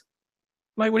 boys.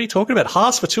 Mate, what are you talking about?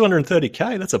 Haas for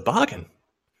 230K? That's a bargain.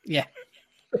 Yeah.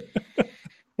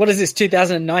 What is this,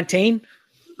 2019?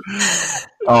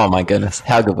 Oh my goodness,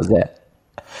 how good was that?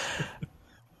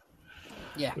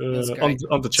 Yeah, that's great.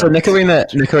 On the So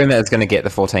Nikorima is going to get the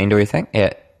 14, do we think?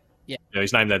 Yeah. Yeah,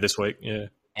 he's named there this week. Yeah.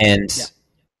 And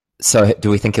so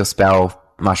do we think he'll spell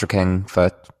Marshall King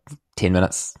for 10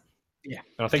 minutes? Yeah.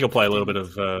 And I think he'll play a little bit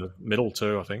of middle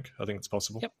too, I think. I think it's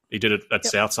possible. Yep. He did it at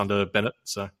Souths under Bennett,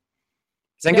 so...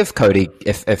 I think if Cody,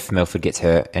 if Milford gets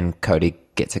hurt and Cody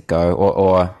gets a go,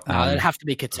 or it'd have to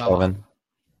be Katoa.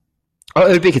 Oh,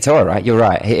 it would be Katoa, right? You're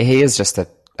right. He is just a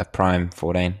prime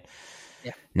 14.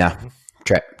 Yeah. No,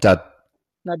 trap, dud.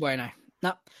 No bueno.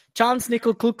 No. Chance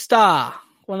Nickel-Klukstad,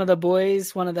 one of the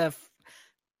boys, one of the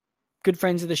good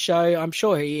friends of the show. I'm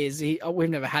sure he is. We've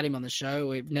never had him on the show.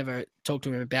 We've never talked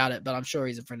to him about it, but I'm sure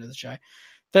he's a friend of the show.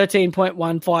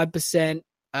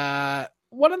 13.15%.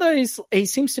 One of those, he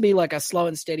seems to be like a slow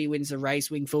and steady wins the race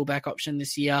wing fullback option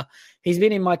this year. He's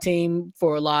been in my team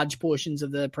for large portions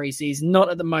of the preseason, not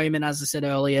at the moment, as I said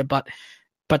earlier, but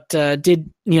did,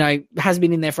 has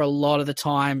been in there for a lot of the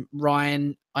time.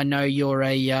 Ryan, I know you're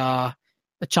a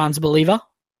Chance believer.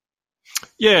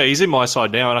 Yeah, he's in my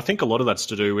side now, and I think a lot of that's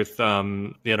to do with the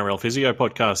NRL Physio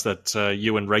podcast that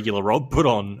you and regular Rob put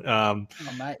on,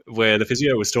 where the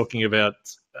physio was talking about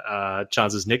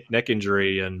Chance's neck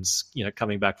injury and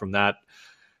coming back from that.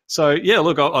 So yeah,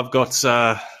 look, I've got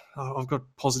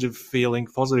positive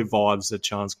vibes that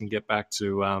Chance can get back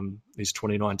to his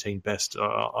 2019 best.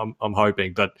 I'm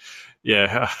hoping, but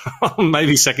yeah,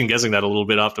 maybe second guessing that a little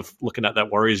bit after looking at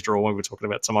that Warriors draw when we were talking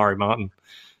about Tamari Martin.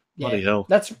 Bloody hell.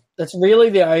 That's really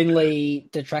the only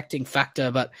detracting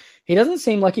factor, but he doesn't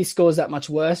seem like he scores that much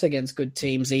worse against good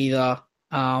teams either.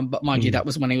 But mind you, that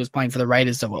was when he was playing for the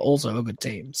Raiders that were also a good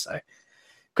team. So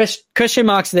question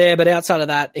marks there, but outside of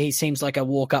that, he seems like a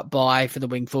walk-up buy for the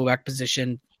wing fullback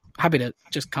position. Happy to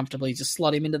just comfortably just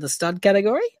slot him into the stud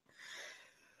category.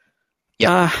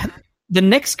 Yeah. The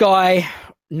next guy,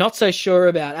 not so sure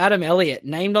about, Adam Elliott,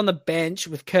 named on the bench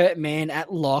with Kurt Mann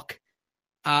at lock.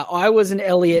 I was an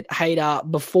Elliott hater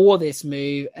before this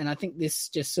move, and I think this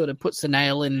just sort of puts the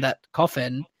nail in that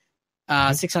coffin.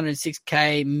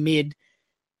 606K mid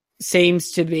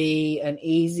seems to be an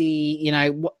easy,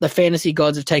 the fantasy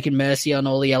gods have taken mercy on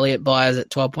all the Elliott buyers at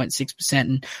 12.6%,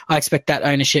 and I expect that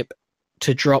ownership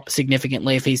to drop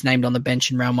significantly if he's named on the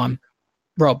bench in round one.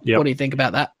 Rob, What do you think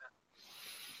about that?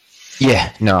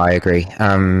 Yeah, no, I agree.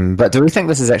 But do we think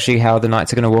this is actually how the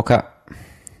Knights are going to walk up?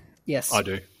 Yes. I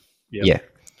do. Yeah.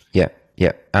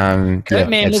 Kurt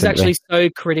Mann was actually so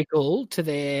critical to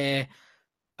their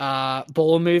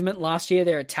ball movement last year,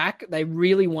 their attack. They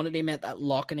really wanted him at that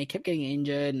lock, and he kept getting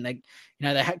injured, and they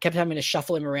kept having to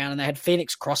shuffle him around, and they had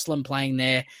Phoenix Crossland playing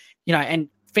there, and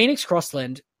Phoenix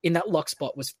Crossland in that lock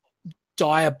spot was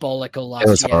diabolical last year.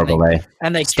 It was horrible,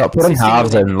 and they stopped putting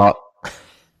halves in lock.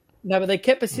 No, but they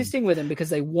kept persisting with him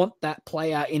because they want that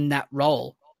player in that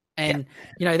role. And,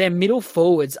 their middle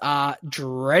forwards are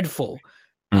dreadful.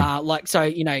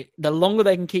 The longer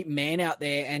they can keep Mann out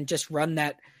there and just run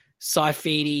that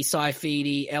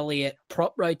Saifidi, Elliott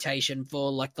prop rotation for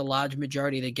like the large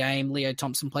majority of the game. Leo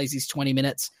Thompson plays his 20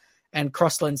 minutes and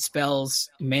Crossland spells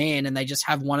Mann, and they just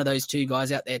have one of those two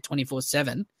guys out there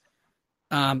 24/7.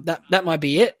 That might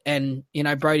be it. And,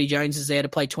 Brodie Jones is there to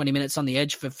play 20 minutes on the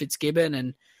edge for Fitzgibbon.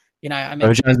 And,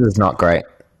 Brodie Jones is not great.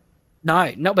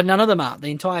 No, but none of them are.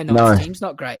 The entire Knights team's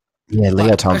not great. Yeah,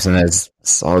 Leo Thompson is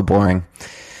so boring.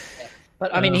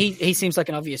 But, he seems like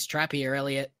an obvious trap here,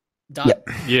 Elliott. Done.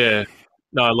 Yeah.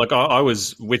 No, look, I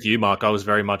was with you, Mark. I was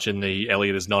very much in the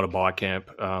Elliott is not a buy camp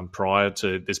prior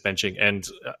to this benching. And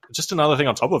just another thing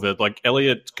on top of it, like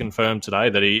Elliott confirmed today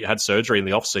that he had surgery in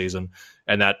the off-season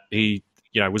and that he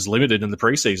was limited in the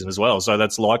preseason as well. So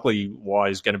that's likely why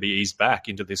he's going to be eased back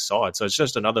into this side. So it's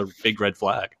just another big red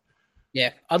flag.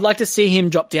 Yeah, I'd like to see him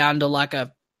drop down to like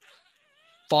a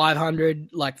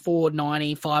 500, like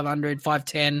 490, 500,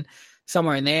 510,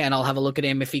 somewhere in there, and I'll have a look at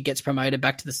him if he gets promoted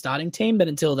back to the starting team. But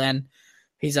until then,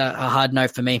 he's a hard no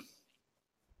for me.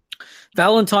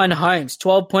 Valentine Holmes,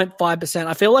 12.5%.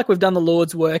 I feel like we've done the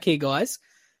Lord's work here, guys,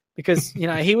 because,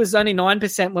 he was only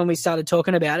 9% when we started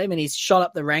talking about him, and he's shot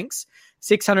up the ranks.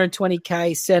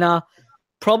 620K center,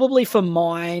 probably for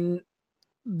mine,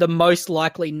 the most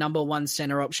likely number one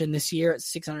center option this year at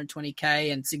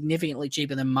 620K and significantly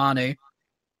cheaper than Manu.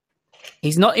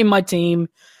 He's not in my team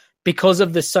because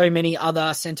of the so many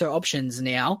other center options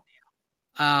now.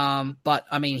 But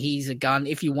he's a gun.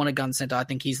 If you want a gun center, I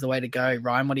think he's the way to go.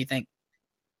 Ryan, what do you think?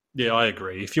 Yeah, I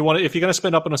agree. If you're going to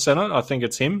spend up on a center, I think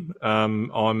it's him.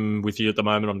 I'm with you at the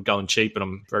moment. I'm going cheap and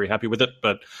I'm very happy with it.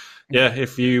 But yeah,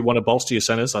 if you want to bolster your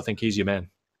centers, I think he's your man.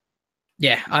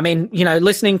 Yeah, I mean,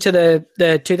 listening to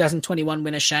the 2021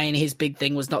 winner Shane, his big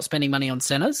thing was not spending money on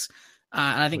centers,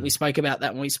 and I think we spoke about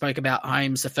that when we spoke about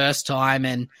Holmes the first time.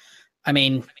 And I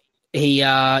mean, he,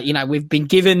 we've been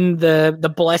given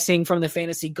the blessing from the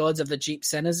fantasy gods of the cheap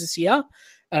centers this year,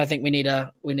 and I think we need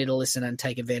to listen and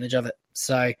take advantage of it.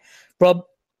 So, Rob,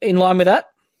 in line with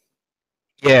that?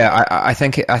 Yeah, I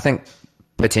think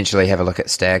potentially have a look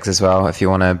at Stags as well if you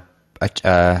want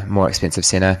a more expensive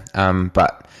center.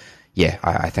 But yeah,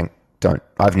 I think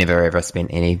I've never ever spent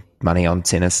any money on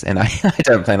centers, and I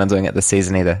don't plan on doing it this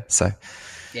season either. So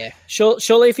yeah,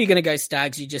 surely if you're going to go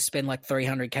Stags, you just spend like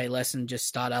 $300K less and just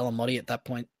start Alan Motti at that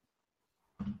point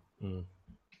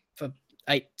for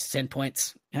 8 to 10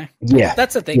 points. Yeah,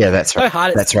 that's the thing. Yeah, that's right. So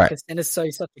hard. That's right. Center's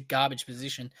such a garbage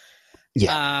position.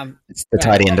 Yeah, it's the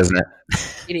tight end, isn't it?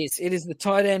 It is. It is the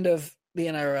tight end of the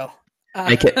NRL.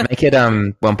 Make it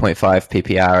 1.5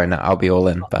 PPR and I'll be all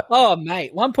in. But oh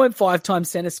mate, 1.5 times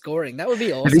center scoring. That would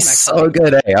be awesome. It'd be so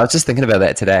good, eh? I was just thinking about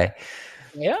that today.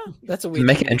 Yeah, that's a weird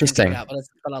make it interesting. About,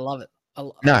 but I love it. I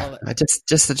love it. I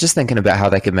just thinking about how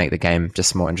they could make the game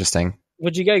just more interesting.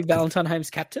 Would you go Valentine Holmes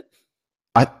captain?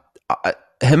 Him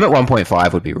at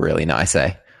 1.5 would be really nice,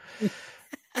 eh?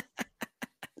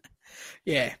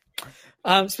 Yeah.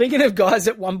 Speaking of guys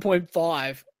at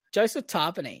 1.5, Joseph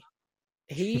Tarpany.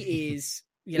 He is,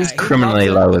 he's criminally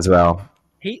low as well.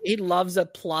 He loves a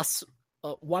plus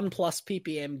 1+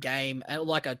 ppm game,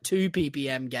 like a 2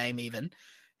 ppm game even.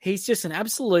 He's just an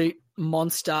absolute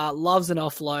monster, loves an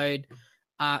offload.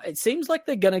 It seems like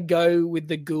they're going to go with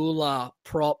the Gula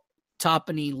prop,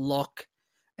 Tarpany lock,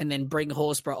 and then bring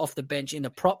Horsburgh off the bench in the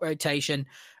prop rotation.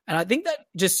 And I think that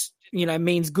just,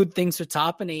 means good things for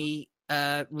Tarpany.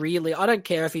 Really, I don't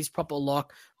care if he's proper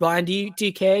lock. Ryan, do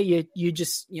you care? You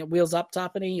just wheels up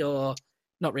Tarpany or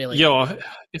not really? Yeah,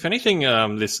 if anything,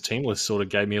 this team list sort of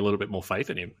gave me a little bit more faith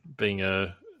in him being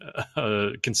a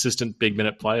consistent big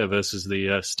minute player versus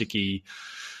the sticky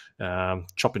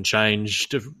chop and change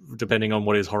depending on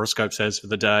what his horoscope says for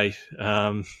the day.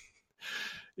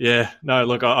 Yeah, no,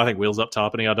 look, I think wheels up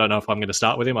Tarpany. I don't know if I'm going to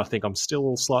start with him. I think I'm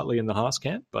still slightly in the Haas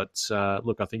camp, but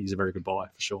look, I think he's a very good buy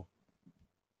for sure.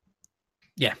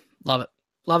 Yeah, love it.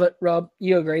 Love it, Rob.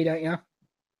 You agree, don't you?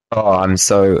 Oh, I'm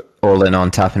so all in on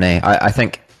Tarpany. I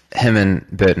think him and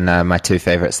Burton are my two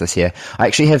favourites this year. I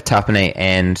actually have Tarpany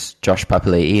and Josh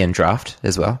Papali'i in draft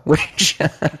as well, which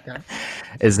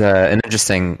is an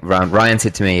interesting run. Ryan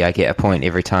said to me I get a point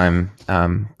every time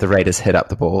the Raiders hit up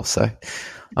the ball, so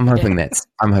I'm hoping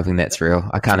that's real.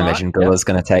 I can't imagine Gula's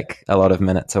going to take a lot of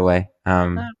minutes away.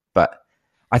 But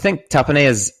I think Tarpany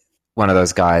is one of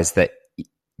those guys that,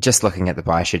 just looking at the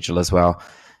buy schedule as well,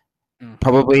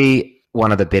 probably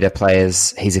one of the better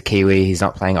players. He's a Kiwi. He's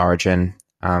not playing Origin.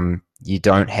 You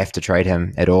don't have to trade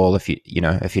him at all if you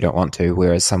don't want to.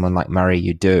 Whereas someone like Murray,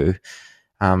 you do.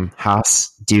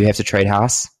 Haas, do you have to trade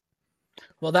Haas?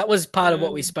 Well, that was part of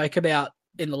what we spoke about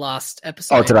in the last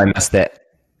episode. Oh, did I miss that?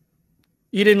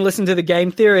 You didn't listen to the Game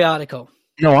Theory article.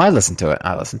 No, I listened to it.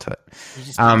 You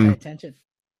just didn't pay attention.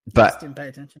 But didn't pay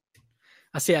attention.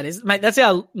 I see how it is, mate. That's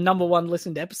our number one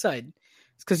listened episode.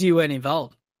 It's because you weren't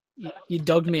involved. You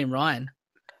dogged me and Ryan.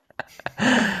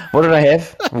 What did I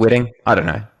have? Wedding? I don't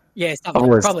know. Yeah,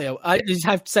 probably. I just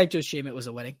have safe to assume it was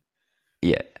a wedding.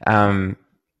 Yeah.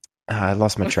 I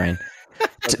lost my train.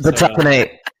 But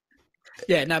Tarpany.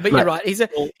 Yeah, no, but you're right. He's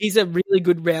a really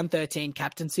good round 13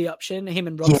 captaincy option. Him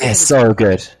and Rob. Yeah, so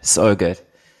good.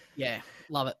 Yeah,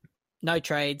 love it. No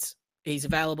trades. He's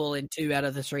available in 2 out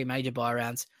of the 3 major buy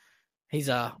rounds. He's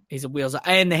a wheels up,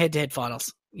 and the head-to-head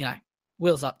finals.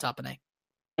 Wheels up Tarpany.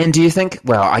 And do you think?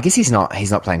 Well, I guess he's not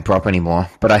playing prop anymore,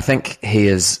 but I think he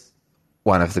is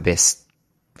one of the best.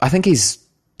 I think he's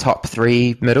top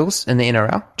 3 middles in the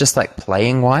NRL, just like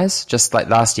playing wise. Just like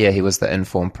last year, he was the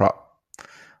informed prop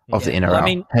of the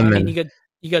NRL. Well,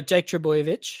 you got Jake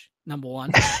Trbojevic, number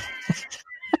 1.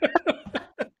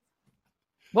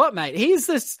 What, mate? He's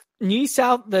this New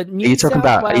South Wales. Are you talking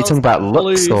about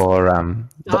looks or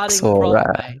looks or?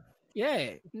 Yeah,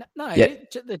 no, yeah.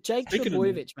 The Jake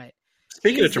Trbojevic, mate.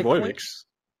 Speaking of Trbojevic,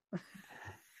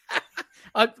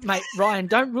 mate, Ryan,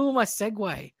 don't ruin my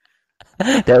segue.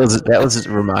 That was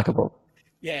remarkable.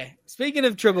 Yeah. Speaking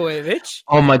of Trbojevic,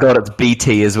 oh my god, it's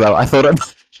BT as well. I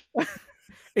thought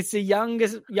it's the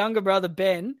younger brother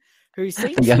Ben, who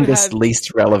seems the youngest,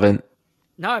 least relevant.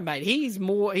 No, mate, he's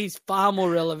far more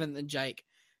relevant than Jake.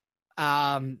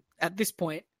 At this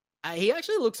point, he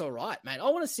actually looks all right, mate. I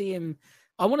want to see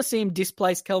him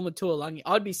displace Kelma Tuolangi.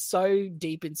 I'd be so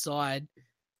deep inside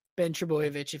Ben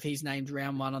Trbojevic if he's named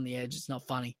round 1 on the edge. It's not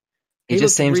funny. He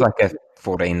just seems like a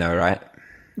 14 though, right?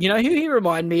 You know who he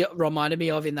reminded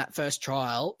me of in that first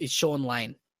trial is Sean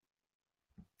Lane.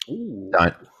 Ooh.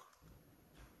 Don't.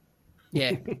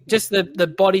 Yeah, just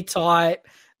the body type,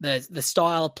 the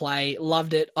style of play.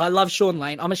 Loved it. I love Sean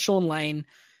Lane. I'm a Sean Lane,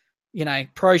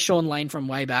 pro Sean Lane from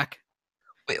way back.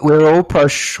 We're all pro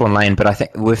Sean Lane, but I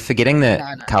think we're forgetting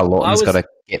that Carl Lawton's got to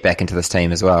get back into this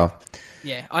team as well.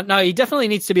 Yeah, no, he definitely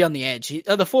needs to be on the edge. The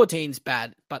 14's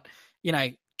bad, but,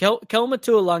 Kelma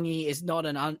Tuolungi is not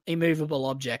an immovable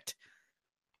object.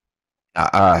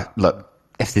 Look,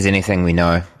 if there's anything we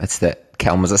know, it's that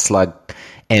Kelma's a slug.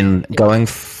 And going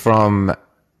from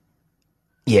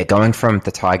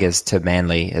the Tigers to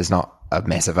Manly is not a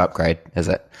massive upgrade, is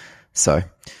it? So,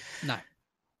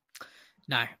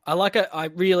 no, I like it. I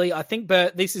think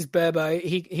this is Burbo.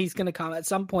 He's going to come at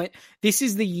some point. This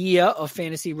is the year of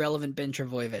fantasy relevant Ben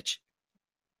Trbojevic.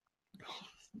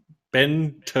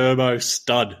 Ben Turbo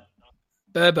Stud.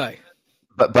 Burbo.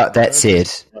 But that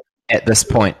said, at this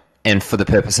point, and for the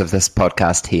purpose of this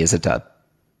podcast, he is a dud.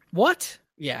 What?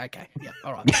 Yeah, okay. Yeah,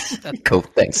 all right. Cool,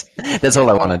 thanks. That's all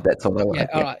I wanted. Yeah,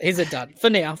 all right. He's a dud. For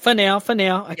now.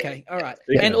 Okay, all right.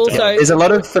 Yeah, and also... there's a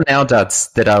lot of for now duds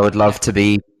that I would love to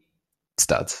be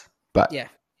studs. But yeah,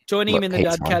 joining him in the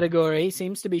dud category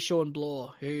seems to be Sean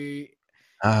Bloor, who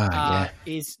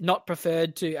is not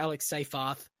preferred to Alex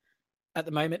Seyfarth at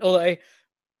the moment. Although,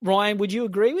 Ryan, would you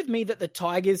agree with me that the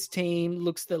Tigers team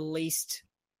looks the least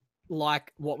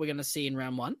like what we're going to see in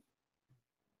round one?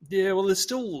 Yeah, well, there's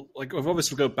still, we've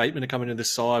obviously got Bateman to come into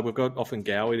this side. We've got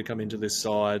Gowie to come into this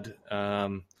side.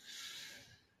 Of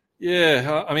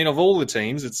all the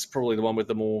teams, it's probably the one with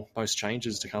the most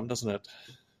changes to come, doesn't it?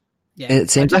 Yeah.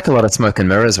 It seems like a lot of smoke and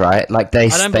mirrors, right? Like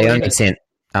they only sent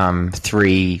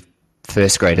 3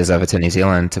 first graders over to New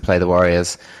Zealand to play the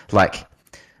Warriors. Like,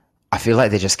 I feel like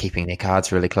they're just keeping their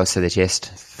cards really close to their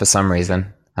chest for some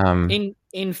reason.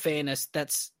 In fairness,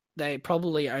 they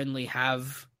probably only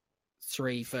have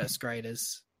 3 first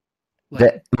graders.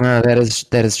 That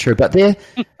is true, but they're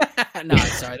no,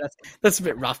 sorry, that's a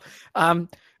bit rough.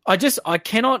 I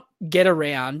cannot get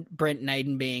around Brent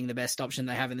Naden being the best option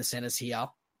they have in the centers here.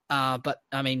 But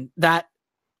I mean that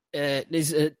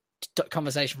is a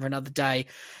conversation for another day.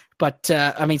 But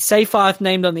Seyfarth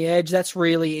named on the edge, that's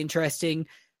really interesting.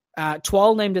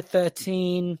 Twal named at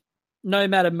 13. No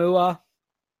Matamua.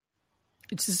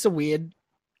 It's just a weird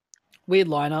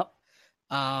lineup.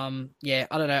 I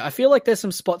don't know. I feel like there's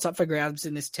some spots up for grabs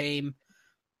in this team.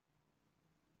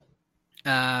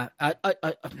 Even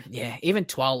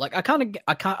 12.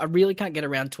 I really can't get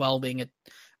around 12 being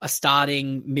a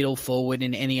starting middle forward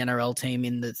in any NRL team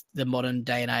in the modern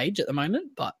day and age at the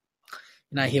moment. But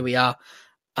here we are.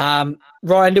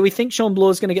 Ryan, do we think Sean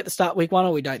Bloor is going to get the start week 1,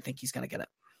 or we don't think he's going to get it?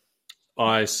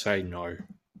 I say no.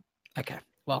 Okay.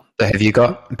 Well, so have you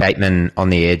got Bateman on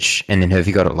the edge, and then have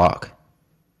you got a lock?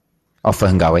 Off for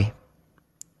Ngawi.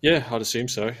 Yeah, I'd assume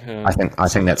so. I think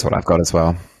that's what I've got as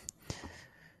well.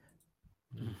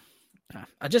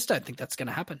 I just don't think that's going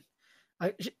to happen.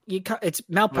 It's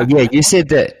malpractice. Yeah, you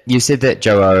said that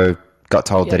Joe O got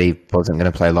told that he wasn't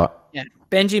going to play lock. Yeah,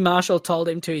 Benji Marshall told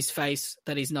him to his face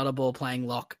that he's not a ball playing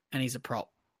lock and he's a prop.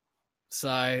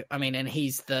 So and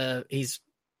he's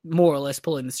more or less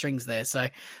pulling the strings there. So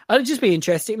it'd just be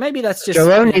interesting. Maybe that's just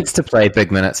Joe O needs to play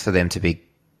big minutes for them to be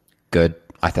good.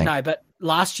 I think. No, but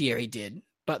last year he did.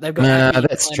 But they've got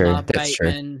that's true. That's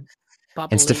Bateman, true.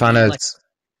 And Stefano's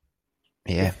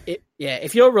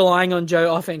if you're relying on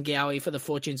Joe Offengawi for the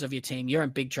fortunes of your team, you're in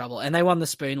big trouble. And they won the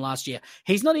spoon last year.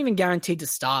 He's not even guaranteed to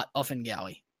start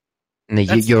Offengawi. No,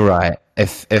 you're right.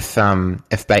 If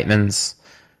Bateman's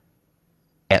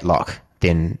at lock,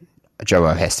 then Joe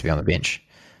O has to be on the bench.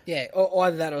 Yeah, or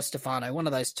either that or Stefano, one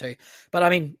of those two.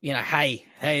 But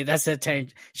hey, that's a team.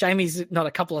 Shame he's not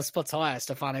a couple of spots higher,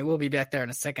 Stefano. We'll be back there in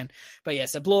a second. But yeah,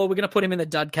 so Bloor, we're going to put him in the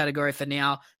dud category for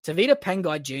now. Tavita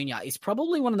Pangai Jr. is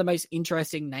probably one of the most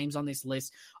interesting names on this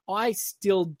list. I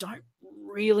still don't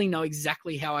really know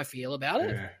exactly how I feel about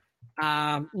it.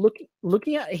 Yeah.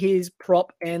 Looking at his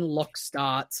prop and lock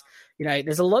starts,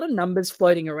 there's a lot of numbers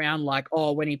floating around like,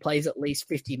 when he plays at least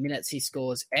 50 minutes, he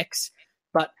scores X.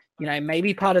 But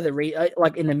maybe part of the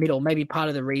in the middle, maybe part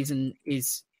of the reason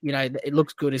is, it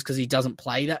looks good is because he doesn't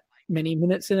play that many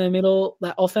minutes in the middle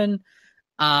that often.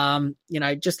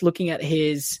 Just looking at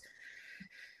his,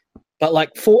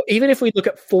 but even if we look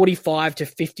at 45 to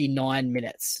 59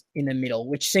 minutes in the middle,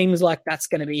 which seems like that's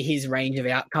going to be his range of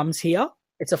outcomes here.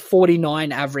 It's a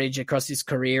 49 average across his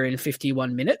career in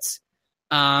 51 minutes.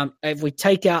 If we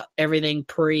take out everything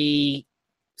pre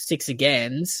 6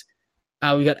 agains,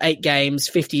 we've got 8 games,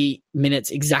 50 minutes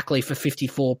exactly for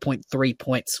 54.3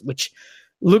 points, which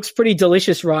looks pretty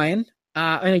delicious, Ryan.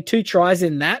 Only 2 tries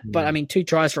in that, but I mean, 2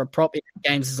 tries for a prop in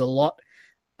games is a lot.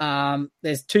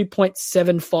 There's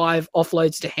 2.75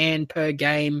 offloads to hand per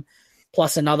game,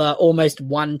 plus another almost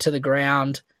 1 to the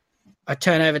ground, a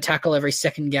turnover tackle every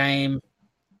second game,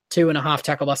 2.5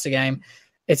 tackle bust a game.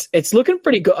 It's looking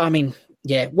pretty good. I mean,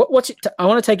 yeah. I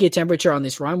want to take your temperature on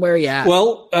this, Ryan. Where are you at?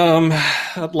 Well,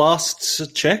 at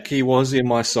last check, he was in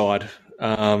my side.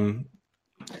 I'm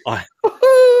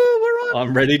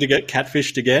ready to get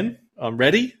catfished again. I'm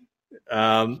ready.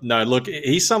 No, look,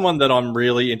 he's someone that I'm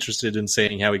really interested in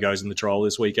seeing how he goes in the trial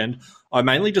this weekend. I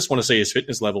mainly just want to see his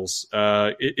fitness levels.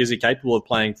 Is he capable of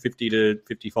playing 50 to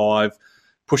 55,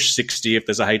 push 60 if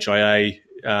there's a HIA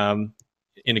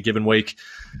in a given week?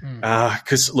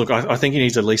 Because, look, I think he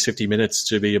needs at least 50 minutes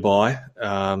to be a buy.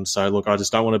 So, look, I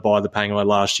just don't want to buy the Pangai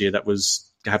last year that was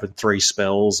having 3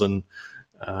 spells and,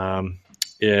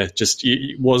 just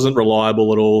he wasn't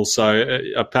reliable at all. So,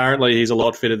 apparently he's a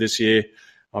lot fitter this year.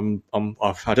 I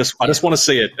just want to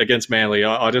see it against Manly.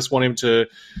 I just want him to.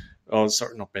 Oh,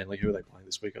 sorry, not Manly. Who are they playing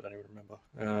this week? I don't even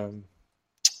remember.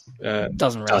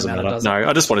 Doesn't really matter. Does it? No,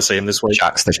 I just want to see him this week.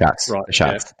 The Sharks. Right, the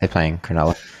Sharks. Yeah. They're playing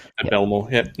Cronulla at Belmore.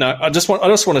 Yeah. No, I just want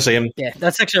to see him. Yeah,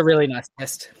 that's actually a really nice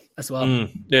test as well.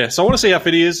 Yeah, so I want to see how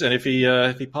fit he is, and if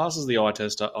he passes the eye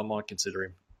test, I might consider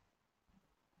him.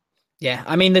 Yeah,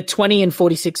 I mean the 20 and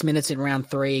 46 minutes in round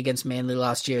 3 against Manly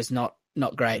last year is not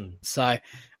great. So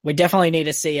we definitely need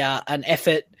to see an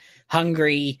effort,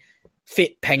 hungry,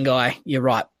 fit Pangai. You're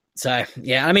right. So,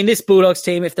 yeah, I mean, this Bulldogs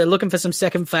team, if they're looking for some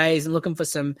second phase and looking for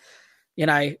some,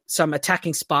 some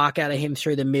attacking spark out of him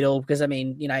through the middle, because, I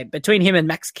mean, between him and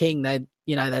Max King,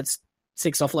 that's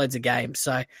 6 offloads a game.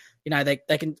 So,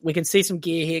 we can see some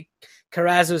gear here.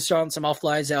 Karaz was showing some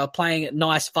offloads. They were playing a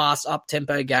nice, fast,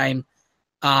 up-tempo game.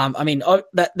 I mean,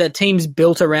 the team's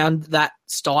built around that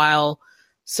style.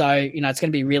 So, it's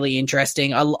going to be really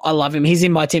interesting. I love him. He's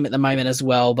in my team at the moment as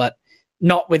well, but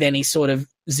not with any sort of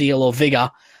zeal or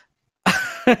vigor.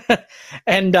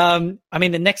 And, I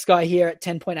mean, the next guy here at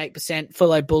 10.8%,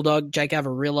 Fullo Bulldog, Jake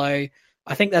Averillo.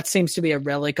 I think that seems to be a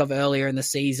relic of earlier in the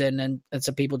season, and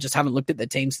so people just haven't looked at the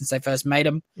team since they first made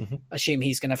him. Mm-hmm. I assume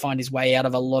he's going to find his way out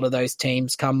of a lot of those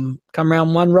teams come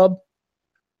round 1, Rob.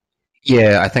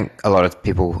 Yeah, I think a lot of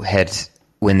people had,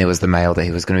 when there was the mail, that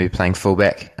he was going to be playing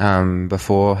fullback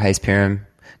before Hayes Perham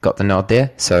got the nod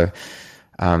there. So,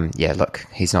 look,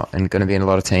 he's not going to be in a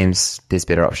lot of teams. There's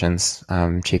better options,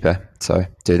 cheaper. So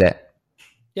do that.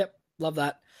 Yep, love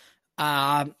that.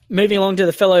 Moving along to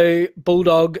the fellow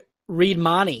Bulldog, Reed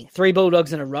Marnie. 3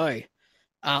 Bulldogs in a row.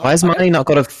 Why has Marnie not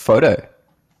got a photo?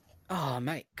 Oh,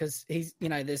 mate, because he's,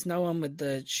 there's no one with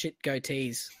the shit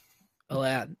goatees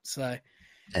allowed. So...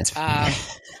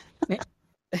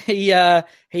 He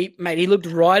looked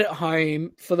right at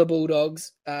home for the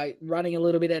Bulldogs, running a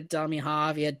little bit at dummy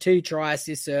half. He had 2 try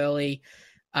assists early,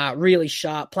 really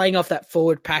sharp, playing off that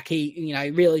forward pack. He,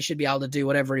 really should be able to do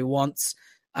whatever he wants.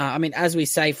 I mean, as we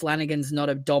say, Flanagan's not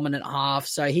a dominant half,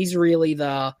 so he's really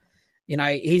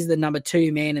he's the number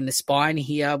 2 man in the spine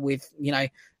here with, where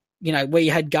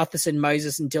you had Gutherson,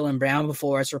 Moses, and Dylan Brown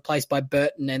before us, replaced by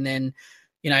Burton, and then,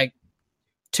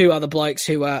 2 other blokes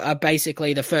who are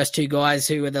basically the first 2 guys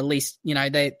who are the least,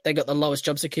 they got the lowest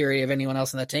job security of anyone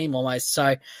else on the team almost.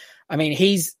 So, I mean,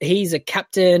 he's a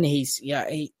captain.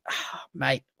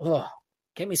 Mate,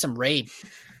 get me some Reed.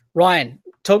 Ryan,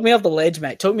 talk me off the ledge,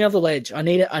 mate. Talk me off the ledge. I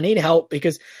need help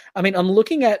because, I mean, I'm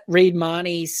looking at Reed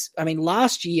Marnie's,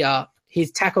 last year,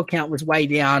 his tackle count was way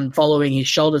down following his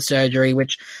shoulder surgery,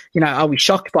 which, are we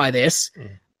shocked by this?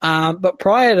 But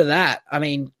prior to that,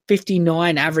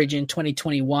 59 average in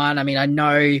 2021. I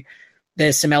know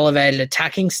there's some elevated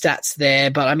attacking stats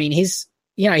there, but he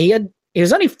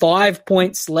was only 5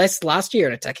 points less last year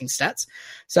in attacking stats.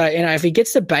 So, if he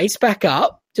gets the base back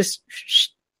up, just,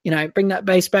 bring that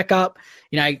base back up,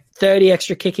 30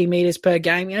 extra kicking meters per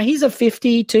game, he's a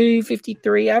 52,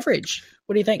 53 average.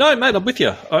 What do you think? No, mate, I'm with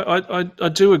you. I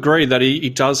do agree that he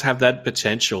does have that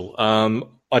potential.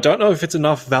 I don't know if it's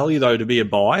enough value, though, to be a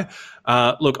buy.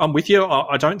 Look, I'm with you.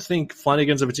 I don't think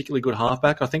Flanagan's a particularly good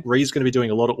halfback. I think Reed's going to be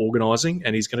doing a lot of organising,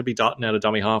 and he's going to be darting out a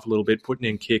dummy half a little bit, putting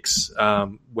in kicks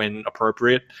when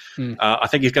appropriate. I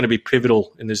think he's going to be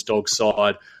pivotal in this Dog's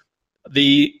side.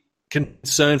 The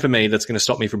concern for me that's going to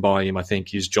stop me from buying him, I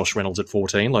think, is Josh Reynolds at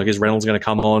 14. Like, is Reynolds going to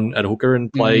come on at hooker and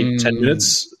play 10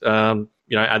 minutes, add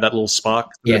that little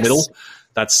spark in the middle?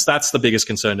 That's the biggest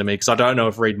concern to me because I don't know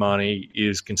if Reed Marnie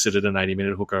is considered an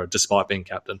 80-minute hooker despite being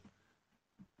captain.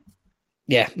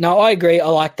 Yeah, no, I agree. I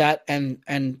like that,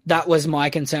 and that was my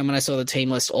concern when I saw the team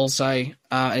list also.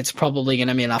 It's probably going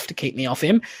to be enough to keep me off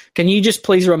him. Can you just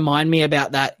please remind me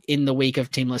about that in the week of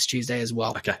Team List Tuesday as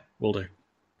well? Okay, will do.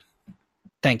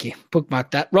 Thank you.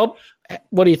 Bookmark that. Rob,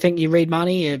 what do you think? You read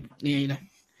money? You know,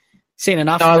 seen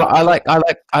enough? No,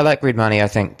 I like Reed Money, I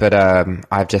think, but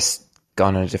I've just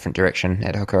gone in a different direction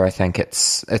at hooker. I think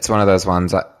it's one of those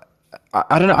ones.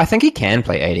 I don't know. I think he can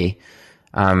play 80,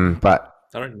 but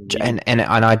and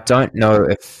I don't know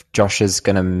if Josh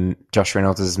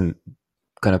Reynolds is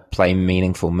gonna play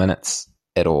meaningful minutes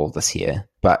at all this year.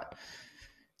 But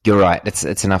you're right.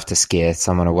 It's enough to scare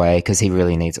someone away because he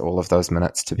really needs all of those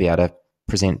minutes to be able to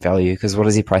present value. Because what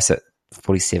does he price at?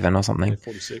 47 or something?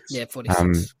 46. Yeah,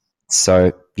 46.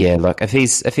 So yeah, look, if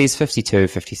he's 52,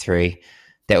 53,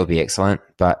 that would be excellent.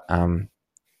 But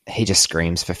he just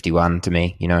screams 51 to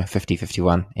me, 50,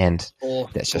 51, and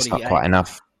that's just not quite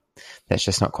enough. That's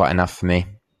just not quite enough for me.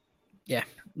 Yeah,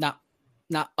 no,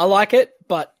 I like it,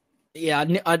 but yeah,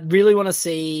 I'd really want to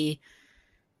see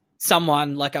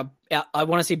someone like I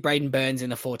want to see Braden Burns in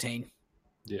the 14.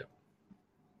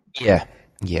 Yeah.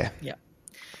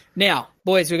 Now,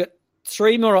 boys, we've got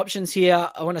 3 more options here.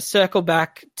 I want to circle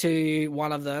back to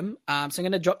one of them. So I'm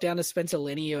going to drop down to Spencer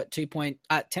Leniu at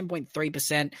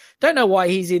 10.3%. Don't know why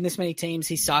he's in this many teams.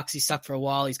 He sucks. He sucked for a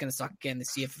while. He's going to suck again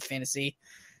this year for fantasy.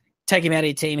 Take him out of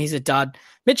your team. He's a dud.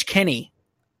 Mitch Kenny,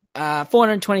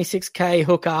 426K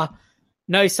hooker.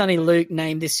 No Sonny Luke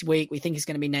named this week. We think he's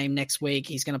going to be named next week.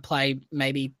 He's going to play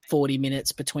maybe 40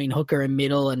 minutes between hooker and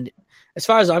middle. And as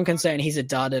far as I'm concerned, he's a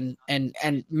dud and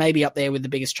maybe up there with the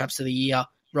biggest traps of the year.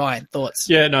 Ryan, thoughts?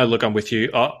 Yeah, no, look, I'm with you.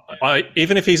 I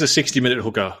even if he's a 60-minute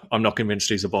hooker, I'm not convinced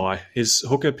he's a buy. His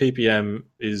hooker PPM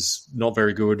is not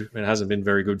very good. It hasn't been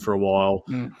very good for a while.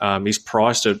 He's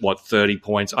priced at, 30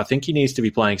 points. I think he needs to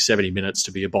be playing 70 minutes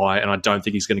to be a buy, and I don't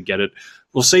think he's going to get it.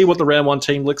 We'll see what the round 1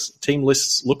 team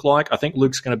lists look like. I think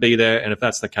Luke's going to be there, and if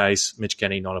that's the case, Mitch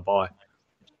Kenny, not a buy.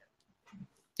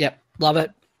 Yep, love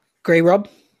it. Agree, Rob?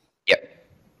 Yep.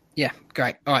 Yeah,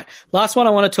 great. All right. Last one I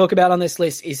want to talk about on this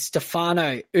list is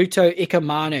Stefano Uto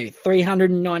Ikamanu,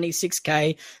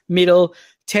 396K, middle,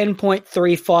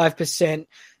 10.35%.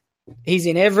 He's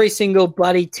in every single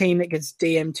bloody team that gets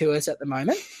DM'd to us at the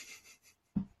moment.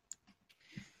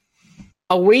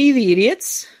 Are we the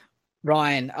idiots?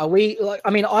 Ryan, are we like? I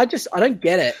don't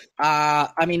get it.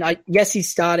 Yes,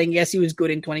 he's starting. Yes, he was good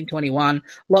in 2021.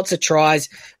 Lots of tries.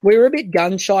 We were a bit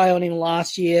gun shy on him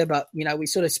last year, but we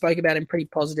sort of spoke about him pretty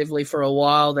positively for a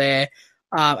while there.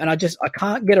 And I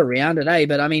can't get around it, eh?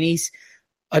 But I'm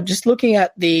just looking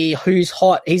at the Who's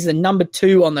Hot. He's the number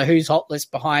 2 on the Who's Hot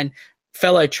list behind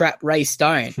fellow trap Ray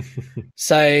Stone.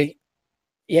 So,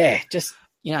 yeah, just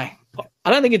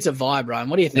I don't think it's a vibe, Ryan.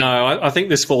 What do you think? No, I think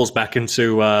this falls back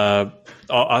into I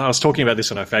was talking about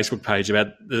this on our Facebook page about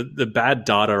the bad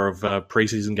data of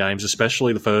preseason games,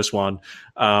 especially the first one.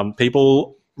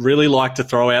 People really like to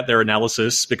throw out their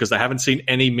analysis because they haven't seen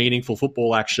any meaningful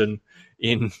football action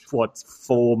in,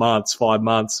 4 months, 5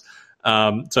 months.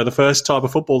 So the first type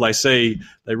of football they see,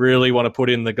 they really want to put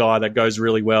in the guy that goes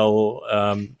really well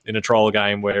in a trial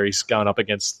game where he's going up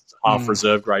against half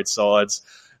reserve grade sides.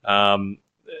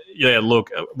 Yeah,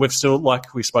 look, we've still,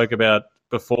 like we spoke about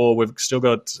before, we've still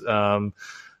got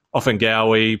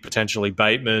Offengawi, potentially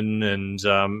Bateman, and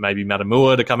maybe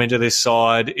Matamua to come into this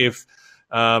side. If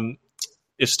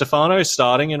Stefano is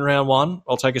starting in round 1,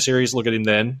 I'll take a serious look at him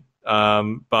then.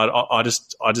 But I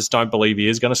just don't believe he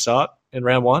is going to start in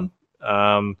round 1.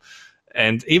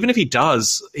 And even if he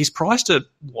does, he's priced at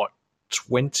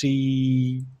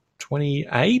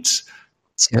 28?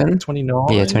 29,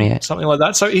 yeah, 28, something like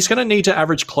that. So he's going to need to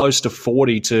average close to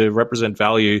 40 to represent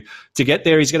value. To get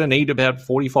there, he's going to need about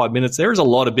 45 minutes. There is a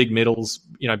lot of big middles,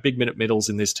 big minute middles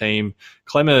in this team.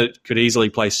 Clemmer could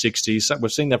easily play 60. So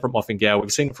we've seen that from Offengawi.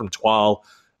 We've seen it from Twal.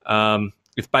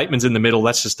 If Bateman's in the middle,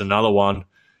 that's just another one.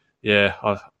 Yeah,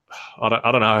 I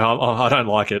don't know. I don't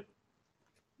like it.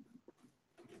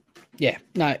 Yeah,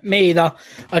 no, me either.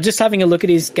 I'm just having a look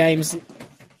at his games.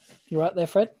 You right there,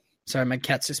 Fred? Sorry, my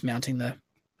cat's just mounting the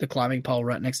climbing pole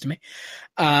right next to me.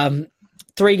 3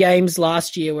 games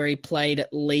last year where he played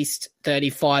at least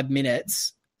 35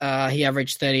 minutes. He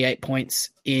averaged 38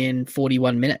 points in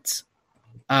 41 minutes.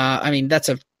 That's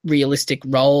a realistic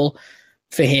role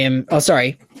for him. Oh,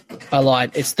 sorry, I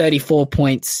lied. It's 34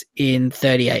 points in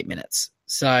 38 minutes.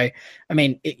 So,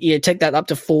 you take that up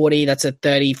to 40, that's a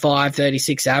 35,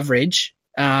 36 average,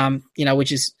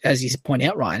 which is, as you point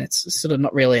out, Ryan, it's sort of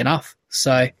not really enough.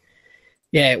 So,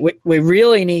 yeah, we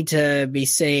really need to be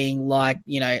seeing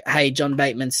hey, John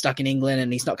Bateman's stuck in England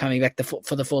and he's not coming back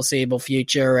for the foreseeable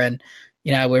future. And,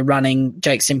 we're running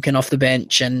Jake Simpkin off the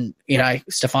bench and,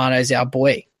 Stefano's our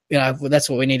boy. That's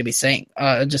what we need to be seeing.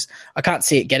 I can't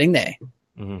see it getting there.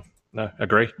 Mm-hmm. No,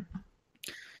 agree.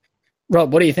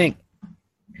 Rob, what do you think?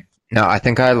 No, I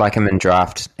think I like him in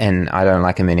draft, and I don't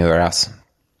like him anywhere else.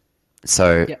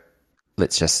 So Yep.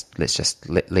 let's just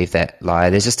leave that lie.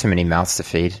 There's just too many mouths to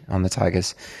feed on the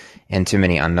Tigers, and too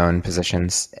many unknown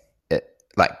positions.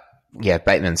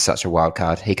 Bateman's such a wild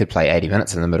card. He could play 80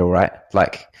 minutes in the middle, right?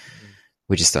 Like,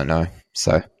 we just don't know.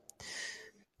 So,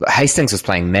 but Hastings was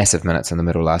playing massive minutes in the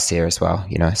middle last year as well.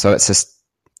 So it's just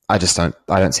I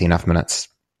don't see enough minutes.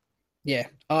 Yeah.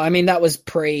 I mean, that was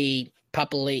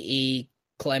pre-Papali'i,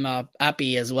 Clemmer,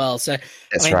 Appy as well. So,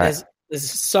 That's I mean, right. there's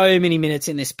so many minutes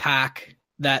in this pack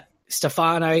that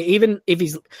Stefano, even if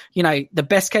he's, the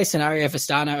best case scenario for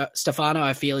Stefano,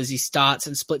 I feel, is he starts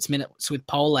and splits minutes with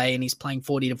Pole and he's playing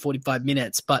 40 to 45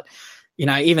 minutes. But,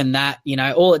 even that,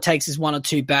 all it takes is one or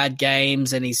two bad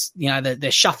games and he's,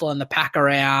 they're shuffling the pack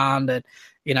around and,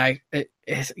 yeah.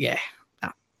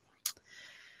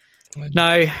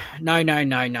 No.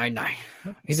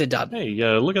 He's a dud. Hey,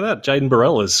 look at that. Jaden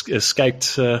Burrell has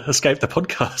escaped the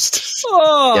podcast.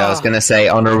 Oh, Yeah, I was going to say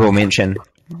honourable mention.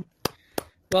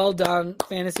 well done,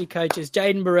 fantasy coaches.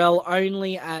 Jaden Burrell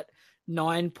only at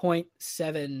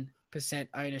 9.7%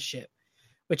 ownership,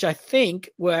 which I think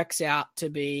works out to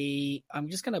be, I'm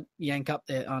just going to yank up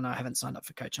there. Oh, no, I haven't signed up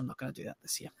for coach. I'm not going to do that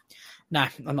this year. No,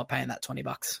 I'm not paying that $20.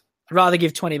 I'd rather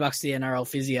give $20 to the NRL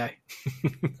physio.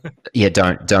 Yeah,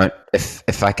 don't.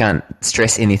 If I can't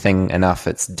stress anything enough,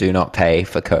 it's do not pay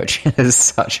for coach. It's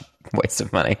such a waste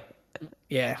of money.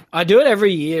 Yeah, I do it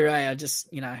every year. I just,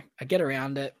 I get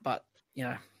around it, but,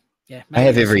 yeah. I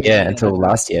have every year until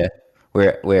last year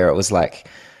where it was like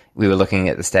we were looking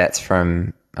at the stats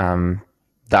from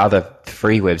the other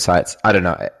free websites. I don't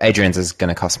know. Adrian's is going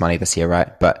to cost money this year,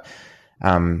 right? But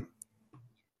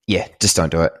yeah, just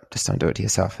don't do it. Just don't do it to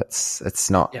yourself. It's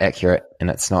not accurate and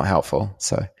it's not helpful.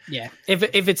 So yeah, if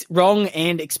it's wrong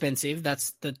and expensive,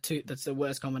 that's the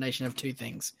worst combination of two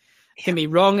things. It can be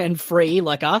wrong and free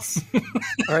like us,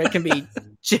 or it can be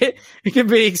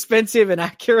expensive and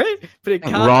accurate, but it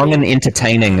can't wrong be and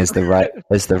entertaining is the right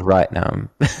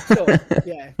Sure.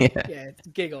 Yeah.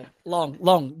 Giggle.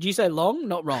 Long. Do you say long?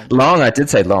 Not wrong. Long. I did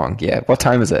say long. Yeah. What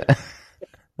time is it?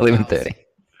 11:30.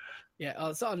 Yeah. Oh,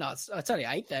 it's only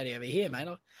 8:30 over here, mate.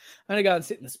 I'm gonna go and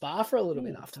sit in the spa for a little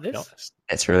bit after this. Nice.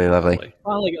 It's really lovely.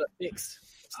 Finally got it fixed.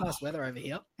 It's nice weather over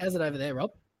here. How's it over there,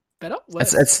 Rob? Better?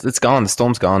 Worse? It's gone. The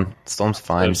storm's gone. The storm's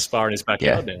fine. There's spa in his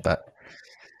backyard now. But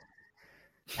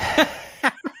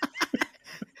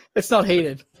It's not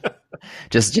heated.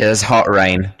 just hot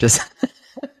rain. Just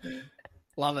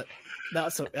Love it.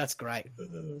 That's great.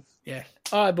 Yeah.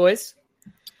 All right, boys.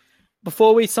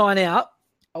 Before we sign out,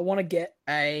 I want to get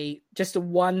just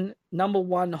a number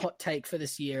one hot take for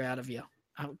this year out of you.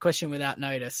 A question without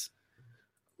notice.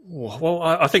 Well,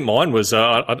 I think mine was.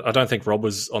 I don't think Rob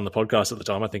was on the podcast at the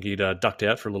time. I think he'd ducked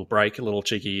out for a little break, a little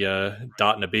cheeky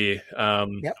dart and a beer.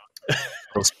 Yep.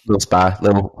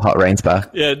 little hot rain spa.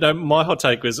 Yeah, no. My hot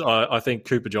take was I think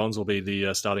Cooper Johns will be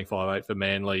the starting 5'8" for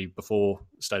Manly before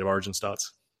State of Origin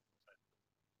starts.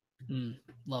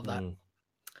 Love that.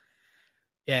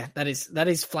 Yeah, that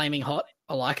is flaming hot.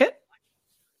 I like it.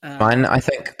 Mine, I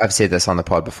think I've said this on the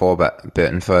pod before, but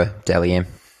Burton for Dally M.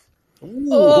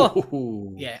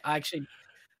 Oh, yeah. I do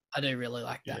really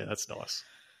like that. Yeah, that's nice.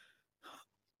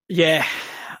 Yeah.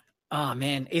 Oh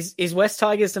man, is West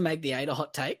Tigers to make the 8 a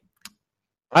hot take?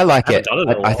 I like it.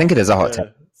 I think it is a hot take.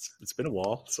 It's been a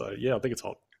while, so yeah, I think it's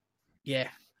hot. Yeah.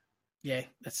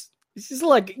 This is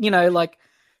like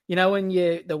when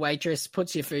the waitress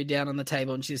puts your food down on the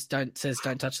table and she just don't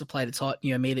touch the plate, it's hot.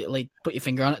 You immediately put your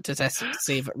finger on it to test to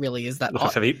see if it really is that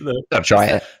hot. I'll try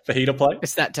it. Fajita plate?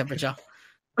 It's that temperature.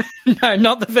 No,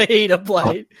 not the fajita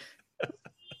plate.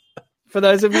 For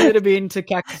those of you that have been to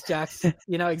Cactus Jacks,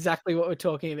 you know exactly what we're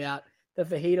talking about. The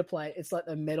fajita plate, it's like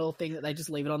the metal thing that they just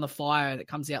leave it on the fire and it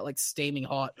comes out like steaming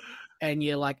hot. And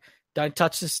you're like, don't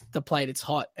touch the plate, it's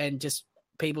hot. And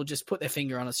people just put their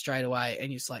finger on it straight away. And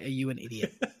you're just like, are you an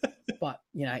idiot? But,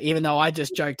 even though I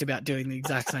just joked about doing the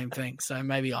exact same thing. So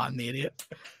maybe I'm the idiot.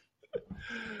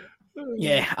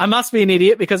 Yeah, I must be an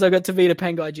idiot because I got Tavita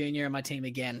Pangai Jr. in my team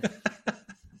again.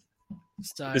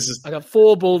 So I got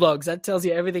 4 Bulldogs. That tells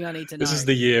you everything I need to know. This is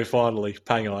the year, finally,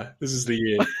 Pangai. This is the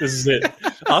year. This is it.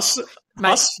 Us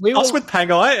with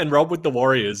Pangai and Rob with the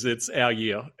Warriors. It's our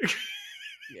year.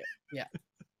 Yeah.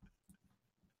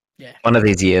 One of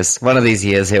these years,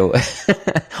 he'll.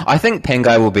 I think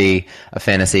Pangai will be a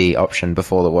fantasy option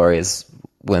before the Warriors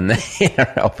win the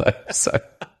NRL, though. So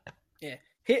yeah,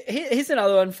 here's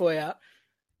another one for you.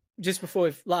 Just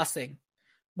before last thing,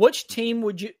 which team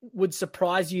would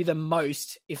surprise you the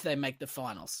most if they make the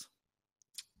finals?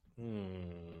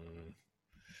 Which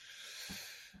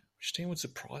team would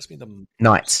surprise me the most?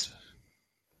 Knights.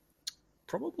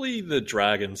 Probably the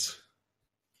Dragons.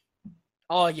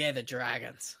 Oh yeah, the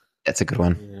Dragons. That's a good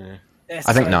one. Yeah. They're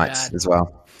I think so Knights bad. as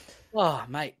well. Oh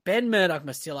mate, Ben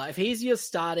Murdoch-Masila. If he's your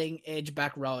starting edge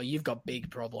back rower, you've got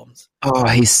big problems. Oh,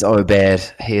 he's so bad.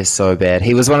 He is so bad.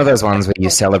 He was one of those ones where you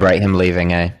celebrate him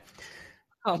leaving, eh?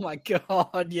 Oh my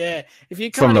god, yeah. If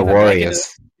you can't From the even break into- Warriors.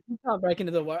 if you can't break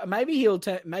into the Warriors, maybe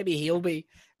he'll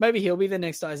be the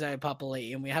next Isaiah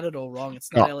Papali'i, and we had it all wrong.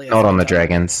 It's not Elias. Not on the Peter.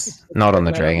 Dragons. Not on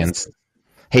the Mate, Dragons.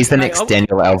 He's the Mate, next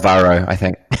Daniel Alvaro, I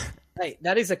think. Hey,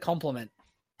 that is a compliment.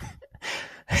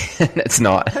 It's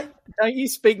not. Don't you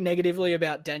speak negatively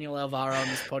about Daniel Alvaro on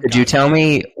this podcast? Could you tell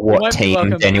me what won't be team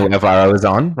welcome Daniel back. Alvaro is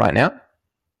on right now?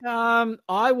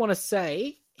 I want to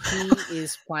say he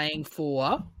is playing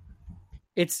for.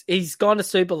 He's gone to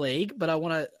Super League, but I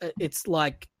want to. It's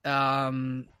like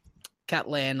Catlan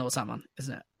or someone,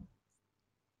 isn't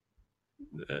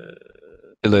it?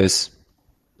 Toulouse.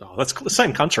 Oh, that's the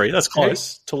same country. That's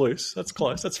close. Toulouse. That's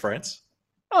close. That's France.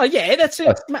 Oh yeah, that's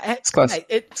it. It's close. Mate,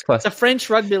 It's close. It's a French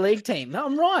rugby league team. No,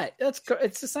 I'm right.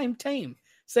 It's the same team.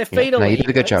 It's their Yeah, feeder no, you league. did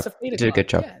a good It's job. feeder You did a good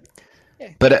club. job.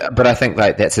 Yeah. But I think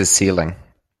like that's his ceiling.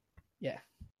 Yeah.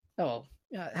 Oh,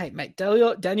 hey, mate,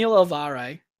 Daniel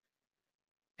Alvaro.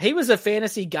 He was a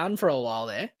fantasy gun for a while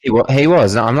there. He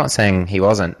was. No, I'm not saying he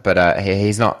wasn't, but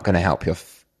he's not going to help your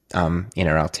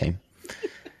NRL team.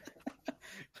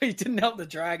 He didn't help the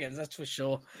Dragons, that's for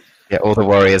sure. Yeah, all the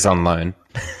Warriors on loan.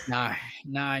 No.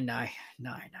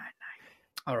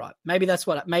 All right, maybe that's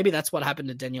what happened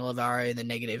to Daniel Alvaro in the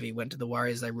negative. He went to the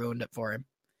Warriors, they ruined it for him.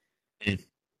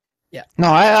 Yeah. No,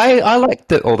 I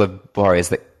liked all the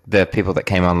Warriors, the people that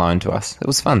came on loan to us. It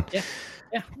was fun. Yeah,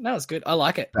 that was good. I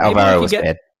like it. Alvaro was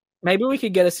bad. Maybe we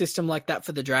could get a system like that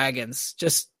for the Dragons.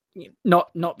 Just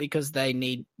not because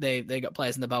they got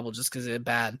players in the bubble, just because they're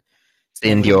bad.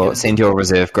 Send your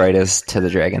reserve graders to the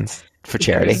Dragons for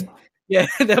charity. Yeah,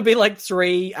 there'll be like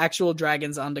 3 actual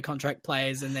Dragons under contract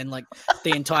players, and then like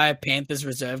the entire Panthers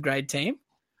reserve grade team.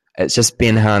 It's just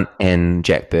Ben Hunt and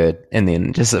Jack Bird, and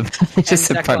then just a bunch.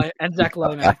 And Zach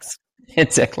Lomax.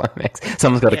 And Zach Lomax.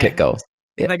 Someone's got to kick goals.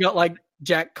 Yeah. And they got like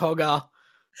Jack Cogger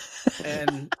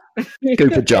and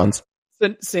Cooper Johns.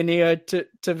 Sinio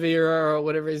Tavira or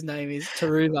whatever his name is.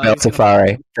 Taruva.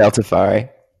 Valtafari.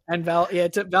 And Val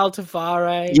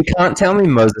Tafare. You can't tell me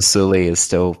Moses Sully is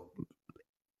still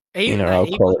He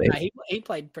quality. He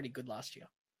played pretty good last year.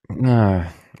 No.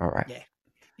 All right.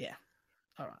 Yeah.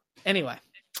 All right. Anyway.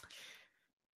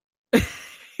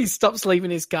 He stopped sleeping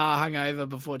in his car hungover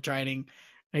before training.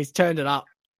 He's turned it up.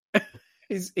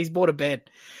 He's bought a bed.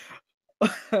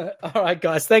 All right,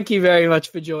 guys. Thank you very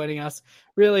much for joining us.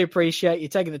 Really appreciate you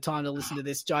taking the time to listen to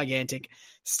this gigantic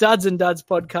Studs and Duds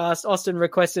podcast. Austin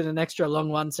requested an extra long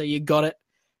one, so you got it.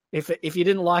 If you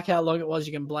didn't like how long it was,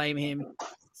 you can blame him.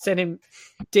 Send him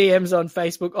DMs on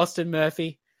Facebook, Austin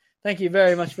Murphy. Thank you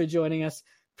very much for joining us.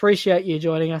 Appreciate you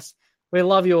joining us. We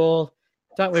love you all.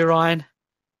 Don't we, Ryan?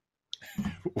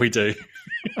 We do.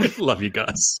 Love you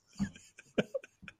guys.